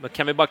 Men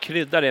kan vi bara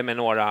krydda det med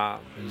några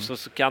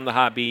så kan det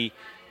här bli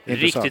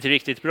riktigt,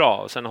 riktigt bra.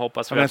 Och sen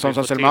hoppas vi att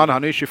som Selman,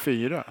 han är ju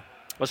 24.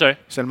 Vad sa du?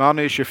 Selman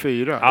är ju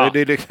 24. Ja. Det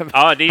är liksom,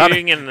 det är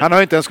ingen... han har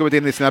ju inte ens kommit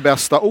in i sina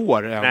bästa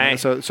år än.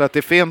 Så att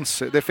det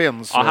finns.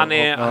 Ja, han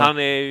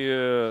är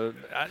ju...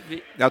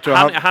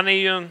 Han är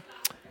ju en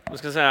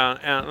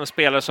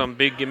spelare som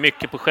bygger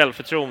mycket på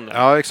självförtroende.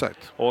 Ja,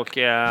 exakt. Och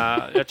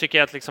jag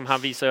tycker att liksom,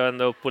 han visar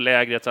ändå upp på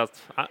lägret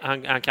att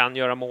han kan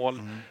göra mål.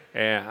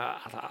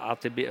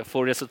 Att det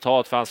får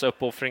resultat för hans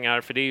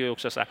uppoffringar. För det är ju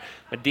också så här.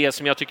 Men det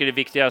som jag tycker är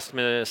viktigast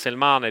med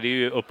Selman är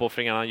ju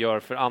uppoffringarna han gör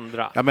för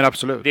andra. Ja, men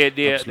absolut.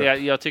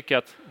 Jag tycker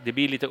att det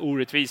blir lite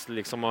orättvist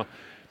liksom,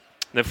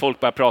 när folk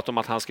börjar prata om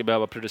att han ska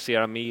behöva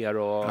producera mer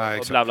och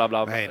bla bla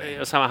bla. Nej.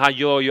 Han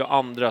gör ju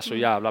andra så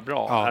jävla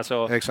bra. Ja,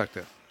 alltså, exakt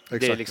det.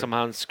 Det är liksom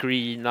han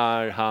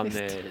screenar, han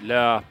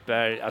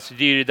löper. Alltså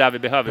det är ju det där vi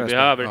behöver.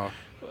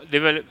 Det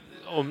är väl,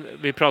 om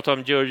vi pratar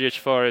om Djurdjic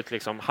förut,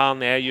 liksom,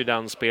 han är ju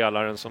den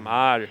spelaren som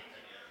har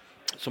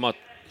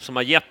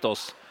gett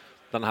oss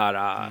den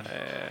här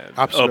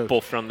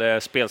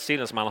uppoffrande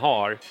spelstilen som han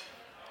har.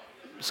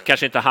 Så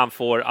kanske inte han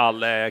får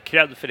all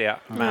cred för det,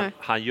 men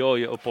han gör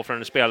ju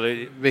uppoffrande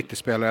spel. Viktig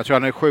spelare. Jag tror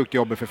han är sjukt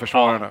jobbig för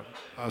försvararna.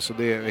 Alltså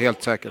det är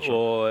helt säkert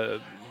så.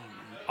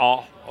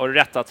 Och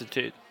rätt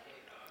attityd.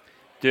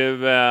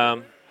 Du...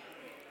 är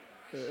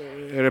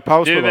det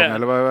paus på gång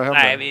eller vad händer?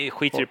 Nej, vi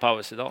skiter i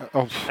paus idag.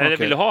 Eller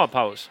vill du ha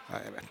paus? Nej,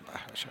 jag vet inte.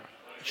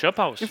 Kör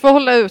paus. Du får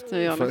hålla ut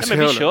nu, Jan. Men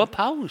vi kör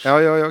paus.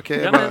 Ja,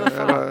 okej.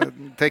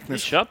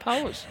 Tekniskt. Vi kör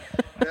paus.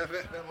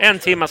 En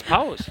timmas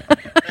paus.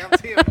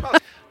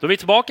 Då är vi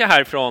tillbaka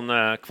här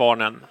från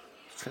Kvarnen.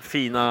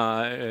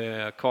 Fina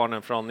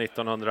Kvarnen från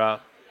 1900...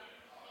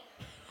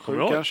 Kommer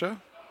du ihåg? Kanske?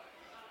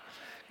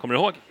 Kommer du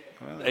ihåg?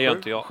 Det gör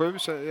inte jag. 7,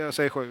 jag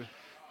säger 7.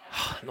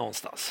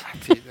 Någonstans.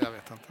 Jag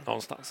vet inte.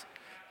 Någonstans.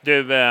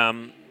 Du,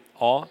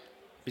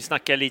 vi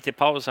snackar lite i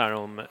paus här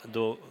om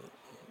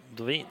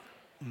Dovin.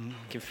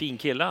 Vilken fin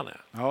kille han är.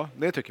 Ja,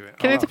 det tycker vi.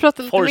 Kan vi inte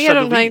prata lite mer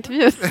om den här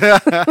intervjun?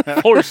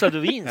 Forza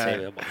Dovin säger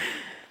vi bara.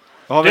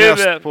 Vad har vi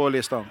näst på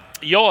listan?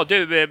 Ja,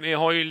 vi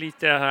har ju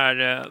lite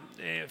här,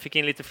 fick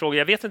in lite frågor.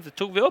 Jag vet inte,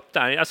 tog vi upp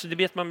där? Alltså det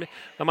vet man,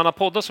 när man har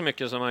poddat så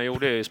mycket som man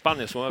gjorde i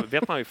Spanien så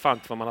vet man ju fan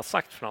inte vad man har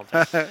sagt för någonting.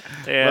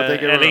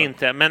 Eller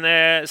inte.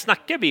 Men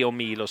snackar vi om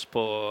Milos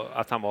på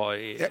att han var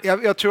i...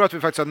 Jag tror att vi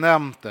faktiskt har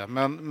nämnt det,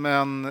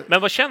 men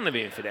vad känner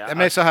vi inför det?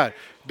 Men så här,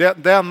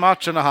 den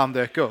matchen när han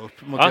dök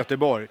upp mot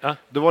Göteborg,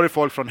 då var det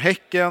folk från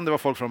Häcken, det var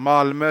folk från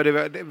Malmö, det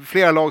var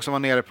flera lag som var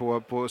nere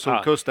på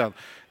Solkusten.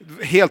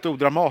 Helt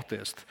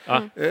odramatiskt.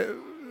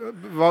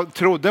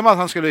 Trodde man att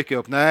han skulle dyka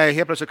upp? Nej,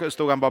 helt plötsligt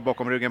stod han bara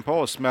bakom ryggen på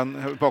oss,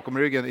 men bakom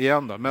ryggen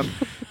igen då. Men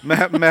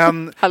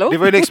det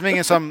var ju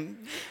liksom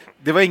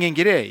det var ingen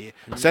grej.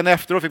 Sen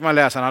efteråt fick man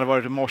läsa att han hade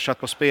varit morsat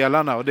på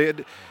spelarna och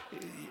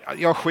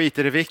jag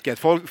skiter i vilket.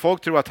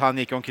 Folk tror att han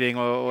gick omkring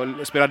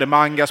och spelade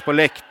mangas på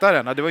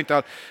läktaren. Det var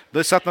inte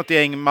det satt något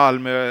gäng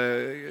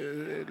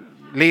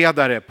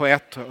Malmö-ledare på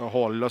ett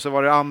håll och så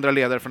var det andra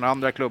ledare från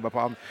andra klubbar på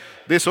andra.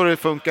 Det är så det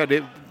funkar.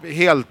 Det är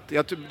helt...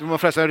 De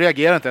flesta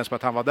reagerade inte ens på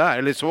att han var där.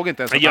 Eller såg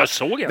inte ens att jag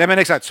såg det. Nej, men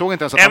exakt. Såg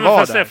inte ens att han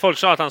var där. Folk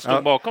sa att han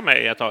stod bakom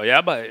mig ett tag.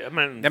 Jag bara...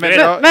 Men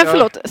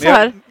förlåt, så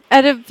här.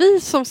 Är det vi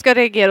som ska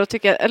reagera och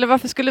tycka... Eller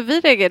varför skulle vi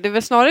reagera? Det är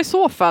väl snarare i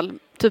så fall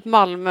typ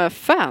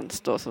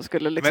Malmö-fans då som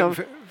skulle liksom...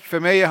 För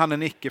mig är han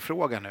en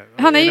icke-fråga nu.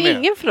 Han är ju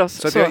ingen för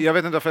oss. Så jag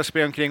vet inte varför jag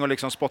springer omkring och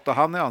liksom spottar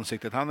han i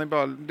ansiktet. Han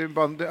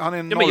är han är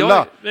en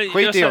nolla.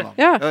 Skit i honom.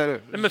 Ja.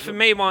 Men för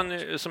mig var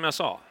han, som jag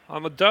sa,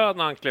 han var död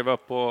när han klev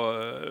upp på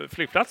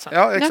flygplatsen.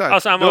 Ja, exakt.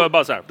 Alltså han var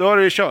bara så här. Då har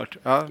det ju kört.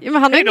 Ja. Men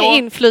han har ingen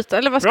inflytande.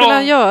 Eller vad skulle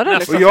han göra?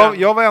 Liksom?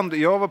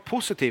 Jag var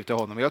positiv till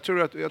honom. Jag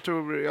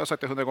har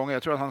sagt det 100 gånger.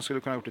 Jag tror att han skulle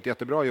kunna ha gjort ett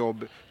jättebra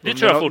jobb. Det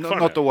tror jag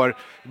fortfarande. Något år.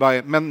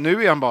 Men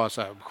nu är han bara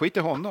så här, skit i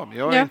honom.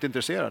 Jag är inte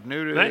intresserad.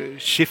 Nu är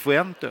det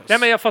Cifuentes. Nej,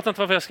 men jag fattar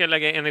inte varför jag ska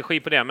lägga energi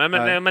på det.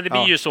 Men det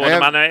blir ju så.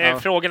 När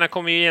frågorna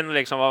kommer ju in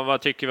liksom,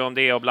 vad tycker vi om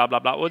det och bla bla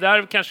bla. Och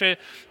där kanske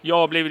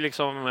jag blir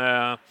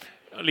liksom...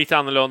 lite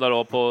annorlunda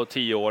då på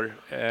 10 år.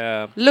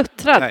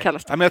 Luttrad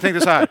kallas det. Men jag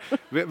tänkte så här,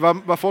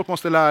 vad folk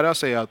måste lära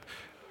sig är att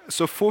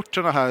så fort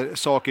sådana här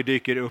saker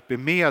dyker upp i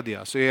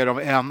media så är de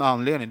en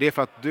anledning. Det är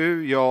för att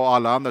du, jag och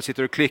alla andra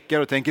sitter och klickar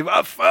och tänker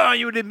vad fan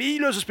gjorde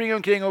Milos och springer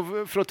omkring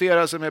och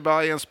frotterar sig med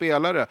bara en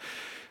spelare.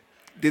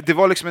 Det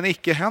var liksom en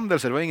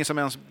icke-händelse. Det var ingen som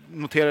ens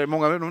noterade,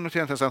 många noterade inte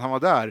ens att han var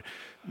där.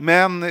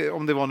 Men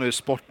om det var nu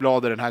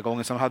Sportbladet den här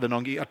gången som hade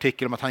någon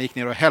artikel om att han gick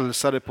ner och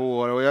hälsade på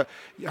och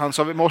han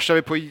sa vi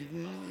morsade på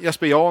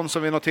Jesper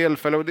Jansson vid något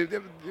tillfälle och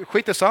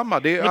skit är samma.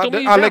 De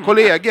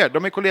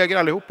är kollegor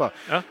allihopa.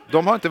 Ja.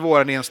 De har inte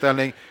våran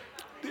inställning.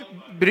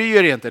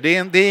 Bryr inte. Det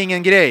är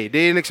ingen grej. Det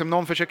är liksom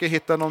någon försöker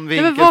hitta någon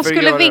vinkel. Men vad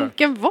skulle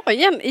vinkeln vara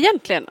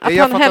egentligen? Att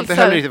jag fattar inte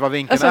heller riktigt vad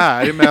vinkeln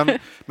är.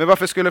 Men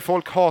varför skulle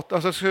folk hata,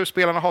 alltså skulle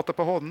spelarna hata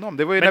på honom?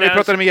 Det var ju när vi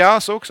pratade med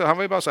Jas också. Han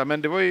var ju bara så här,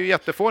 men det var ju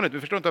jättefånigt. Vi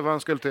förstår inte vad han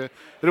skulle till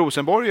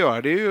Rosenborg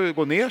göra. Det är ju att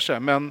gå ner sig.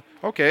 Men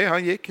okej,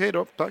 han gick. Hej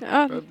då. Tack.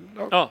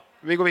 Ja.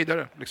 Vi går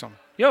vidare liksom.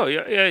 Ja,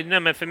 nej,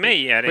 men för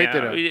mig är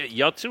det.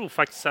 Jag tror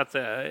faktiskt att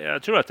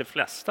de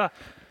flesta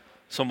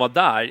som var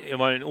där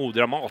var en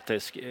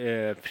odramatisk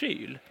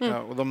pryl. Ja,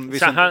 och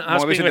han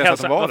springer och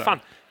hälsar.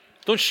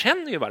 De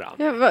känner ju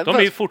varandra. De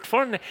är ju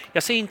fortfarande...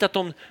 Jag säger inte att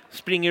de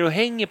springer och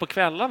hänger på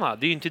kvällarna.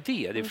 Det är ju inte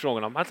det är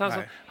frågan om. Alltså,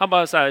 han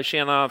bara så här,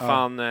 tjena,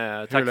 fan,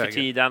 tack för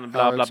tiden,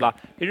 bla bla bla.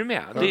 Är du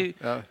med? Det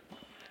är,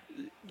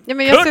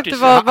 men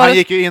jag han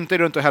gick ju inte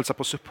runt och hälsade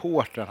på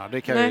supportrarna,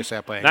 det kan jag ju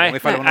säga på en gång.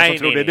 Ifall det var någon som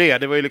trodde det.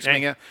 Det var ju liksom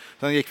ingen...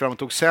 Han gick fram och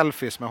tog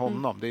selfies med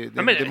honom.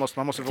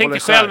 Man måste tänk dig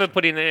själv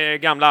på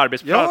din gamla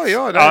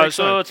arbetsplats.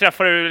 Så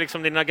träffar du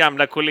liksom dina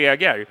gamla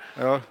kollegor.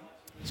 Ja.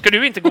 Ska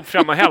du inte gå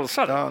fram och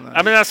hälsa?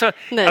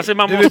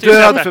 Man måste ju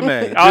död för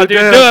mig. Ja, du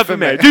är död för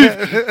mig.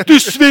 Du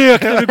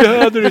svek när du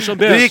behövde det som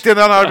bäst. Du gick till en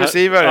annan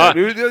arbetsgivare. Ja.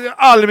 Du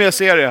aldrig mer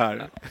ser det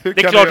här. Det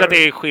är klart att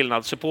det är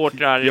skillnad.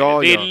 Supportrar,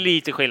 det är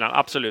lite skillnad,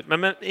 absolut.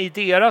 Men i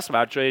deras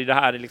värld så är det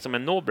här liksom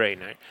en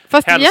no-brainer.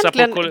 Fast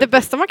egentligen, det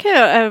bästa man kan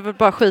göra är väl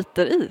bara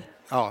skiter i.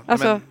 Ja,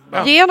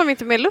 ge dem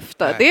inte mer luft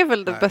där. Det är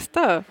väl det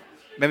bästa.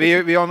 Men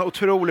vi har en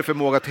otrolig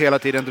förmåga att hela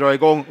tiden dra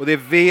igång, och det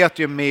vet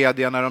ju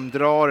media när de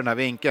drar den här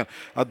vinkeln,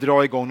 att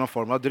dra igång någon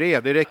form av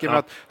drev. Det räcker med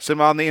att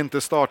Semani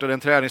inte startade en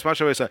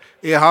träningsmatch och så här,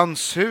 är han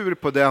sur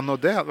på den och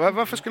den?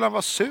 Varför skulle han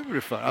vara sur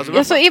för?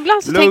 Alltså, så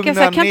ibland så tänker jag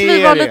så här, kan inte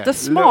vi vara lite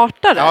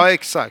smartare? Ja,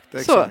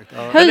 exakt. Så,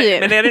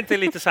 men är det inte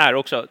lite så här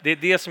också? Det är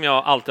det som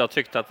jag alltid har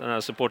tyckt, att den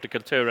här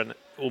supporterkulturen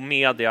och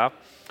media,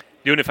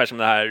 det är ungefär som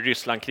det här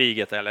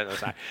Rysslandkriget eller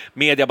så här.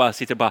 Media bara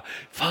sitter bara,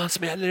 fan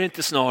smäller det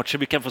inte snart så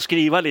vi kan få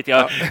skriva lite.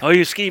 Jag har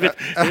ju skrivit,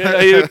 jag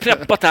har ju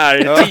preppat här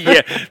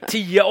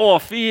 10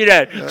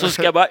 A4 som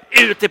ska bara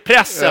ut i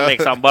pressen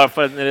liksom, bara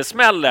för när det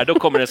smäller, då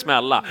kommer det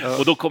smälla.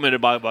 Och då kommer det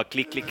bara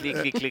klick.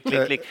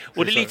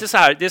 Och det är lite så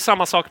här, det är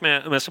samma sak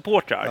med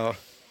supportrar.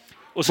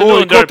 Och så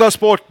bojkotta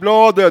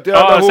Sportbladet,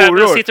 jävla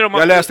horor.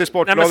 Jag läste i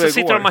Sportbladet igår. Så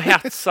sitter de och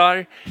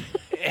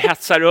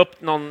hetsar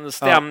upp någon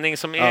stämning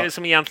som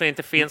egentligen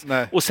inte finns.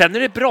 Nej. Och sen när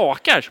det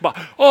brakar så bara,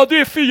 det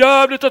är för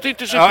jävligt att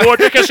inte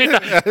supporter kan sitta.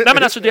 Nej,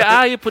 men alltså det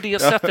är ju på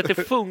det sättet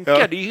det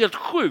funkar. Det är helt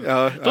sjukt.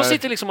 De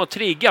sitter liksom och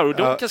triggar och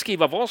de kan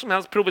skriva vad som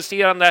helst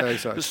provocerande.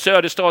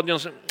 Söderstadion,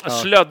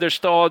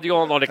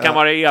 Slödderstadion, och det kan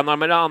vara det ena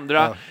med det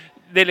andra.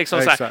 Det är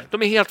liksom så här,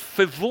 de är helt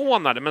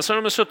förvånade, men så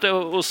har de suttit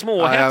och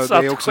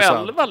småhetsat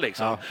själva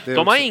liksom.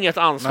 De har inget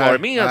ansvar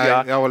media.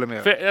 Nej, jag håller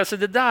med. För alltså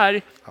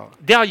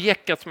det har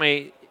jäckat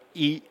mig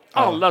i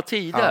alla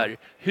tider.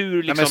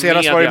 Hur liksom men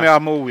senast var det med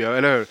Amoja,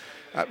 eller hur?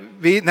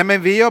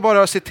 Vi har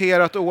bara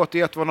citerat och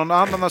återgett vad någon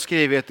annan har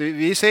skrivit.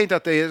 Vi säger inte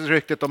att det är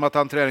ryktet om att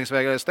han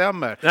träningsvägrare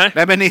stämmer.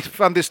 Nej,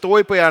 men det står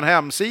ju på er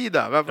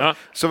hemsida.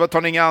 Så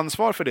tar ni inga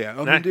ansvar för det?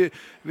 Men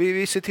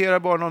vi citerar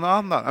bara någon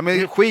annan.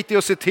 Men skit i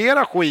att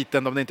citera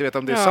skiten om ni inte vet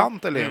om det är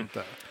sant eller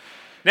inte.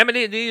 Nej, men det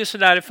är ju så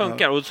där det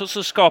funkar. Och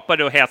så skapar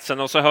det hetsen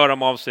och så hör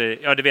de av sig.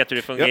 Ja, det vet hur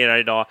det fungerar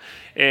idag.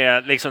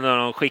 Liksom när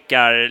de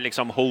skickar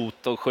liksom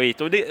hot och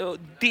skit. Och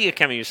det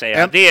kan vi ju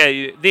säga. Det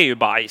är ju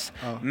bajs.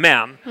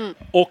 Men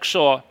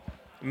också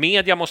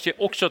media måste ju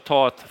också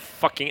ta ett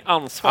fucking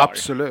ansvar.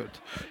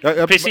 Absolut.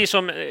 Precis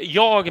som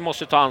jag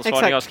måste ta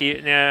ansvar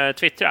när jag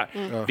twittrar.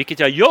 Vilket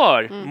jag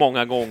gör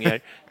många gånger.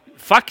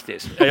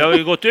 Faktiskt. Jag har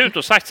ju gått ut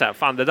och sagt så här,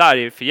 fan det där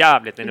är för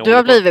jävligt. Du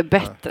har blivit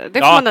bättre, det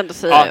får man ändå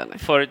säga.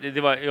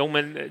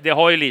 Men det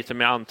har ju lite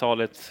med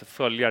antalet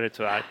följare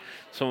tyvärr.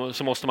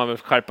 Så måste man väl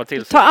skärpa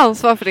till sig. Ta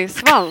ansvar för din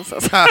svans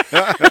alltså.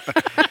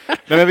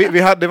 Men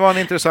det var en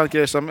intressant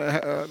grej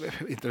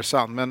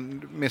intressant,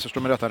 men missförstå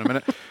mig rätt här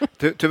nu.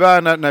 Men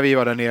tyvärr när vi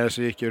var där nere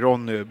så gick ju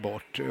Ronny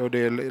bort och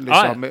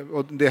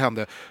det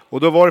hände. Och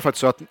då var det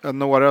faktiskt så att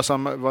några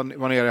som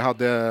var nere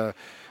hade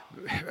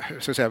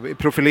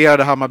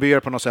profilerade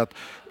Hammarbyare på något sätt.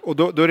 Och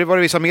då var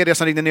det vissa medier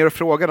som ringde ner och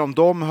frågade om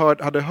de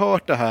hade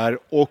hört det här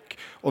och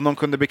om de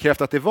kunde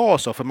bekräfta att det var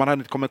så, för man hade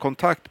inte kommit i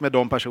kontakt med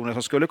de personer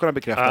som skulle kunna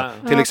bekräfta,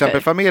 till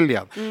exempel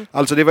familjen.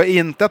 Alltså det var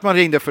inte att man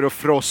ringde för att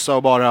frossa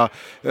och bara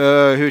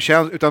hur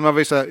känns, utan man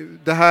visste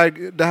det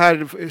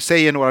här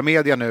säger några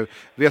medier nu.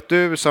 Vet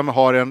du som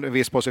har en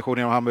viss position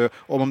inom Hammarby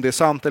om det är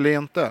sant eller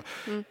inte?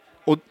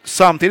 Och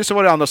samtidigt så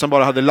var det andra som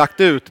bara hade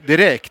lagt ut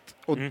direkt.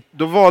 Och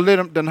då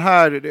valde den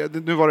här,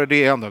 nu var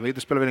det ändå,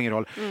 det spelar väl ingen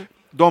roll.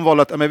 De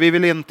valde att vi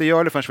vill inte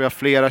göra det förrän vi har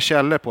flera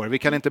källor på det. Vi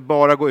kan inte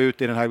bara gå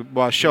ut i den här,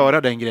 bara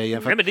köra den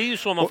grejen. Nej, men det är ju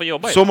så man får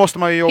jobba. Så måste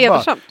man ju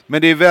jobba.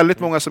 Men det är väldigt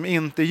många som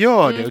inte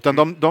gör det.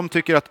 Utan de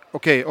tycker att,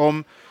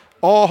 om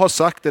A har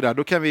sagt det där,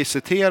 då kan vi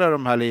citera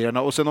de här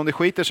lirarna. Och sen om det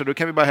skiter sig, då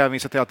kan vi bara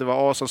hänvisa till att det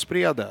var A som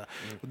spred det.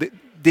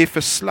 Det är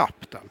för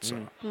slappt alltså.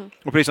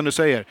 Och precis som du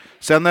säger,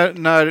 sen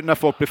när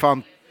folk blir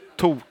fan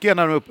tokiga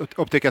när de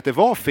upptäcker att det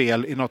var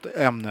fel i något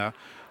ämne.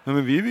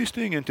 Men vi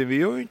visste ingenting.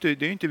 Det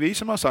är inte vi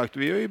som har sagt.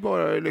 Vi har ju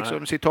bara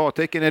liksom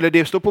citattecken. Eller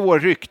det står på vår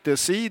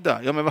ryktesida.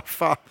 Ja, men vad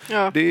fan.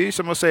 Ja. Det är ju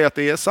som att säga att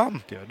det är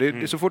sant. Ja. Det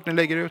är så fort ni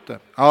lägger ut det.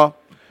 Ja,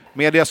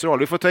 medias roll.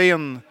 Vi får ta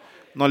in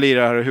någon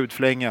lirare och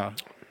hudflänga.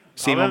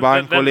 Simon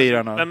Bank och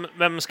lirarna.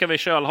 Vem ska vi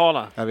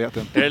kölhala? Jag vet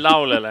inte. Är det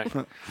Laul eller?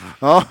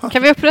 Ja.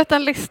 Kan vi upprätta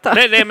en lista?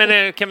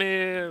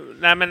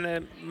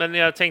 Men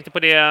jag tänkte på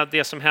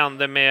det som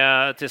hände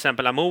med till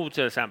exempel Amo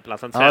till exempel.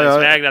 Att han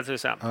träningsvägrade till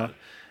exempel. Ja.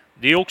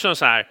 Det är ju också en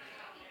så här,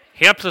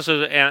 helt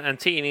plötsligt en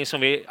tidning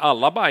som vi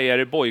alla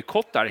bajare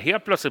bojkottar,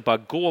 helt plötsligt bara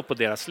gå på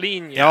deras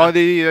linje. Ja, det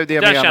är ju det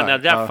jag menar. Där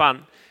känner jag,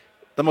 fan,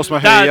 Där måste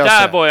man höja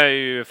sig. Där var jag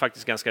ju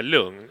faktiskt ganska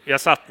lugn.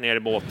 Jag satt ner i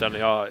båten och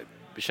jag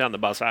kände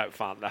bara så här,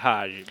 fan det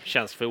här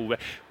känns för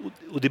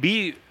och det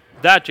blir ju,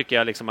 där tycker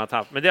jag liksom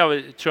att men det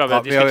tror jag vi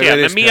har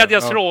diskuterat. Men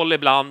medias roll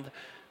ibland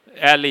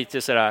är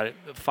lite sådär,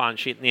 fan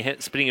shit, ni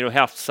springer och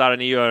häftsar,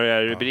 ni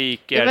gör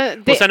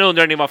rubriker. Och sen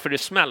undrar ni varför det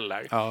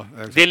smäller.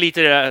 Det är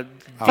lite det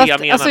jag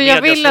menar. Alltså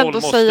jag vill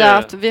ändå säga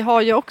att vi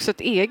har ju också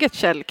ett eget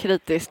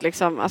källkritiskt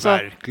liksom. Alltså,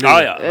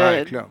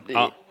 verkligen.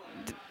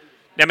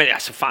 Nej men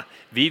alltså fan,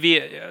 det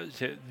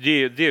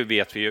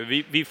vet vi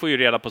ju. Vi får ju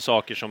reda på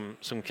saker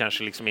som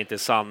kanske liksom inte är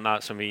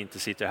sanna, som vi inte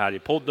sitter här i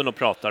podden och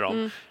pratar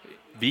om.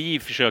 Vi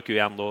försöker ju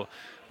ändå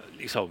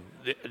liksom,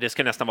 det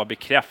ska nästan vara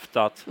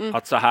bekräftat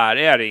att så här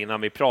är det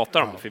innan vi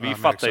pratar om det. För vi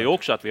fattar ju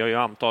också att vi har ju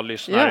antal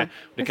lyssnare.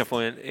 Det kan få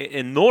en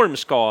enorm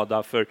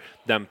skada för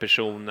den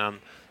personen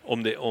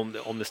om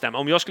det stämmer.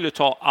 Om jag skulle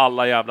ta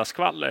alla jävla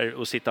skvaller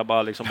och sitta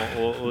bara liksom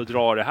och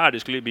dra det här, det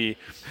skulle bli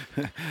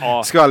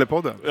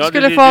skvallerpodden. Ja,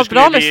 skulle få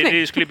bra lyssning.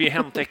 Det skulle bli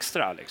Hänt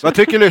Extra liksom. Vad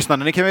tycker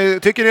lyssnarna?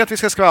 Tycker ni att vi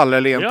ska skvallra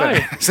eller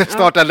inte?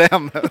 Starta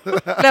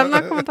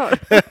lämna kommentar.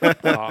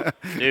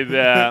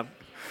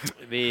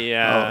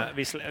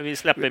 Vi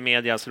släpper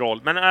medias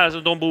roll. Men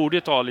alltså, de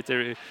borde ta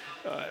lite...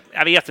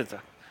 Jag vet inte.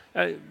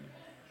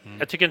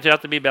 Jag tycker inte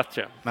att det blir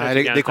bättre.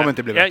 Nej, det kommer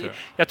inte bli bättre.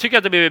 Jag tycker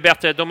att det blir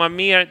bättre.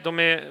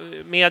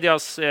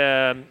 Medias...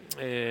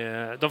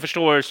 de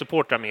förstår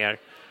supportrar mer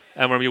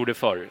än vad de gjorde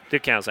förr. Det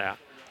kan jag säga.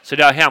 Så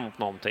det har hänt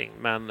någonting.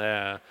 Men det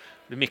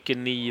är mycket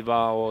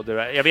Niva och det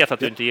där. Jag vet att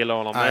du inte gillar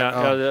honom.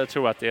 Men jag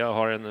tror att det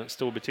har en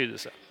stor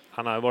betydelse.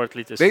 Han har varit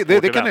lite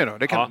supporter. Det kan det då.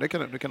 Det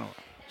kan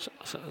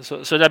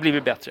vara. Så där blir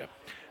vi bättre.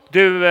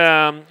 Du,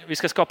 vi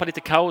ska skapa lite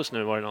kaos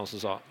nu, var det någon som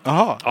sa.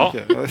 Jaha,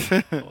 okej.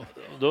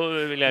 Då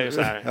vill jag ju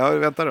så här. Ja,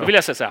 vänta då. Då vill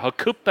jag säga så här, har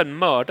kuppen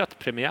mördat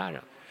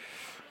premiären?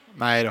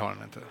 Nej, det har den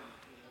inte.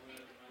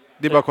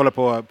 Det är bara att kolla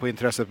på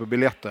intresset på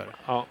biljetter.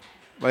 Ja.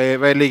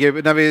 Vad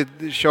ligger, när vi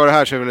kör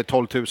här så är det väl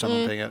 12 000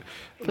 någonting.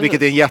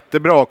 Vilket är en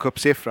jättebra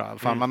kuppsiffra.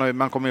 Fan,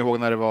 man kommer ihåg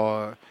när det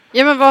var...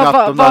 Ja, men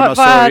vad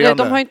är det?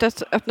 De har inte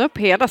ens öppnat upp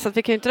hela, så att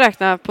vi kan ju inte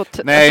räkna på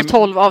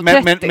 12 av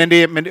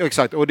 30. Men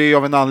exakt, och det är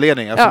av en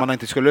anledning. Alltså man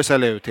inte skulle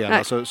sälja ut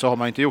hela så har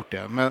man inte gjort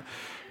det.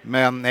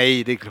 Men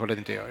nej, det är klart att det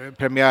inte gör.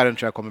 Premiären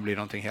tror jag kommer bli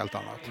någonting helt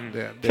annat.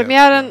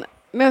 Premiären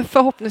med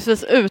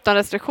förhoppningsvis utan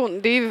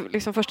restriktion. Det är ju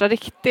liksom första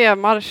riktiga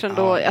marschen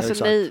då.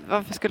 Alltså nej,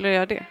 varför skulle jag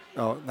göra det?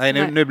 Ja,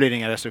 nu blir det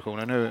inga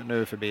restriktioner.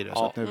 Nu är förbi det.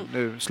 Så att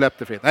nu släpp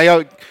det fritt.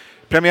 Nej,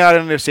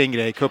 premiären är sin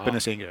grej, kuppen är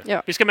sin grej.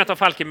 Ja. Vi ska möta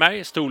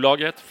Falkenberg,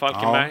 storlaget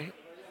Falkenberg.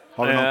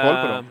 Har vi någon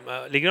koll på dem?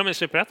 Ligger de i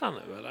Superettan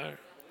nu, eller?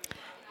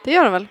 Det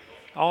gör de väl?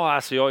 Ja,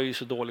 alltså jag är ju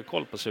så dålig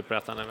koll på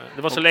Superettan.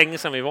 Det var så länge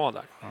sedan vi var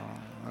där.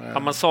 Ja,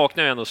 man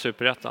saknar ju ändå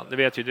Superettan, det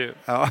vet ju du.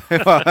 Ja,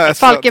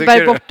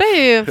 Falkenberg borta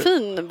är ju en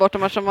fin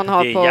bortamatch som man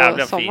har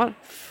på sommar.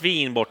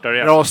 Fin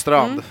bortaresa. Bra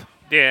strand.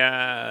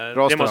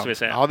 Det måste vi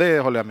säga. Ja, det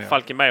håller jag med.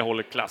 Falkenberg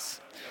håller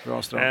klass.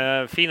 Bra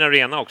strand. Fin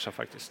arena också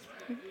faktiskt.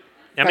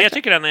 Ja, men jag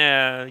tycker den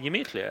är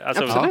gemytlig.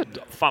 Alltså,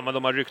 fan vad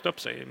de har ryckt upp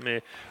sig.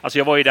 Alltså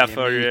jag var ju där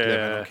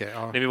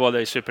när vi var där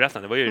i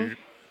Superettan. Det var ju,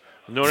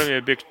 nu har de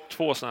ju byggt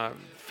 2 sådana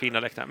fina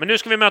läktare. Men nu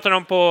ska vi möta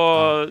dem på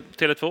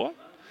Tele2.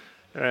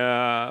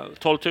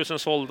 12 000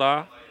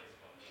 sålda.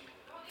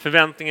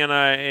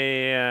 Förväntningarna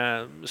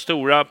är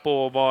stora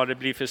på vad det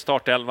blir för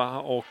startelva.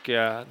 Och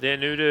det är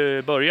nu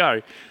det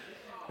börjar.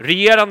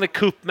 Regerande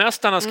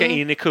kuppmästarna ska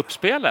in i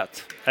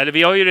kuppspelet. Eller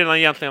vi har ju redan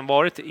egentligen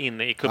varit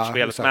inne i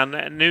kuppspelet, men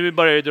nu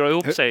börjar det dra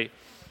ihop sig.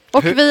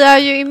 Och vi är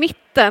ju i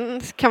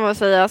mitten, kan man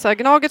säga. Så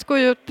Gnaget går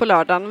ju ut på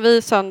lördagen,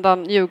 vi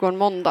söndagen, Djurgården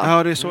måndag.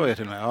 Ja, det är så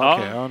till och med. Ja,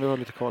 okej. Du har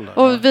lite koll där.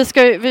 Och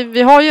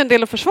vi har ju en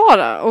del att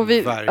försvara. Och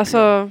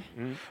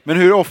Men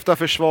hur ofta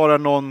försvarar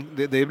någon...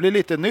 Det blir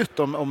lite nytt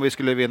om vi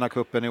skulle vinna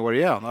kuppen i år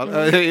igen.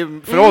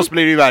 För oss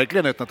blir det ju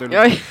verkligen nytt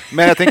naturligtvis.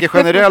 Men jag tänker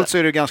generellt så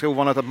är det ganska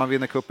ovanligt att man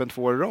vinner kuppen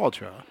 2 år i rad,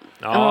 tror jag.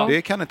 Ja.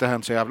 Det kan inte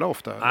hända så jävla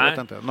ofta. Jag vet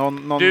inte.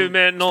 Någon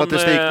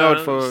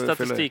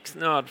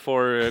statistiknörd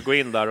får gå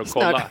in där och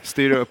kolla.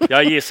 Styra upp.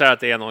 Jag gissar att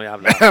det är någon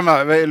jävla...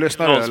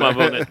 någon som har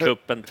vunnit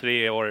kuppen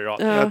 3 år i rad.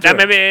 Nej,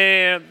 men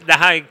det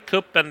här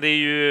kuppen, det är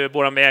ju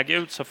våran väg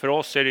ut, så för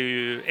oss är det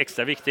ju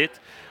extra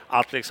viktigt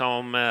att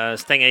liksom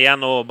stänga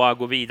igen och bara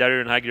gå vidare ur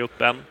den här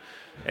gruppen.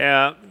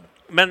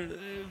 Men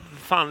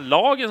fan,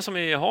 lagen som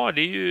vi har,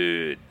 det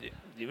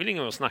är väl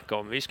ingen att snacka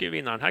om. Vi ska ju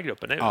vinna den här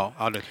gruppen. Ja,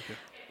 det tycker jag.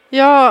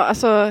 Ja,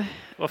 alltså...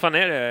 Vad fan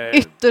är det?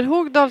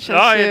 Ytterhogdal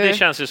känns ju... det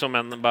känns ju som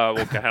en bara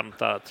åka och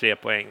hämta 3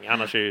 poäng.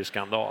 Annars är det ju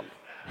skandal.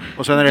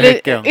 Och sen är det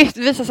Häcken. Det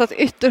visar sig att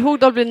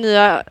Ytterhogdal blir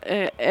nya...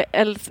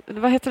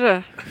 vad heter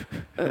det?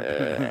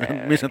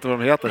 Jag minns inte vad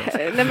de heter.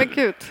 Nej men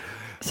gud.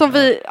 Som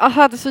vi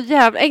hade så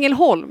jävla...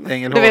 Ängelholm.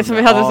 Du vet, som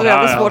vi hade så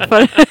jävla svårt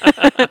för.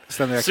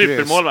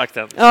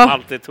 Supermålvakten som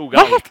alltid tog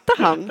allt. Vad hette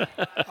han?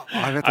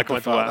 Jag vet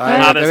inte vad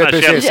han hade en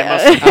precis.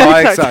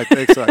 Ja, exakt.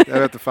 Jag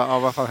vet inte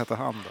vad fan hette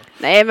han då.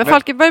 Nej, men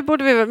Falkenberg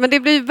borde vi väl... Men det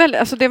blir väl...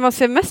 Alltså det man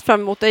ser mest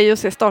fram emot är ju att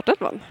se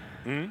startelvan.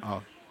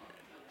 Ja.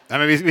 Nej,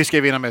 men vi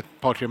ska vinna med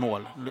ett par 3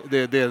 mål.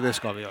 Det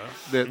ska vi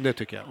göra. Det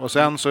tycker jag. Och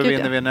sen så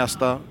vinner vi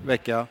nästa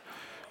vecka.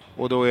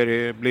 Och då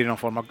blir det någon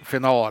form av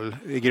final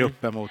i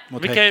gruppen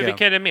mot Häcken.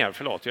 Vilka är det mer?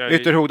 Förlåt.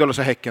 Ytterhogdal och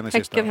så Häcken i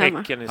sista.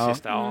 Häcken i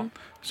sista, ja.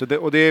 Så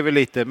och det är väl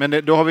lite,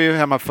 men då har vi ju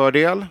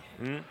hemmafördel.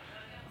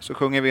 Så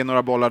sjunger vi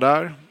några bollar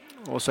där.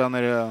 Och sen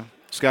är det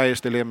sky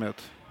is the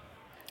limit.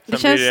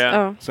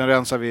 Sen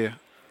rensar vi.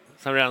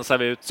 Sen rensar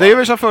vi ut. Så är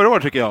vi som förra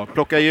året tycker jag.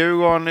 Plocka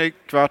Djurgården i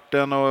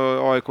kvarten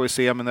och AIK i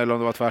semin eller om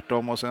det var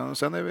tvärtom. Och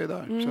sen är vi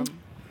där. Sen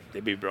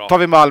det blir bra. Tar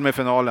vi Malmö i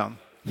finalen.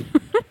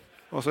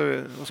 Och så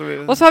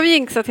har vi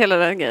jinxat hela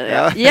den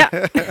grejen. Ja.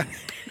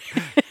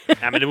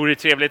 Nej, men det vore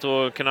trevligt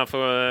att kunna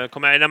få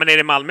komma. Nej, men är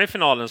det Malmö i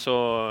finalen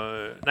så...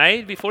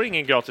 Nej, vi får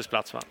ingen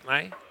gratisplats, va?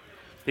 Nej.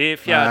 Det är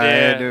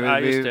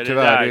fjärde...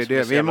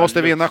 Tyvärr, vi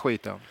måste vinna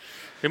skiten.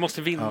 Vi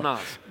måste vinna. Ja.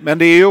 Men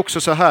det är ju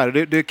också så här,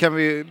 det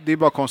är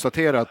bara att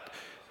konstatera att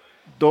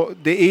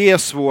det är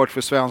svårt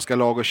för svenska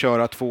lag att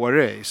köra 2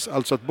 race.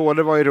 Alltså att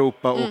både vara i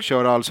Europa och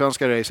köra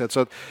allsvenska racet. Så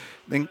att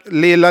den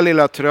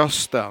lilla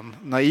trösten,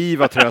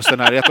 naiva trösten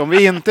är att om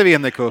vi inte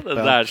vinner kuppen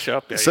där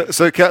köper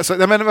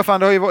jag men vad fan,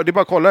 det är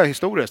bara att kolla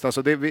historiskt.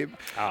 Alltså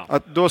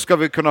att då ska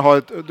vi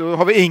kunna då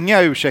har vi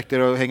inga ursäkter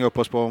att hänga upp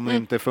oss på om det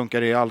inte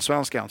funkar i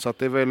allsvenskan. Så att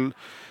det är väl,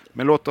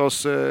 men låt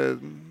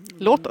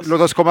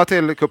oss komma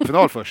till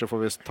cupfinal först så får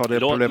vi ta det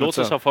problemet. Låt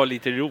oss få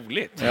lite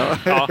roligt.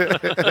 Ja,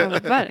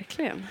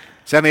 verkligen.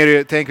 Sen är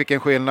det, tänk vilken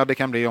skillnad det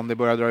kan bli om det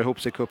börjar dra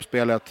ihop sig i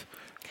kuppspelet.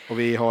 Och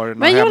vi har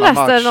en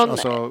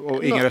hemmamatch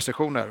och inga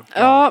restriktioner.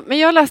 Ja, men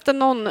jag läste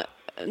någon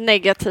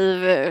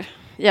negativ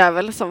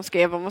jävel som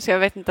skrev om oss. Jag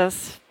vet inte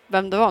ens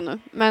vem det var nu.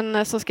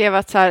 Men som skrev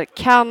att så här,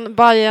 kan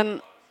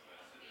Bayern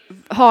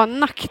ha en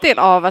nackdel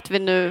av att vi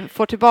nu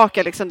får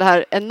tillbaka liksom det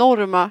här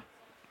enorma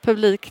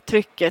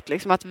publiktrycket?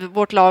 Liksom att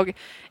vårt lag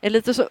är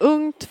lite så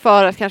ungt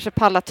för att kanske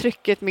palla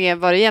trycket med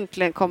vad det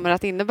egentligen kommer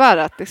att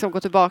innebära. Att liksom gå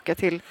tillbaka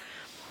till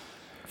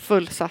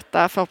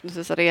fullsatta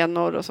förhoppningsvis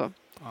arenor och så.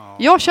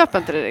 Jag köper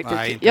inte det riktigt.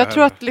 Nej, jag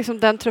tror att liksom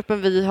den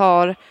truppen vi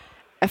har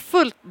är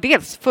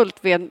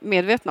fullt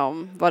medvetna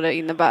om vad det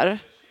innebär.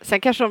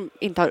 Sen kanske de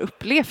inte har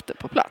upplevt det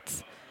på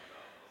plats.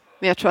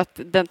 Men jag tror att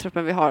den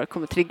truppen vi har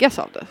kommer triggas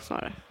av det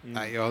snarare.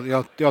 Nej,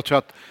 jag tror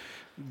att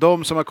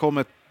de som har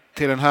kommit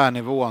till den här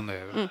nivån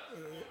nu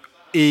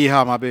i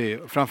Hammarby,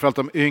 framförallt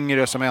de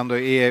yngre som ändå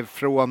är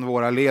från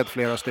våra led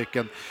flera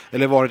stycken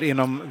eller varit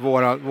inom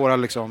våra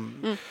liksom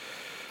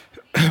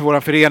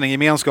våra förening,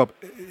 gemenskap,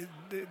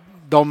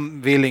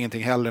 de vill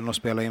ingenting hellre än att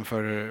spela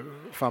inför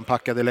fan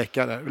packade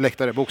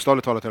läktare,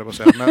 bokstavligt talat höll jag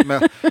på att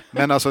säga.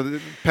 Men alltså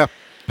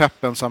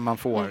peppen som man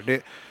får.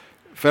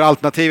 För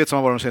alternativet som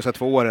har varit de senaste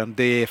 2 åren,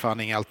 det är fan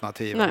inga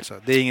alternativ.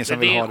 Alltså. Det är ingen som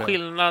vill ha det.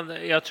 Skillnad,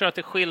 jag tror att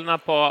det är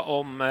skillnad på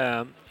om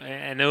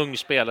en ung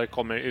spelare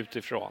kommer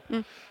utifrån.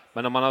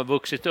 Men om man har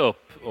vuxit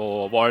upp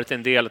och varit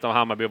en del av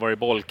Hammarby, varit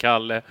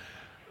bollkalle,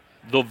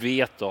 då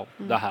vet de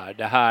det här.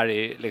 Det här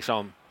är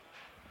liksom,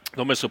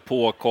 de är så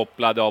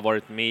påkopplade och har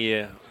varit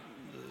med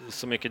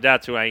så mycket. Där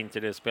tror jag inte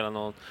det spelar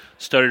någon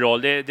större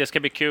roll. Det ska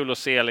bli kul att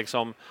se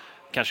liksom,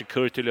 kanske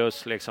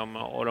Kurtulus liksom,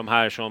 och de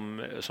här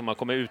som har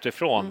kommit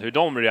utifrån, hur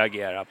de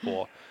reagerar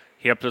på.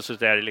 Helt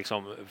plötsligt är det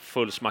liksom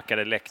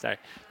fullsmackade läktare.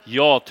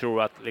 Jag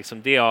tror att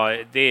liksom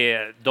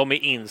de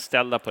är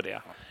inställda på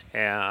det.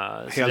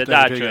 Så det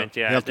där tror jag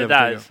inte är. Det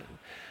där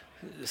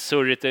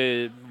surret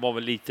var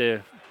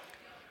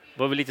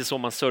väl lite så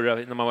man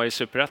surrade när man var i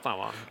Superettan,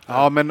 va?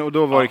 Ja, men och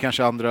då var det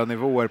kanske andra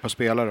nivåer på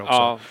spelare också.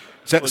 Ja.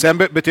 Sen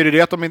betyder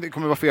det att de inte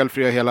kommer vara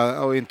felfria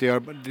hela och inte gör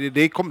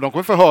de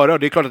kommer få höra, och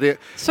det är klart att det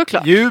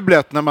såklart.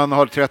 Jublet när man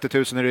har 30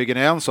 000 i ryggen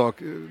är en sak.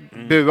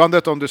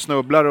 Buandet om du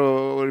snubblar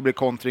och det blir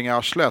kontring i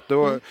arslet,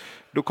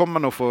 då kommer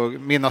man nog få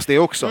minnas det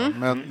också.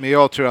 Men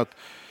jag tror att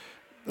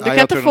du kan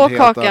inte få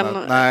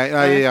kakan. Nej,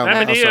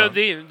 men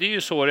det är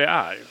ju så det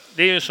är.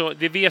 Det är ju så,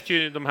 det vet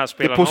ju de här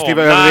spelarna om. Det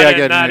positiva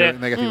överväger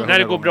när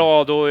det går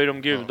bra, då är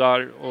de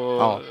gudar,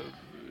 och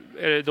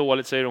är det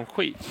dåligt så är de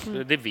skit.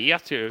 Det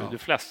vet ju de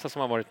flesta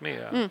som har varit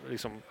med.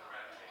 Liksom,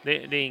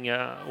 det är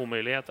inga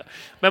omöjligheter.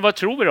 Men vad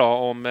tror vi då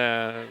om...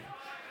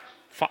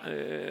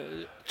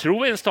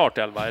 tror vi en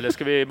startelva, eller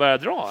ska vi börja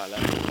dra, eller?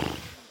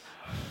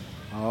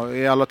 Ja,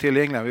 är alla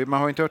tillgängliga?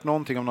 Man har inte hört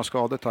någonting om några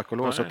skador, tack och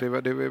lov, så det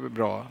är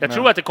bra. Jag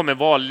tror att det kommer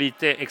vara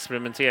lite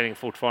experimentering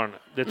fortfarande.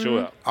 Det tror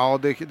jag. Ja,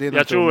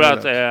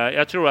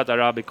 jag tror att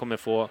Arabi kommer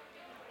få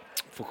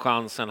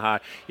chansen här.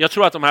 Jag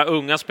tror att de här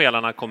unga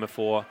spelarna kommer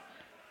få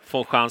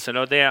chansen.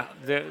 Och det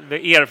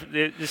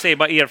säger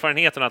bara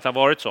erfarenheten att det har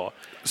varit så.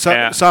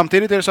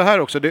 Samtidigt är det så här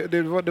också.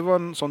 Det var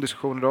en sån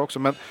diskussion idag också.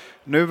 Men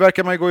nu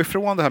verkar man ju gå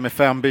ifrån det här med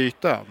 5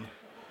 byten.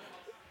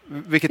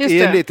 Vilket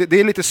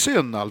är lite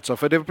synd alltså,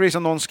 för det är precis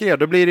som någon skrev,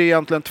 då blir det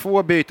egentligen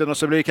 2 byten och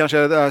så blir det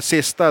kanske det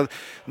sista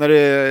när det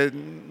är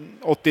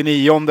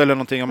 89 eller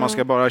någonting, om man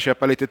ska bara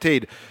köpa lite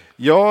tid.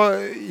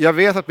 Jag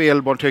vet att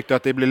Billborn tyckte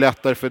att det blir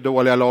lättare för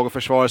dåliga lag att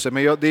försvara sig,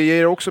 men det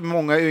ger också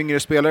många yngre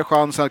spelare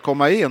chansen att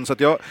komma in, så att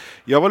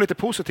jag var lite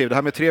positiv. Det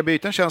här med 3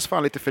 byten känns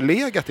fan lite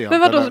förlegat igen. Men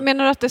vadå,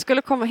 menar du att det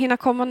skulle hinna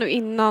komma nu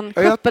innan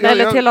cupen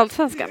eller till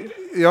Allsvenskan?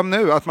 Ja,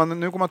 nu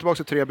går man tillbaka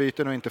till 3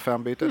 byten och inte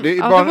 5 byten. Det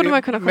är bara, borde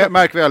man kunna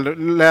märk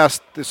väl,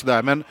 läst det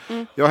sådär, men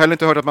jag har heller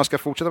inte hört att man ska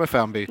fortsätta med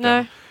 5 byten.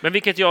 Nej. Men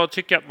vilket jag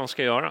tycker att man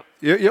ska göra.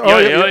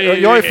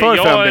 Jag är för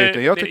 5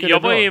 byten. Jag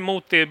var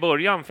emot det i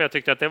början, för jag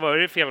tyckte att det var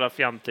det jävla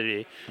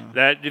fjanteri.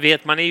 Du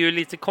vet, man är ju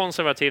lite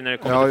konservativ när det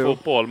kommer till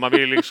fotboll. Man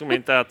vill liksom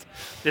inte att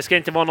det ska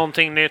inte vara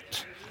någonting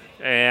nytt.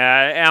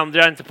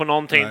 Ändra inte på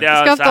någonting. Det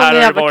är, så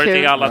här har det varit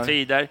i alla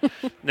tider.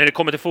 När det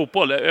kommer till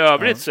fotboll.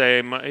 Övrigt så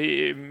är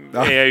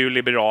jag ju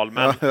liberal.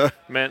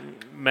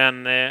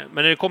 Men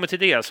när det kommer till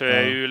det så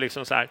är jag ju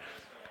liksom så här.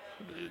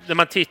 När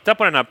man tittar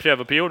på den här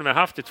prövoperioden vi har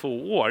haft i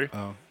 2 år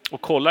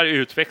och kollar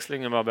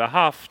utväxlingen vad vi har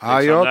haft.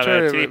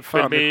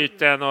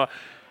 Trippelbyten och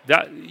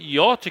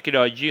jag tycker det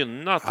har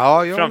gynnat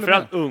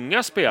framförallt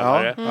unga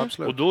spelare.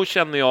 Och då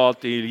känner jag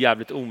att det är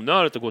jävligt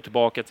onödigt att gå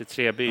tillbaka till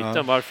 3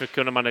 byten. Varför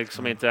kunde man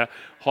liksom inte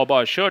ha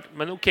bara kört?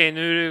 Men okej,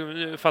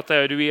 nu fattar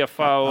jag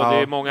UEFA och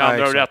det är många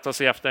andra att rätta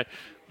sig efter.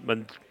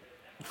 Men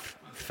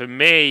för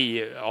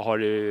mig har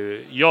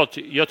det...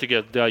 Jag tycker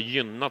att det har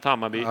gynnat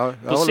Hammarby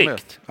på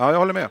sikt. Ja, jag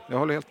håller med. Jag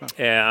håller helt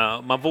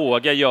med. Man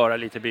vågar göra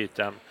lite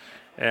byten.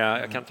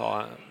 Jag kan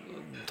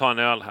ta en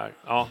öl här.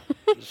 Ja,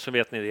 så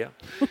vet ni det.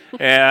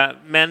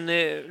 Men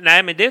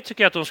det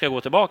tycker jag att de ska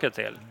gå tillbaka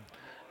till.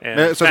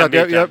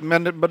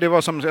 Men det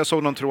var som jag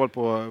såg någon tråd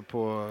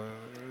på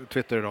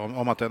Twitter idag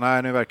om att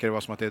nu verkar det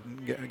vara som att det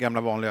är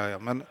gamla vanliga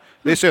igen. Men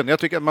det är synd. Jag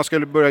tycker att man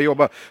skulle börja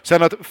jobba.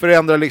 Sen att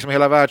förändra liksom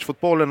hela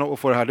världsfotbollen och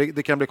få det här,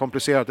 det kan bli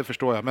komplicerat, det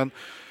förstår jag. Men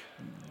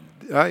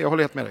jag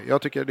håller helt med dig.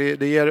 Jag tycker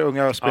det ger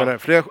unga spelare.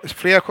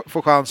 Fler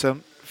får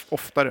chansen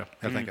oftare,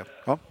 helt enkelt.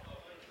 Ja.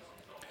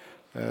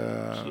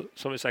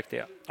 Som vi sagt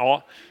det.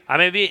 Ja,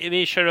 men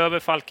vi kör över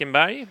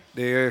Falkenberg.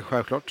 Det är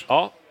självklart.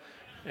 Ja.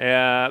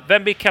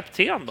 Vem blir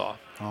kapten då?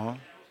 Ja.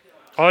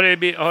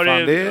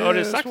 Har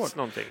det sagts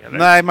någonting? Eller?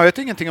 Nej, man vet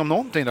ingenting om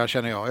någonting där,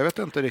 känner jag. Jag vet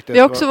inte riktigt. Vi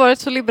har också varit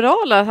så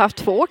liberala, haft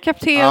 2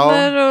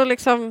 kaptener och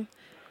liksom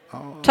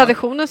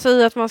traditionen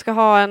säger att man ska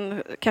ha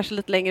en kanske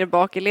lite längre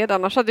bak i led.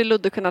 Annars hade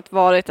Ludde kunnat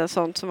varit en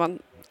sån som man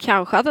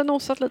kanske hade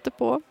nosat lite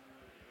på.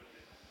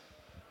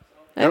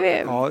 Det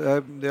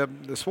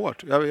är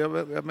svårt.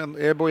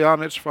 Är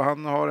Bojanic, för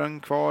han har en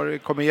kvar,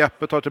 kommer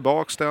Jeppe ta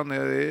tillbaks den? Det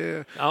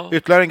är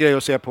ytterligare en grej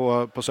att se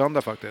på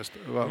söndag faktiskt.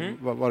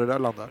 Var det där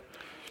landar.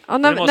 Ja,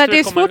 det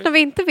är svårt när vi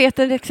inte vet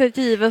en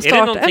given start. Är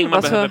det någonting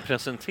man behöver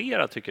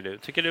presentera, tycker du?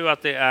 Tycker du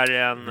att det är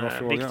en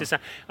viktig...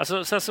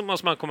 Alltså, sen så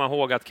måste man komma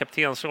ihåg att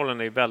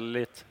kaptensrollen är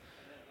väldigt...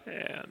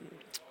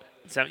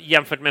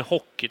 jämfört med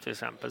hockey till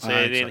exempel så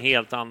är det en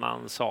helt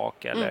annan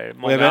sak. Eller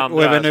många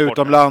och även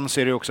utomlands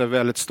är det också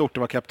väldigt stort att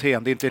vara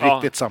kapten. Det är inte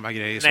riktigt samma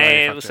grej i Sverige.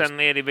 Nej, faktiskt. Och sen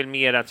är det väl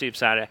mera typ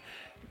så här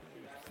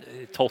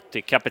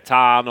Totti,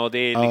 kapitan, och det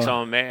är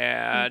liksom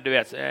du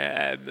vet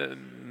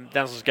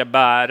den som ska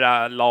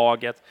bära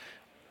laget.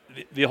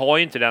 Vi har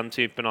ju inte den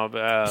typen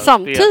av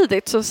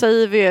samtidigt så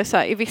säger vi så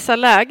här, i vissa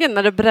lägen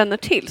när det bränner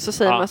till så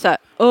säger man så här,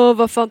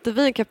 varför inte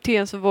vi en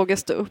kapten som vågar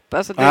stå upp?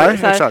 Alltså det är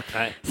så här, exakt.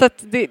 Så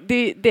att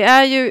det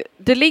är ju,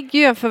 det ligger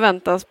ju en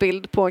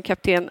förväntansbild på en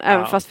kapten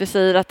även fast vi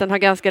säger att den har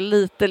ganska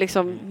lite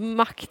liksom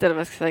makt, eller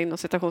vad ska jag säga, inom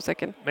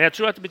citationstecken. Men jag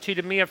tror att det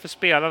betyder mer för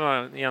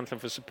spelarna egentligen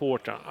för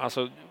supportrarna.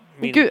 Alltså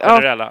min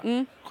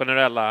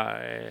generella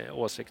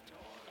åsikt.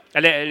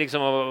 Eller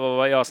liksom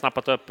vad jag har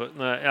snappat upp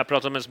när jag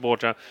pratar med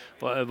supportrar,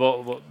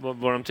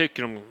 vad de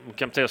tycker om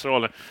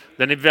kaptensrollen.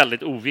 Den är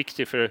väldigt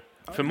oviktig för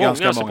många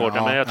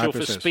supportrar, men jag tror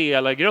för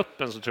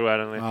spelargruppen så tror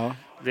jag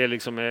det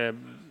liksom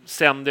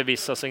sänder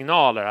vissa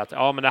signaler att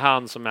men det är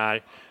han som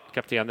är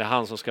kapten, det är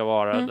han som ska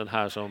vara den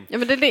här som... Ja,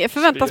 men det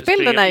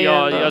förväntansbilden är ju...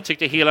 Jag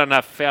tyckte hela den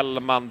här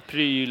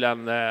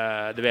Fällman-prylen,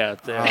 du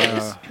vet,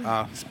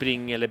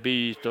 spring eller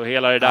byt och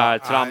hela det där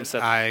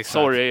tramset.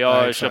 Sorry,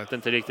 jag köpte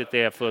inte riktigt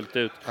det fullt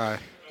ut.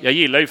 Jag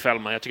gillar ju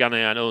Fällman, jag tycker han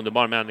är en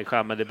underbar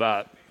människa, men det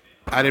bara...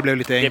 Nej, det blev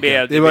lite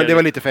enkelt. Det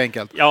var lite för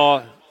enkelt.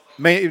 Ja.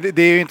 Men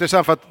det är ju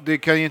intressant för att du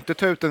kan ju inte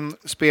ta ut en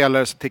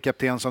spelare till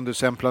kapten som du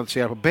sen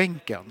placerar på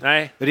bänken.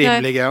 Nej.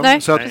 Rimligen.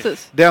 Nej. Så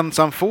att den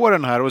som får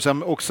den här och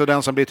sen också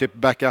den som blir typ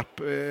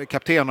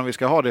backup-kapten, om vi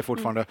ska ha det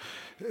fortfarande,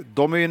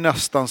 de är ju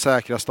nästan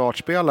säkra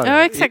startspelare.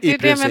 Ja, exakt. Det är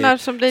det jag menar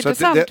som blir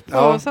intressant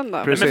på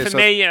söndag. Men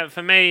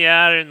för mig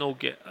är det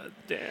nog...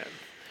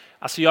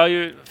 Alltså jag är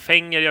ju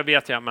Fänger, jag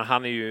vet men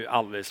han är ju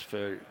alldeles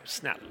för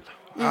snäll.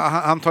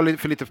 Han tar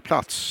för lite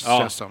plats,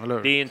 eller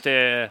hur? Det är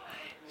inte...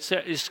 Så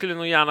jag skulle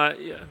nog gärna...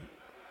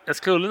 Jag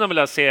skulle nog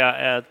vilja se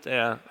ett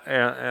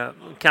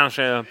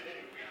kanske...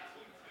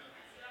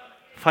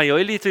 Fan, jag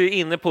är lite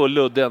inne på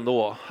Ludde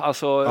ändå.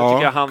 Alltså, jag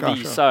tycker han kanske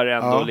visar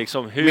ändå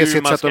liksom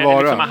hur man ska...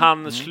 Liksom,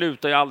 han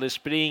slutar ju aldrig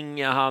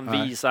springa, han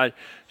visar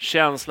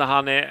känsla,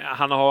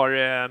 han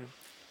har...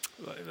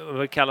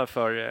 vad kallar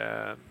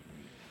för...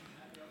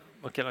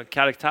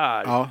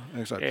 karaktär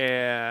exakt.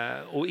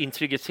 Och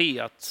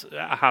integritet.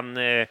 Han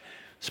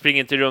springer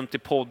inte runt i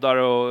poddar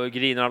och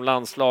grinar om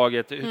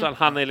landslaget, utan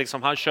han är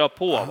liksom, han kör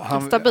på.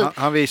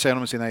 Han visar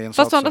genom sina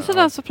insatser. Fast å andra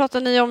sidan så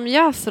pratar ni om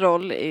Jas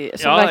roll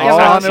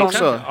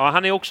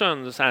han är också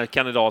en sån här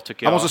kandidat,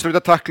 tycker jag. Han måste sluta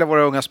tackla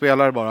våra unga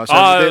spelare bara.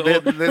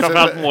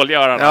 Framförallt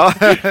målgörarna.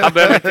 Han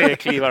behöver inte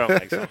kliva dem.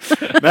 Liksom.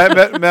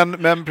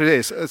 men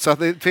precis, så att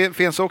det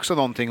finns också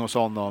någonting hos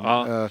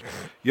honom.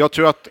 Jag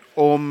tror att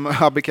om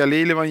Abbe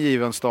Khalili var en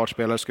given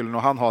startspelare skulle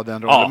nog han ha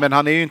den rollen, men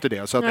han är ju inte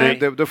det, så att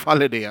då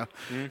faller det.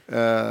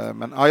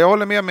 Men jag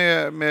håller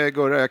med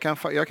Gurra,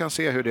 jag kan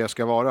se hur det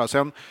ska vara.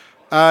 Sen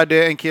är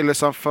det en kille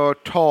som för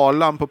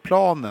talan på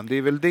planen, det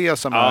är väl det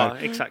som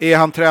är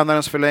han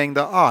tränarens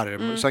förlängda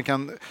arm, så han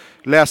kan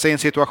läsa in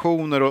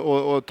situationer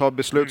och ta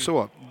beslut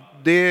så.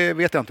 Det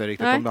vet jag inte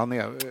riktigt om han är.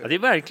 Ja, det är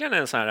verkligen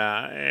en sån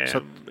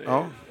här...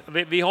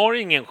 vi har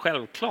ingen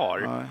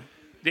självklar...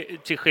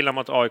 till skillnad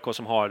mot AIK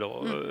som har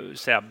då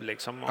Seb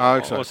liksom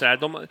och så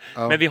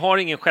här. Men vi har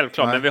ingen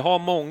självklar, men vi har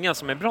många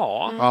som är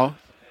bra. Ja,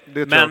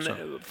 det tror jag också.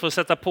 För att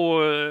sätta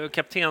på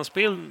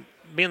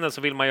kaptensbilden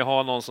så vill man ju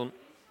ha någon som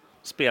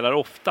spelar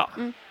ofta.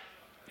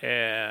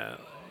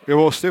 Det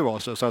måste ju vara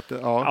så att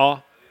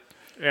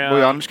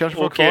Bojanic kanske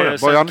får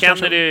kvar det.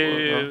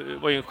 Kennedy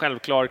var ju en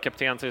självklar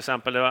kapten till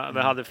exempel, vi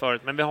hade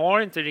förut, men vi har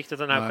inte riktigt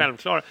den här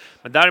självklara.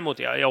 Men däremot,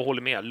 jag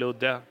håller med,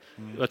 Ludde,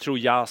 jag tror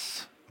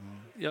Jas.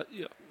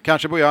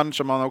 Kanske Bojanic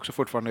som han också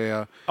fortfarande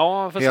är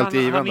helt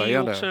given. Han är ju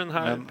också den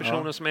här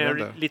personen som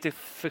är lite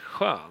för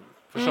skön.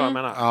 Förstår jag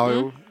menar? Ja,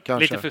 jo,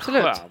 kanske. Lite för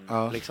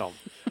skön, liksom.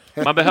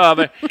 Man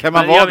behöver... Kan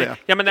man vara det?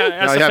 Ja, men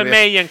alltså för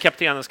mig en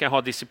kapten ska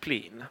ha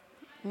disciplin.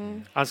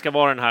 Han ska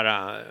vara den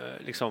här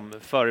liksom,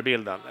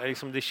 förebilden.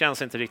 Liksom, det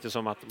känns inte riktigt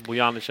som att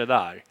Bojanic är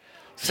där.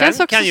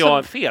 Sen kan jag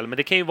ha fel, men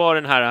det kan ju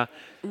vara den här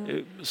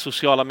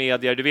sociala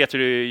medier. Du vet hur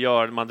du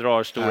gör, man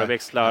drar stora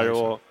växlar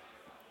och...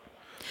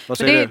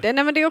 Det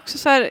är också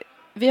så här,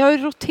 vi har ju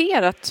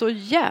roterat så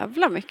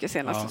jävla mycket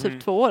senaste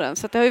typ 2 åren,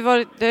 så att det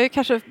har ju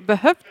kanske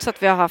behövts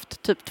att vi har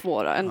haft typ 2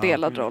 år en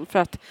delad roll, för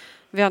att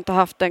vi har inte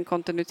haft den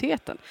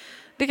kontinuiteten.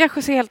 Det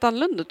kanske ser helt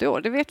annorlunda ut i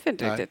år, det vet vi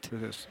inte riktigt.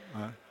 Precis.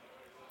 Nej.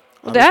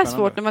 Och det är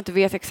svårt när man inte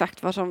vet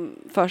exakt vad som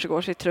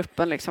försiggår i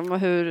truppen liksom, och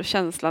hur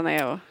känslan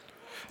är.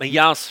 Men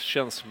Jas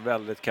känns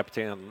väldigt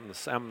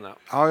kaptensämne.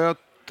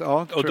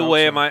 Och då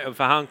är man,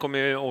 för han kommer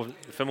ju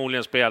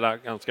förmodligen spela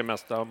ganska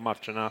mesta av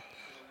matcherna,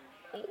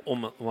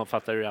 om man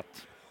fattar det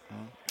rätt.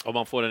 Om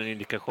man får en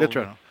indikation. Det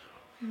tror jag.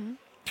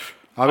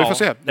 Ja, vi får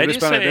se. Det blir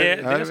spännande.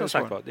 Det är som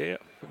sagt var.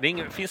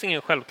 Det finns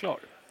ingen självklar.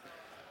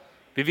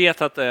 Vi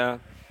vet att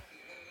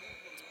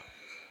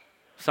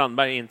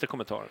Sandberg inte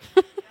kommer ta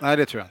det. Nej,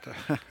 det tror jag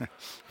inte.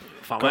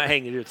 Fan, vad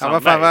hänger ut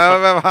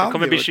Sandberg. Det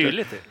kommer bli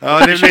kyligt.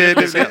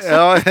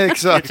 Ja,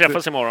 exakt. Vi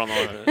träffas imorgon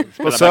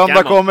och på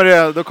söndag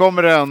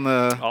kommer det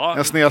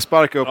en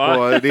snedspark upp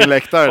på din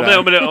läktare.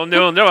 Om du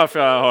undrar varför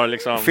jag har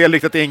liksom...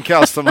 Felriktat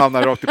inkast som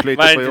hamnar rakt i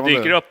plytet på Johnny.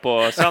 Inte dyker upp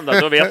på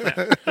söndag, då vet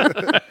ni.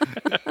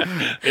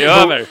 Det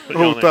är över.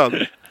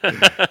 Hotad.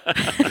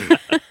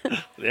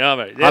 Det är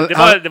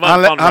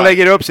över. Han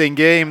lägger upp sin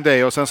game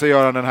day och sen så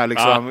gör han den här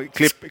liksom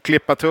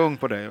klippa tung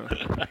på dig.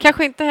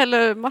 Kanske inte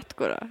heller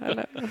Matko då?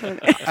 Eller?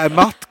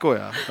 Matko,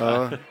 ja.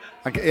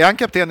 Är han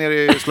kapten nere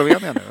i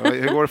Slovenien nu?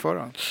 Hur går det för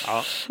honom?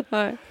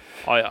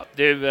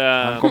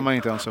 Han kommer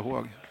inte ens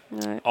ihåg.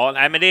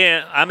 Men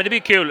det blir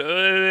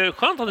kul.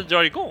 Skönt att det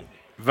drar igång.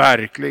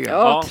 Verkligen.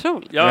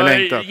 Otroligt.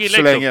 Jag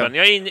gillar gruppen.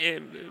 Jag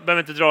behöver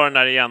inte dra den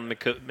där igen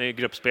med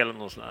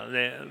gruppspelen och sådär.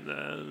 Det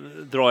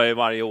drar jag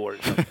varje år.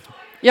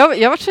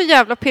 Jag var så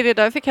jävla pirrig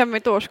där jag fick hem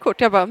mitt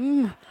årskort. Jag bara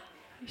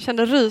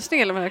kände rysning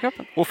i hela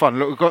kroppen. Fan,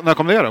 när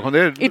kom det då? Kom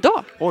det...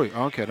 Idag. Oj,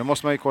 okej. Då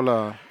måste man ju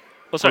kolla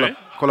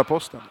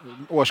posten.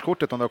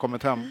 Årskortet om det har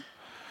kommit hem.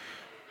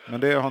 Men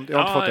det har jag inte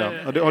fått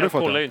än. Har du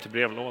fått kollar ju inte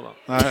brevlådan.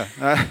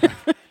 Nej.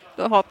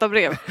 Du hatar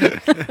brev.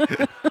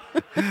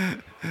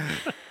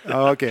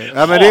 Ja, okej.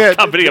 Ja, men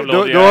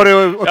då har du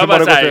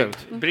uppenbarligen gått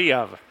ut.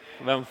 Brev.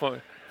 Vem får...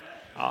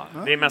 Ja,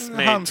 det är mest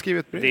med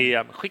handskrivet brev.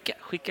 DM.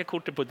 Skicka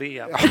kortet på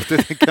DM. Ja,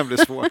 det kan bli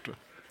svårt.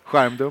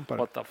 Skärmdumpar.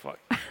 What the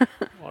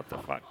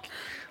fuck.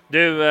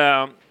 Du...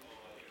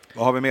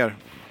 Vad har vi mer?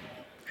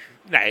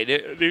 Nej, det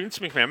är inte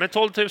så mycket mer. Men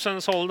 12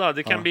 000 sålda,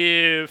 det kan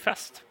bli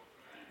fest.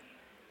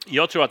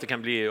 Jag tror att det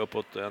kan bli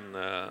uppåt en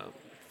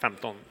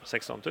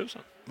 15-16 000.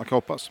 Man kan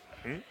hoppas.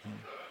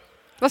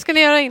 Vad ska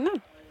ni göra innan?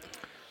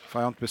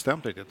 Fan, jag har inte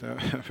bestämt riktigt.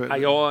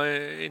 Jag har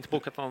inte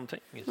bokat någonting.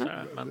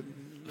 Men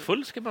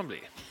full ska man bli.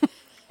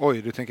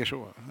 Oj, du tänker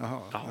så. Jaha.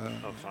 Ja,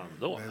 vad fan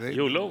då?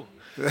 YOLO.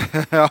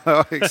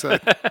 Ja,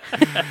 exakt.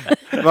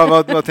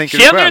 vad tänker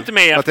du själv? Känner du inte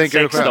mig efter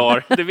 6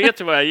 dagar? Du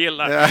vet ju vad jag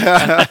gillar.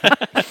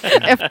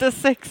 Efter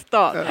 6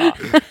 dagar.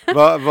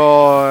 Vad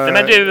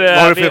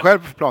har du för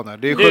själv för planer?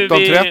 Det är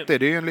 17.30, det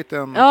är ju en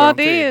liten... Ja,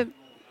 det är...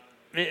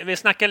 Vi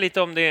snackar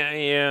lite om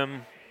det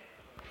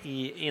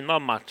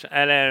innan match,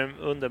 eller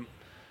under.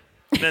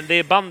 Men det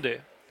är bandy.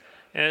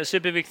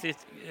 Superviktigt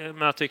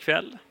möte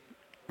ikväll.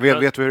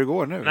 Vet du hur det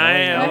går nu?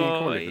 Nej, jag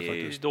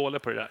är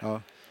dålig på det där.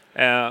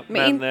 Ja.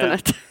 Med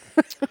internet.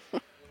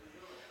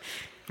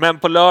 Men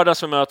på lördag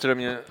så möter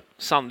de ju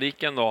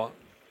Sandviken då.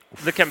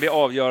 Det kan bli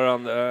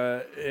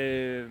avgörande.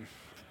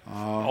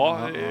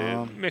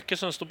 Mycket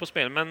som står på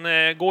spel.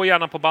 Men gå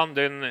gärna på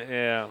bandyn,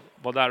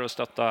 var där och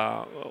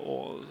stötta.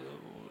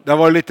 Det har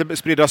varit lite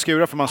spridda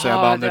skurar får man säga.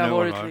 Bandyn det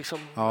har nu varit liksom,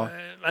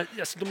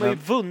 alltså, de har ju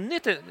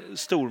vunnit en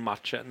stor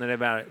match när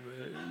det är,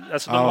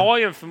 alltså, de har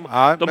ju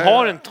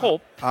har en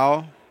topp.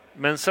 Ja.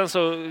 Men sen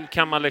så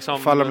kan man liksom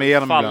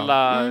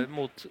falla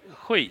mot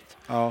skit.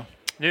 Ja.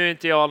 Nu är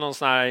inte jag någon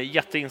sån här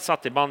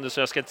jätteinsatt i bandet, så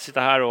jag ska inte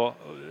sitta här och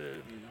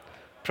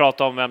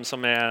prata om vem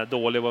som är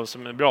dålig och vem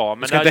som är bra.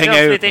 Men det känns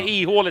lite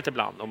ihåligt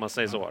ibland, om man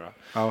säger så.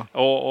 Ja.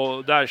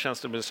 Och där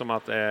känns det som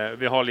att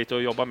vi har lite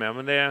att jobba med.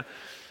 Men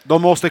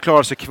de måste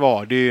klara sig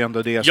kvar, det är ju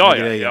ändå det som är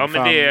grejen. Ja,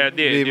 men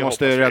vi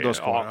måste rädda oss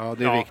kvar. Ja,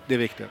 det är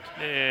viktigt.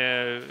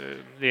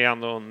 Det är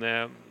ändå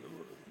en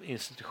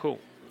institution.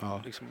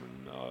 Liksom,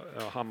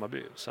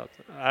 Hammarby. Så att,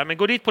 men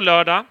gå dit på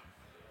lördag.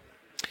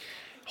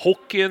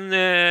 Hockeyn,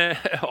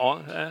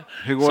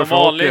 hur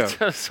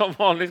går som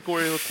vanligt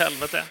går det åt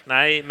helvete.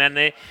 Nej, men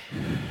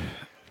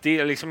det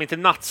är liksom inte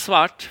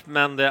nattsvart,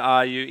 men det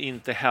är ju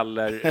inte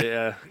heller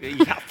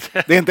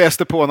det är inte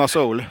Estepona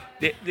Sol.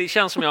 Det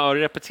känns som jag har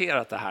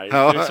repeterat det här. Det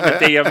är som en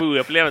déjà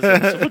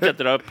vu-upplevelse. Så fort jag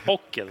drar upp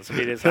hockeyn så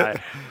blir det så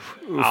här.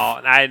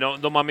 Nej,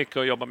 de har mycket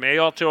att jobba med.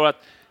 Jag tror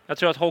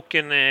att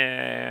hockeyn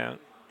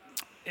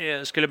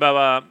skulle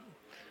behöva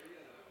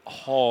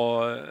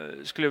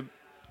skulle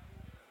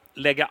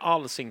lägga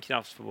all sin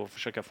kraft för att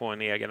försöka få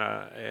en egen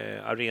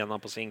arena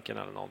på Zinken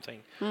eller någonting.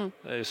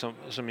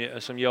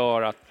 Som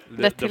gör att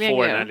du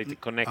får en lite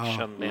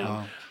connection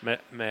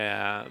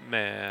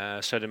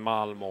med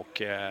Södermalm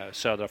och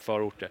södra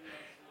förorter.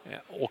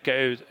 Åka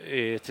ut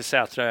till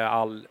Sätra är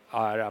all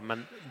ära,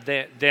 men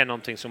det är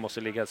någonting som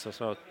måste ligga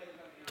så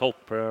top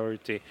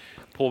priority,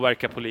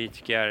 påverka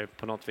politiker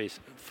på något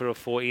vis för att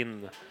få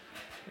in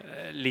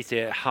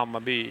lite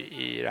Hammarby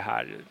i det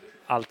här.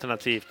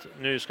 Alternativt,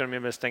 nu ska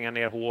de ju stänga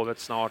ner hovet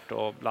snart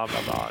och bla bla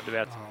bla, du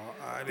vet.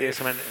 Det är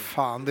som en...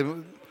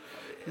 Fan,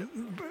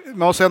 man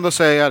måste ändå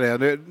säga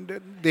det.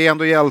 Det är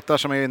ändå hjältar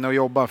som är inne och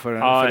jobbar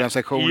för den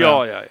sektionen.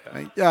 Ja.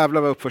 Men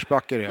jävlar vad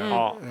uppförsbacke det är.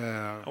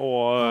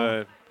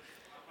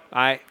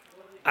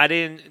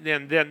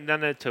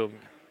 Den är tung.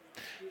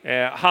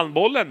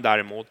 Handbollen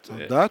däremot.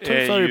 Där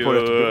tuffar ju på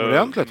det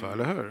ordentligt, va?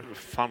 Eller hur?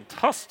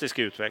 Fantastisk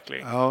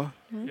utveckling. Ja.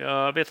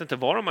 Jag vet inte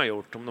vad de har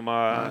gjort. Om de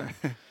har...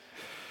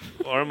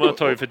 de har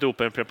tagit för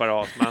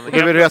dopingpreparat. Det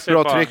är väl rätt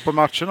bra tryck på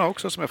matcherna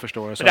också, som jag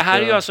förstår. Så det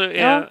här är ju alltså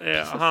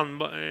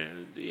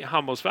i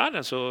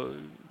handbollsvärlden, så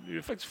är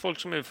det faktiskt folk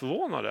som är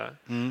förvånade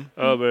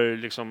över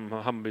liksom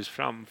Hammarbys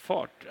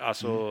framfart.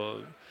 Alltså,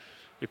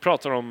 vi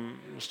pratar om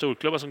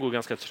storklubbar som går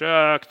ganska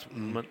trögt,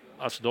 men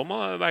alltså, de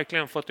har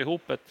verkligen fått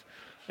ihop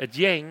ett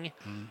gäng,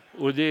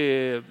 och det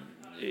är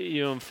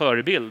ju en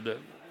förebild.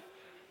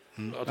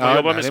 Att de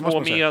jobbar med små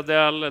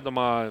medel, de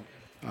har...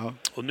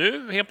 Och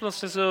nu helt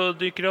plötsligt så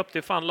dyker det upp, det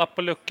är fan lapp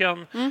på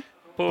luckan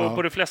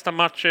på de flesta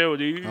matcher, och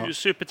det är ju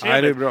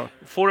supertrevligt.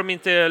 Får de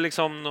inte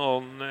liksom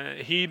någon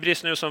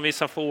hybris nu som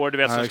vissa får, du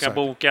vet, som ska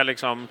boka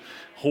liksom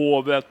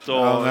hovet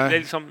och det är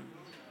liksom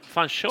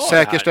fan, kör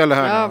säkerställa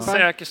här.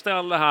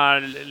 Säkerställ det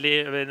här,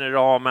 lev i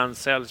ramen,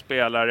 sälj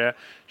spelare,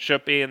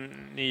 köp in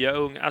nya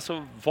unga,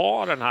 alltså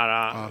var den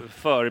här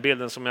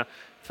förebilden som jag.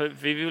 För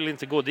vi vill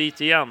inte gå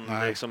dit igen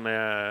liksom,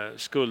 med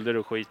skulder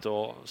och skit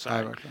och så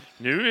här.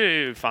 Nu är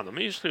ju de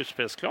är ju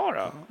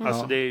slutspelsklara.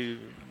 Alltså, det är ju...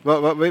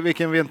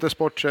 Vilken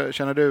vintersport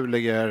känner du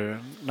ligger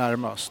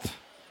närmast?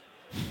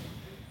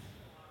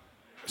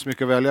 Så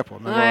mycket att välja på.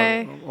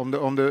 Men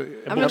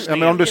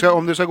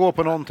om du ska gå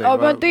på någonting. Ja,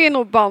 men det är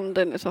nog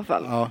banden i så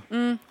fall.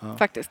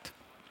 Faktiskt.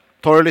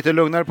 Tar du lite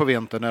lugnare på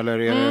vintern, eller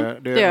är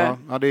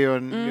det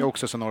är ju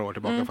också sedan några år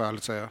tillbaka, får jag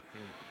ärligt säga.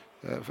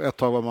 Ett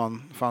tag var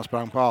man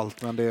sprang på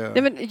allt, men det...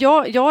 Nej, men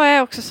jag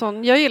är också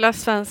sån. Jag gillar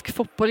svensk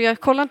fotboll. Jag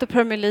kollar inte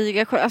Premier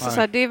League. Så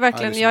här, det är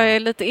verkligen, jag är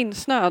lite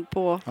insnöd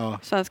på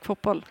svensk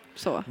fotboll.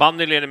 Så.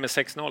 Bandy leder med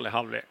 6-0 i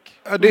halvlek.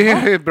 Ja, det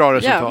är ett bra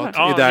resultat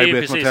i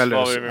derbyt mot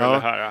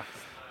Hellers.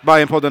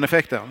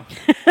 Bajenpodden-effekten.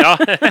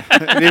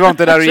 Vi var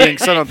inte där och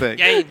jinxade någonting.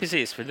 Nej,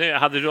 precis. För det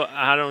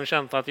hade de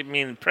känt att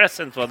min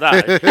present var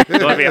där.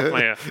 Då vet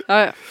man ju.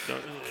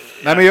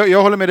 Nej, men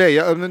jag håller med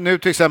dig. Nu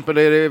till exempel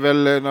är det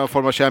väl någon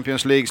form av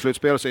Champions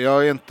League-slutspel, så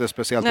jag är inte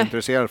speciellt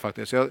intresserad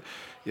faktiskt.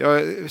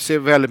 Jag ser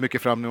väldigt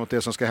mycket fram emot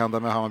det som ska hända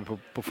med Hammarby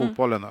på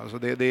fotbollen. Alltså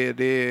det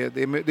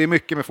är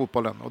mycket med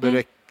fotbollen, och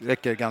det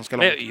räcker ganska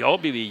långt. Men jag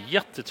blir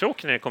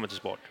jättetråkig när det kommer till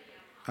sport.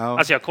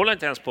 Alltså jag kollar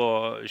inte ens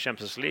på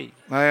Champions League.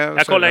 Nej,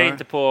 jag kollar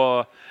inte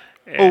på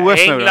OS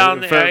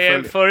England.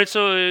 Förut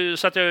så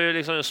satt jag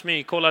liksom och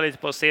smygkollade lite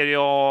på Serie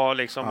A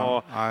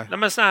liksom, nej,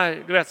 men så här,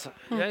 du vet,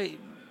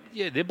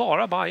 det är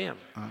bara Bayern.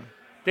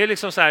 Det är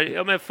liksom så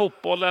här, men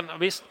fotbollen,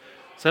 visst.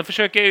 Sen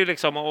försöker jag ju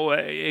liksom, och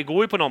jag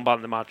går ju på någon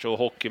bandymatch och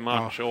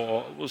hockeymatch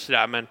och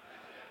sådär, men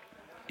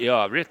i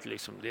övrigt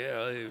liksom.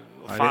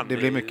 Det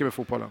blir mycket med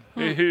fotbollen.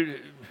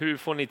 Hur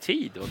får ni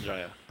tid,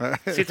 undrar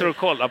jag? Sitter och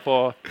kollar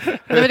på... Men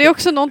det är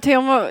också någonting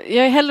om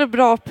jag är hellre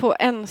bra på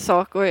en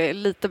sak och är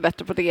lite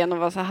bättre på det än att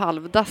vara så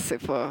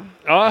halvdassig på...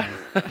 Ja,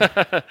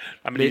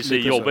 men det är så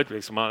jobbigt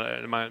liksom.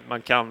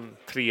 Man kan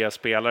 3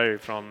 spelare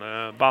från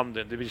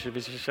banden.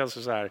 Det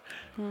känns så här...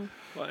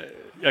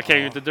 Jag kan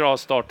ju inte dra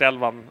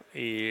startelvan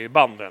i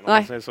banden om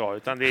man säger så,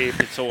 utan det är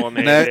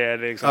Pizzoni. Det är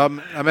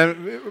liksom...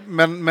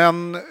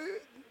 men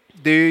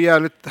det är ju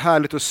jävligt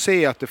härligt att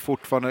se att det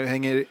fortfarande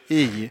hänger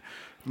i.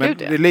 Men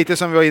det är lite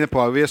som vi var inne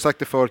på, vi har sagt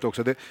det förut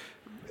också, det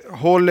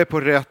håller på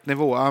rätt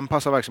nivå,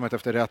 anpassar verksamhet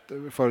efter rätt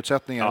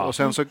förutsättningar och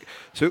sen så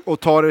och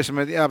tar det som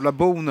en jävla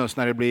bonus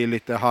när det blir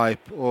lite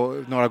hype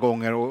och några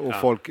gånger och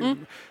folk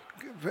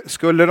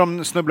skulle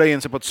de snubbla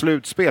in sig på ett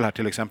slutspel här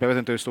till exempel, jag vet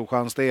inte hur stor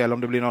chans det är, eller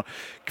om det blir några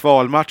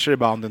kvalmatcher i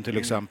banden till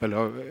exempel,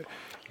 och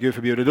Gud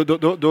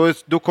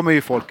förbjuder, då kommer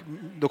ju folk,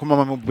 då kommer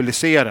man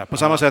mobilisera på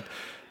samma sätt.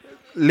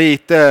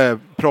 Lite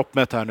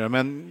proppmätt här nu,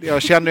 men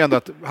jag känner ändå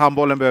att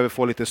handbollen behöver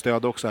få lite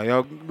stöd också.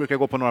 Jag brukar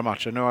gå på några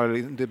matcher, nu har det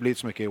inte blivit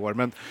så mycket i år,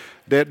 men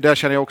där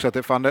känner jag också att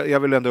jag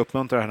vill ändå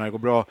uppmuntra det här när det går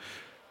bra.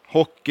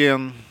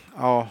 Hockeyn,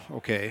 ja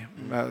okej.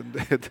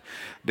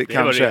 Det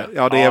kanske,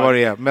 det är vad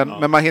det är,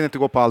 men man hinner inte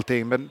gå på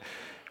allting. Men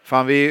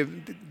fan,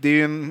 det är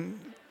ju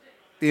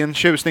en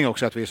tjusning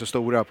också att vi är så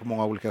stora på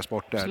många olika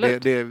sporter.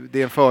 Det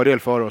är en fördel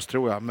för oss,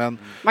 tror jag. Men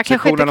man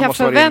kanske inte kan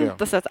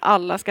förvänta sig att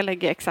alla ska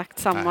lägga exakt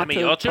samma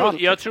tid.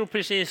 Jag tror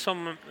precis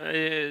som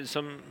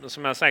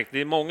jag sagt,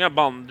 det är många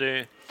band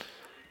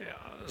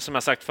som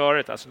jag sagt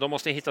förut, alltså, de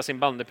måste hitta sin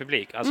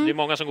bandypublik. Alltså, det är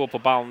många som går på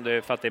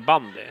bandy för att det är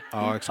bandy.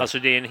 Ja, alltså,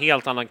 det är en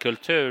helt annan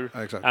kultur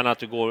än att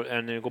du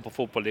går på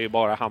fotboll. Det är ju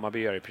bara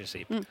Hammarbyare i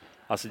princip.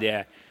 Alltså, det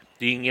är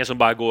ingen som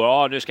bara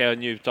går, nu ska jag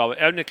njuta av...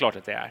 Ja, det är klart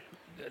att det är.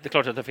 Det är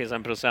klart att det finns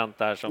en procent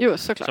där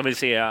som vill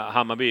se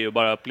Hammarby och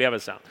bara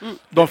upplevelsen.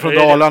 De från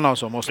Dalarna och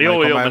så måste man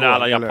komma ihåg. Men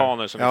alla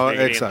japaner som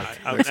exakt.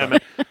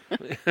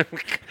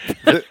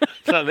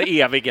 Den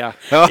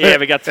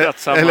eviga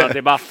tröttsamma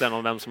debatten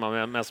om vem som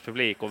har mest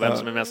publik och vem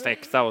som är mest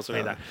äkta och så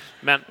vidare.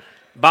 Men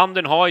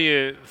banden har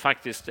ju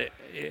faktiskt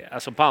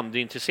alltså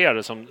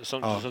bandyintresserade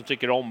som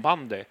tycker om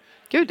bandy.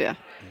 Gud, ja.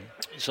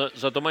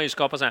 Så att de har ju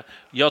skapat så här.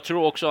 Jag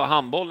tror också att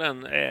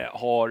handbollen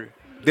har...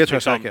 Det tror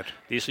jag säkert.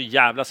 Det är så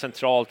jävla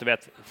centralt, du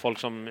vet, folk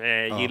som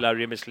gillar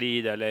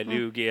Rimeslid eller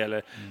Lugi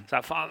eller så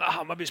här, fan,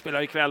 Hammarby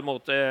spelar ikväll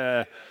mot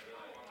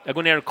jag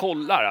går ner och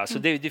kollar, alltså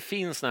det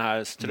finns såna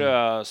här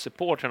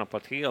strösupporterna på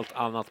ett helt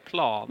annat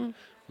plan.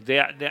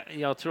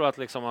 Jag tror att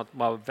liksom att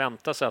man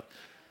väntar sig att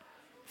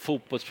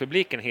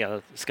fotbollspubliken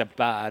helt ska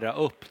bära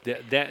upp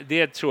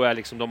det tror jag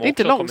liksom de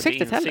också kommer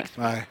till insikt.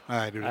 Nej,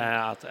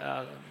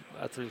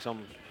 att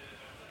liksom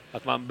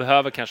att man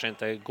behöver kanske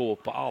inte gå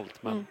på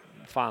allt, men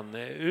fan,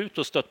 ut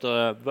och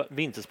stötta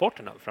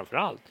vintersporterna framför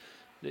allt.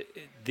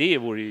 Det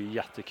vore ju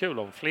jättekul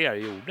om fler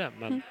gjorde,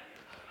 men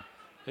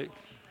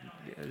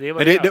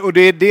och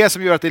det är det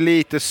som gör att det är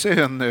lite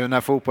synd nu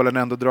när fotbollen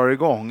ändå drar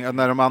igång,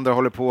 när de andra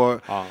håller på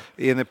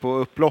inne på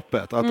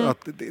upploppet.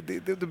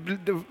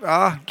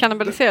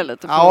 Kannibalisera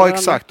lite på varandra.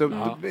 Exakt.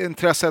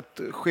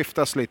 Intresset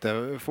skiftas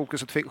lite,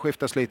 fokuset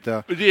skiftas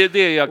lite. Det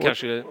är jag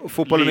kanske och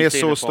fotbollen är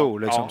så stor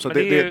liksom.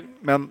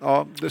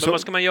 Så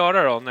vad ska man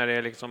göra då när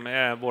det liksom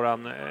är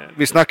våran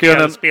vi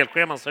snackar ju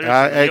spelschema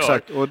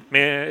exakt.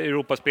 Med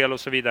Europaspel och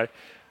så vidare.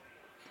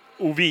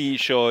 Och vi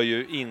kör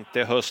ju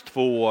inte höst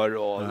 2 år.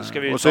 Och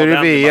så är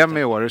det VM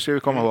i år, det ska vi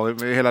komma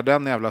ihåg. Hela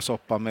den jävla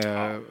soppan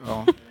med...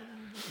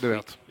 du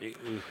vet.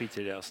 Vi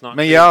skiter i det snart.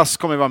 Men Jas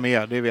kommer vara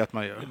med, det vet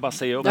man ju. Bara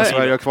säga upp.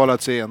 Sverige har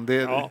kvalat sig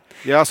in.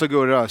 Jas och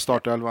Gurra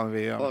startar 11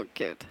 VM.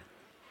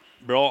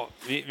 Bra,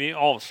 vi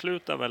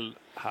avslutar väl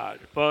här.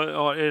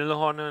 Eller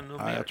har ni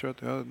något mer? Jag tror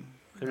att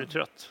Är du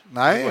trött?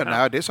 Nej,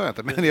 det sa jag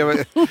inte. Men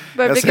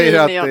jag säger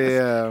att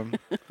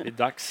det är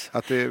dags.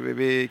 Att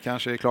vi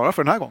kanske är klara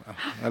för den här gången.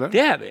 Eller? Det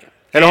är vi.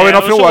 Eller har vi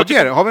några frågor?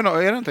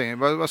 Är det någonting?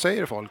 Vad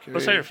säger folk?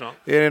 Vad säger du för något?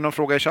 Är det någon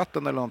fråga i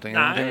chatten eller någonting?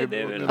 Nej,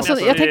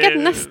 jag tänker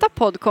att nästa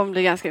podd kommer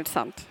bli ganska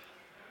intressant.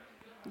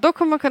 Då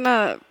kommer man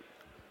kunna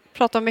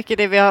prata om mycket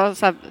det vi har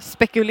så här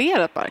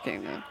spekulerat bara kring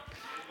nu.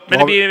 Men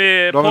det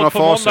blir podd på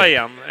måndag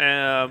igen.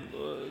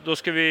 Då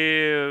ska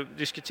vi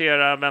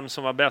diskutera vem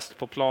som var bäst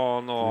på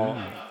plan och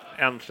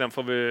äntligen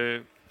får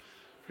vi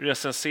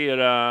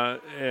recensera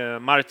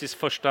Martis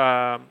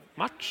första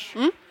match.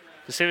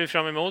 Det ser vi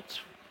fram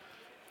emot.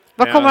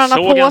 Vad kommer han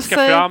ha på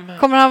sig?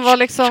 Kommer han vara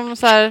liksom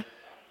så här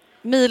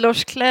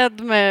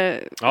milårsklädd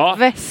med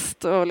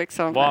väst och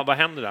liksom... Vad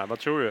händer där? Vad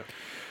tror du?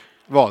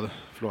 Vad?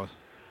 Förlåt.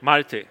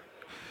 Marti.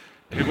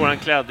 Hur går han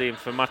klädd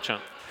inför matchen?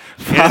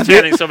 Fan,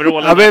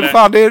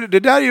 det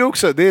där är ju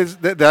också...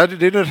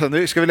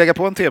 Det ska vi lägga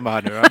på en tema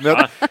här nu?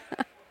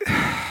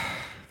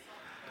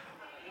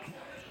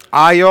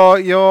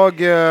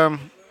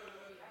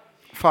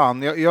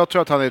 Jag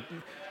tror att han är...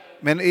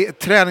 Men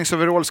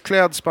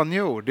träningsoverallsklädd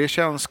spanjor, det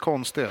känns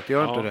konstigt.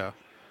 Gör inte det?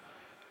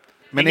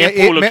 Men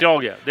ingen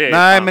polokrage.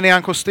 Men är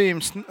han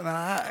kostym?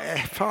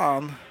 Nej,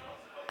 fan.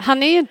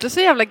 Han är ju inte så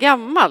jävla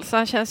gammal, så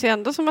han känns ju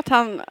ändå som att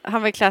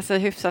han vill klä sig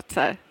hyfsat så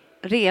här.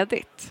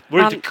 redigt.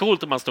 Vore det inte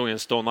coolt om man stod i en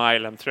Stone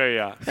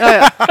Island-tröja?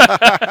 Ja.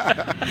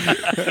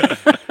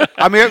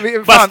 Ja, men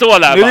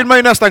nu vill man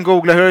ju nästan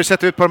googla hur det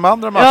sett ut på de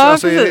andra matcherna.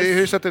 Alltså,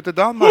 hur det sett ut i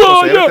Danmark?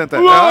 Jag vet inte.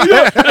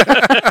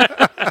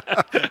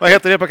 Vad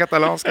heter det på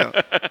katalanska?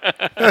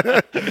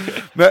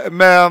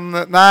 men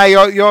nej,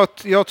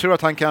 jag tror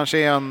att han kanske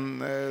är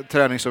en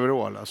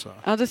träningsoverall. Alltså.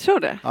 Ja, du tror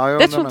det? Ja,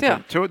 det tror inte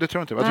jag. Det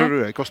tror inte. Vad tror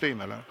du det?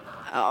 Kostym eller?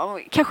 Ja,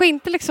 kanske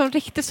inte liksom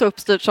riktigt så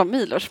uppstyrt som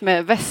Milos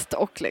med väst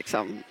och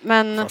liksom.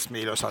 Men fast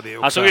Milos hade ju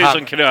också... Han såg ju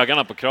som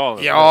krögarna på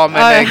kraven. Ja,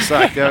 men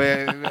exakt.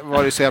 Jag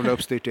var ju så jävla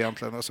uppstyrt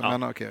egentligen. Alltså,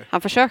 men, okay.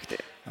 Han försökte.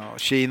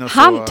 Ja,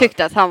 han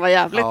tyckte att han var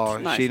jävligt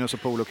nice. Chinos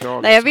och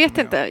polokrag. Nej, jag vet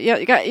inte.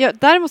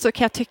 Däremot så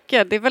kan jag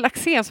tycka, det är väl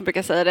Axén som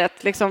brukar säga det,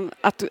 att, liksom,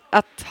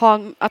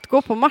 att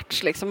gå på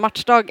match, liksom,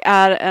 matchdag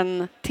är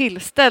en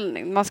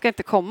tillställning. Man ska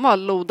inte komma och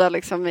loda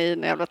liksom, i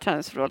en jävla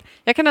träningsförråd.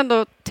 Jag kan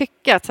ändå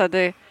tycka att så här,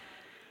 det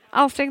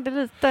ansträngde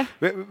lite.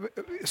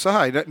 Så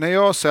här, när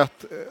jag har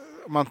sett,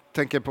 man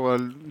tänker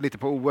på lite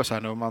på OS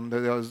här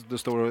nu, det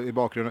står i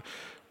bakgrunden.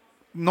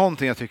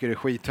 Någonting jag tycker är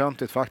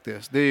skittöntigt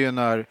faktiskt, det är ju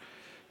när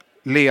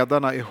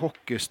ledarna i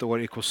hockey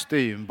står i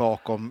kostym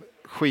bakom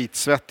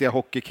skitsvettiga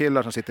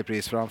hockeykillar som sitter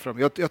precis framför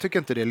dem. Jag tycker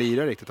inte det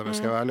lirar riktigt om jag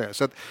ska vara ärlig.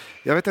 Så att,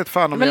 jag vet inte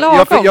fan om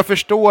jag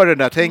förstår det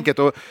där tänket,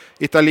 och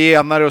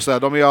italienare och så där,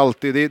 de är ju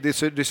alltid,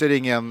 det ser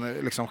ingen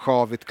liksom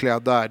sjavigt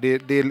klädd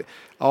där.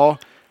 Ja,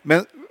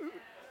 men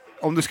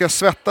om du ska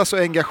svettas och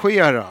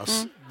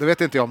engageras, då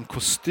vet inte jag om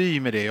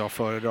kostym är det jag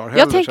föredrar heller.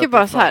 Jag tänker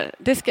bara så här,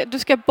 du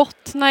ska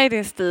bottna i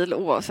din stil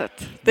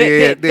oavsett. Det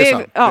är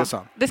sant. Ja, det är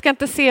sant. Det ska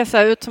inte se så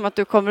här ut som att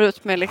du kommer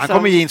ut med liksom... Han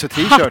kommer jeans och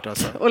t-shirt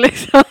alltså. Och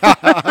liksom.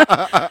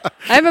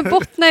 Nej, men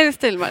bottna i din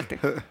stil, Martin.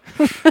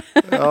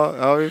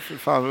 ja,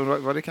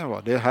 fan vad det kan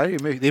vara. Det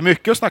är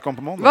mycket att snacka om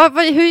på måndag.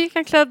 Hur gick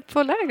han klädd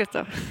på lägret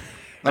då?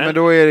 Nej, men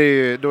då är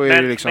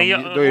det liksom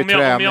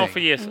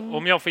träning.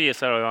 Om jag får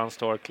gissa hur han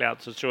står klädd,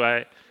 så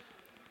tror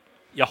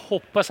jag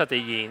hoppas att det är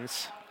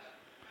jeans.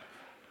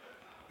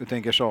 Du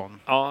tänker sån?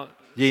 Ja.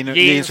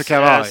 Jeans och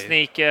kavaj.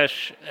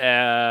 Sneakers,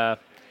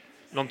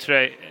 någon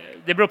tröja.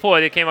 Det beror på,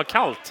 det kan ju vara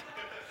kallt.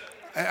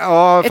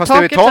 Ja, fast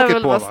det är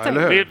taket på, va?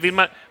 Eller hur?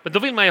 Men då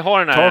vill man ju ha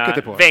den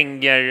här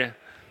Wenger...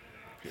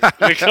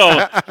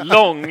 liksom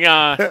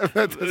långa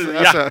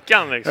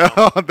jackan liksom.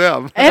 Ja,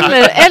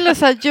 eller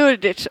så här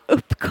Djurdjic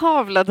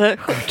uppkavlade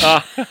skjort.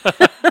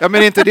 Ja,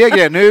 men inte det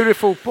grejen. Nu är det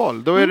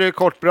fotboll. Då är det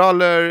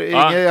kortbrallor,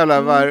 inga jävla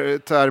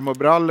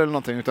termobrallor eller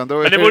någonting. Utan då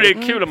är men det vore ju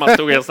kul om man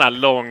stod i en sån här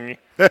lång...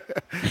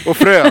 och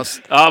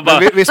frös.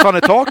 Ja, visst fan är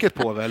taket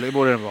på väl?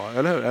 Borde den vara,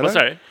 eller hur? Eller? Vad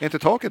säger du? Inte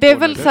taket det är på,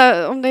 väl så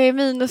här, om det är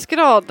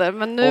minusgrader,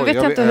 men nu vet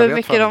jag inte hur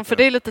mycket de, för inte.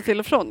 Det är lite till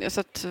och från ju, så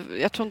att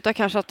jag tror inte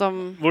kanske att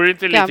de vore det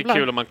inte lite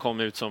kul om man kom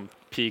ut som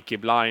Peaky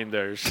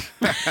Blinders?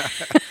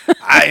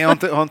 Nej,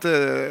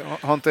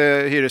 har inte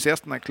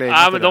hyresgästerna claimat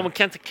det? Ja, men de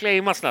kan inte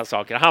claima såna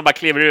saker. Han bara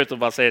kliver ut och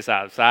bara säger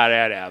så här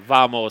är det.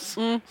 Vamos,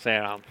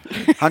 säger han.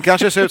 Han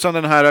kanske ser ut som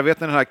den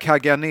här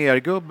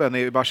Kaganer-gubben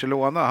i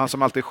Barcelona. Han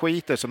som alltid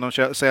skiter som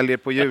de säljer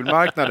på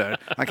julmarknader.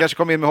 Han kanske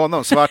kommer in med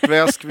honom. Svart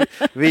väsk,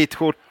 vit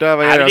skjorta,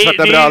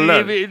 svarta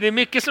brallor. Det är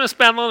mycket som är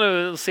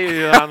spännande att se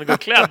hur han går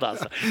klädd.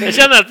 Alltså. Jag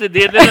känner att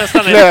det är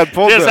nästan det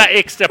är en sån här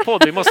extra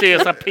podd. Vi måste ge en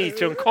sån här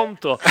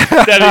Patreon-konto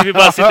där vi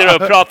bara sitter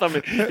och pratar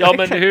om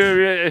men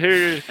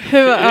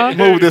hur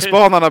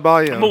modespanarna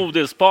Bajen.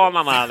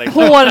 Modespanarna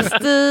liksom.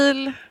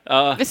 Hårstil.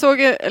 Jag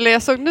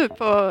såg nu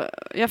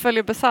jag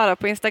följer Besara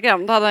på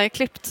Instagram. Då hade han ju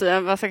klippt sig.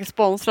 Han var säkert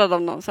sponsrad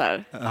av någon så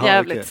här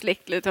jävligt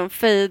slick, lite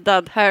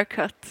faded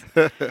haircut.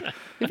 Det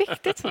är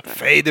viktigt sånt där.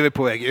 Fade är väl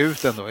på väg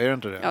ut ändå, är det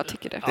inte det? Jag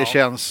tycker det. Det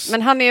känns...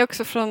 Men han är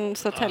också från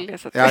Södertälje.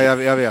 Så jag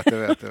vet.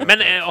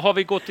 Men har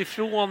vi gått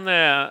ifrån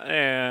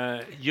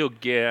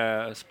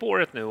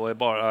juggespåret nu och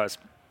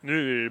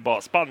nu är det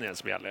bara Spanien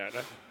som gäller,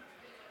 eller?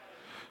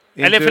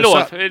 Eller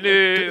förlåt,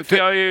 för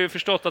jag har ju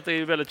förstått att det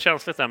är väldigt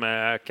känsligt där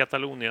med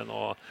Katalonien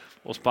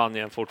och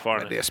Spanien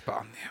fortfarande. Men det är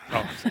Spanien. Ja,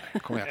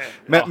 kom igen.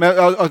 Men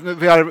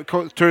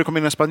tror du det kommer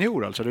in en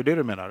spanjor alltså? Det är det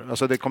du menar?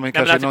 Alltså det kommer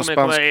kanske någon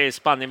spansk... i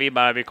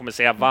Spanien vi kommer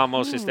säga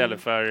vamos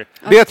istället för...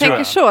 Det tror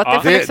jag. Så,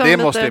 att det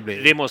måste det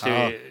bli. Det måste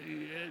vi...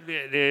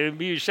 Det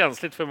blir ju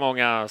känsligt för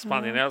många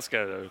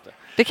Spanienälskare där ute.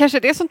 Det kanske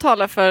är det som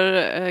talar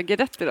för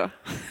Guidetti då.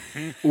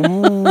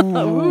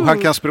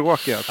 Han kan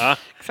språket. Ja.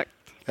 Exakt.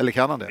 Eller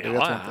kan han det? Det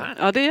vet jag inte.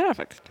 Ja, det gör jag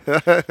faktiskt.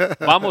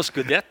 Vamos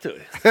Guidetto.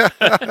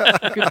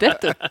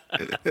 Guidetto.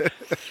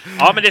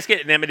 Ja, men det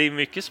är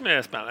mycket som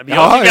är spännande.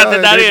 Jag tycker att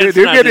det där är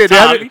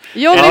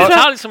en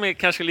detalj som är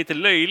kanske lite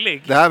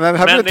löjlig. Det här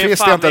blev ett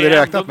twist jag inte hade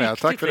räknat med.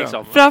 Tack för det.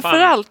 Liksom.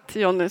 Framförallt,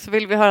 Jonny, så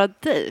vill vi höra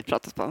dig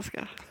prata spanska.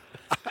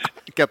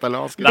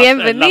 Katalanska.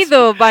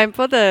 Bienvenido,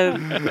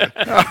 Bajenpodden.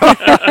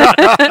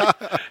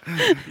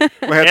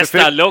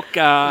 Esta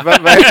loca.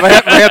 Vad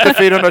heter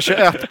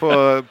 421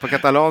 på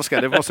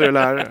katalanska? Det måste du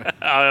lära dig.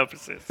 Ja,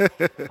 precis.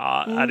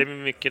 Ja, det är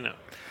mycket nu.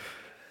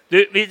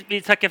 Du,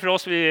 vi tackar för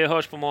oss. Vi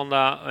hörs på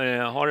måndag.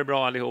 Ha det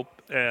bra allihop.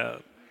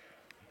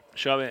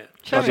 Kör vi.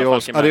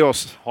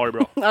 Adios. Ha det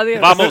bra.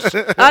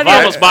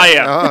 Vamos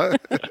Bayern.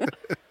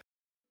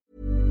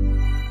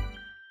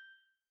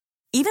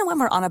 Even when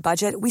we're on a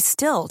budget, we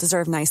still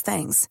deserve nice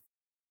things.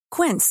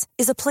 Quince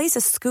is a place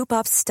to scoop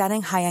up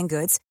stunning high-end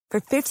goods for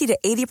 50 to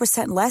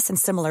 80% less than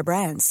similar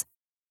brands.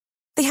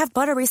 They have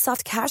buttery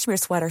soft cashmere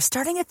sweaters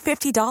starting at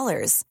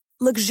 $50,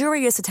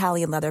 luxurious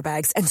Italian leather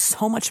bags, and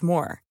so much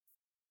more.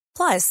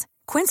 Plus,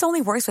 Quince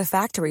only works with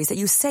factories that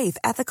use safe,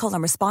 ethical,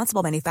 and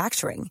responsible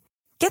manufacturing.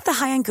 Get the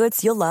high-end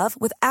goods you'll love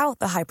without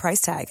the high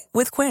price tag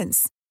with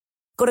Quince.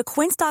 Go to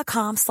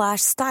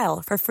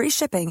quince.com/style for free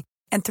shipping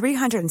and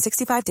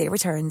 365-day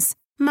returns.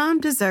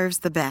 Mom deserves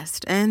the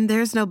best, and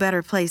there's no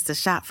better place to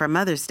shop for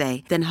Mother's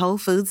Day than Whole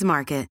Foods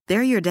Market.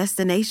 They're your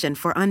destination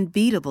for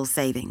unbeatable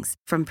savings,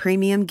 from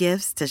premium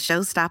gifts to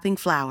show-stopping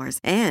flowers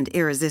and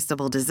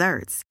irresistible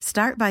desserts.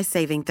 Start by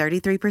saving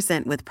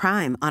 33% with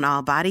Prime on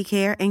all body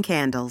care and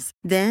candles.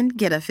 Then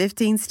get a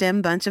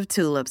 15-stem bunch of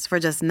tulips for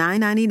just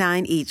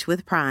 $9.99 each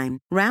with Prime.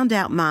 Round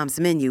out Mom's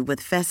menu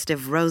with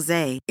festive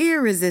rosé,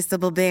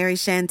 irresistible berry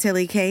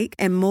chantilly cake,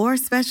 and more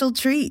special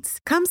treats.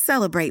 Come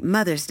celebrate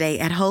Mother's Day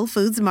at Whole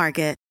Foods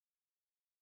Market.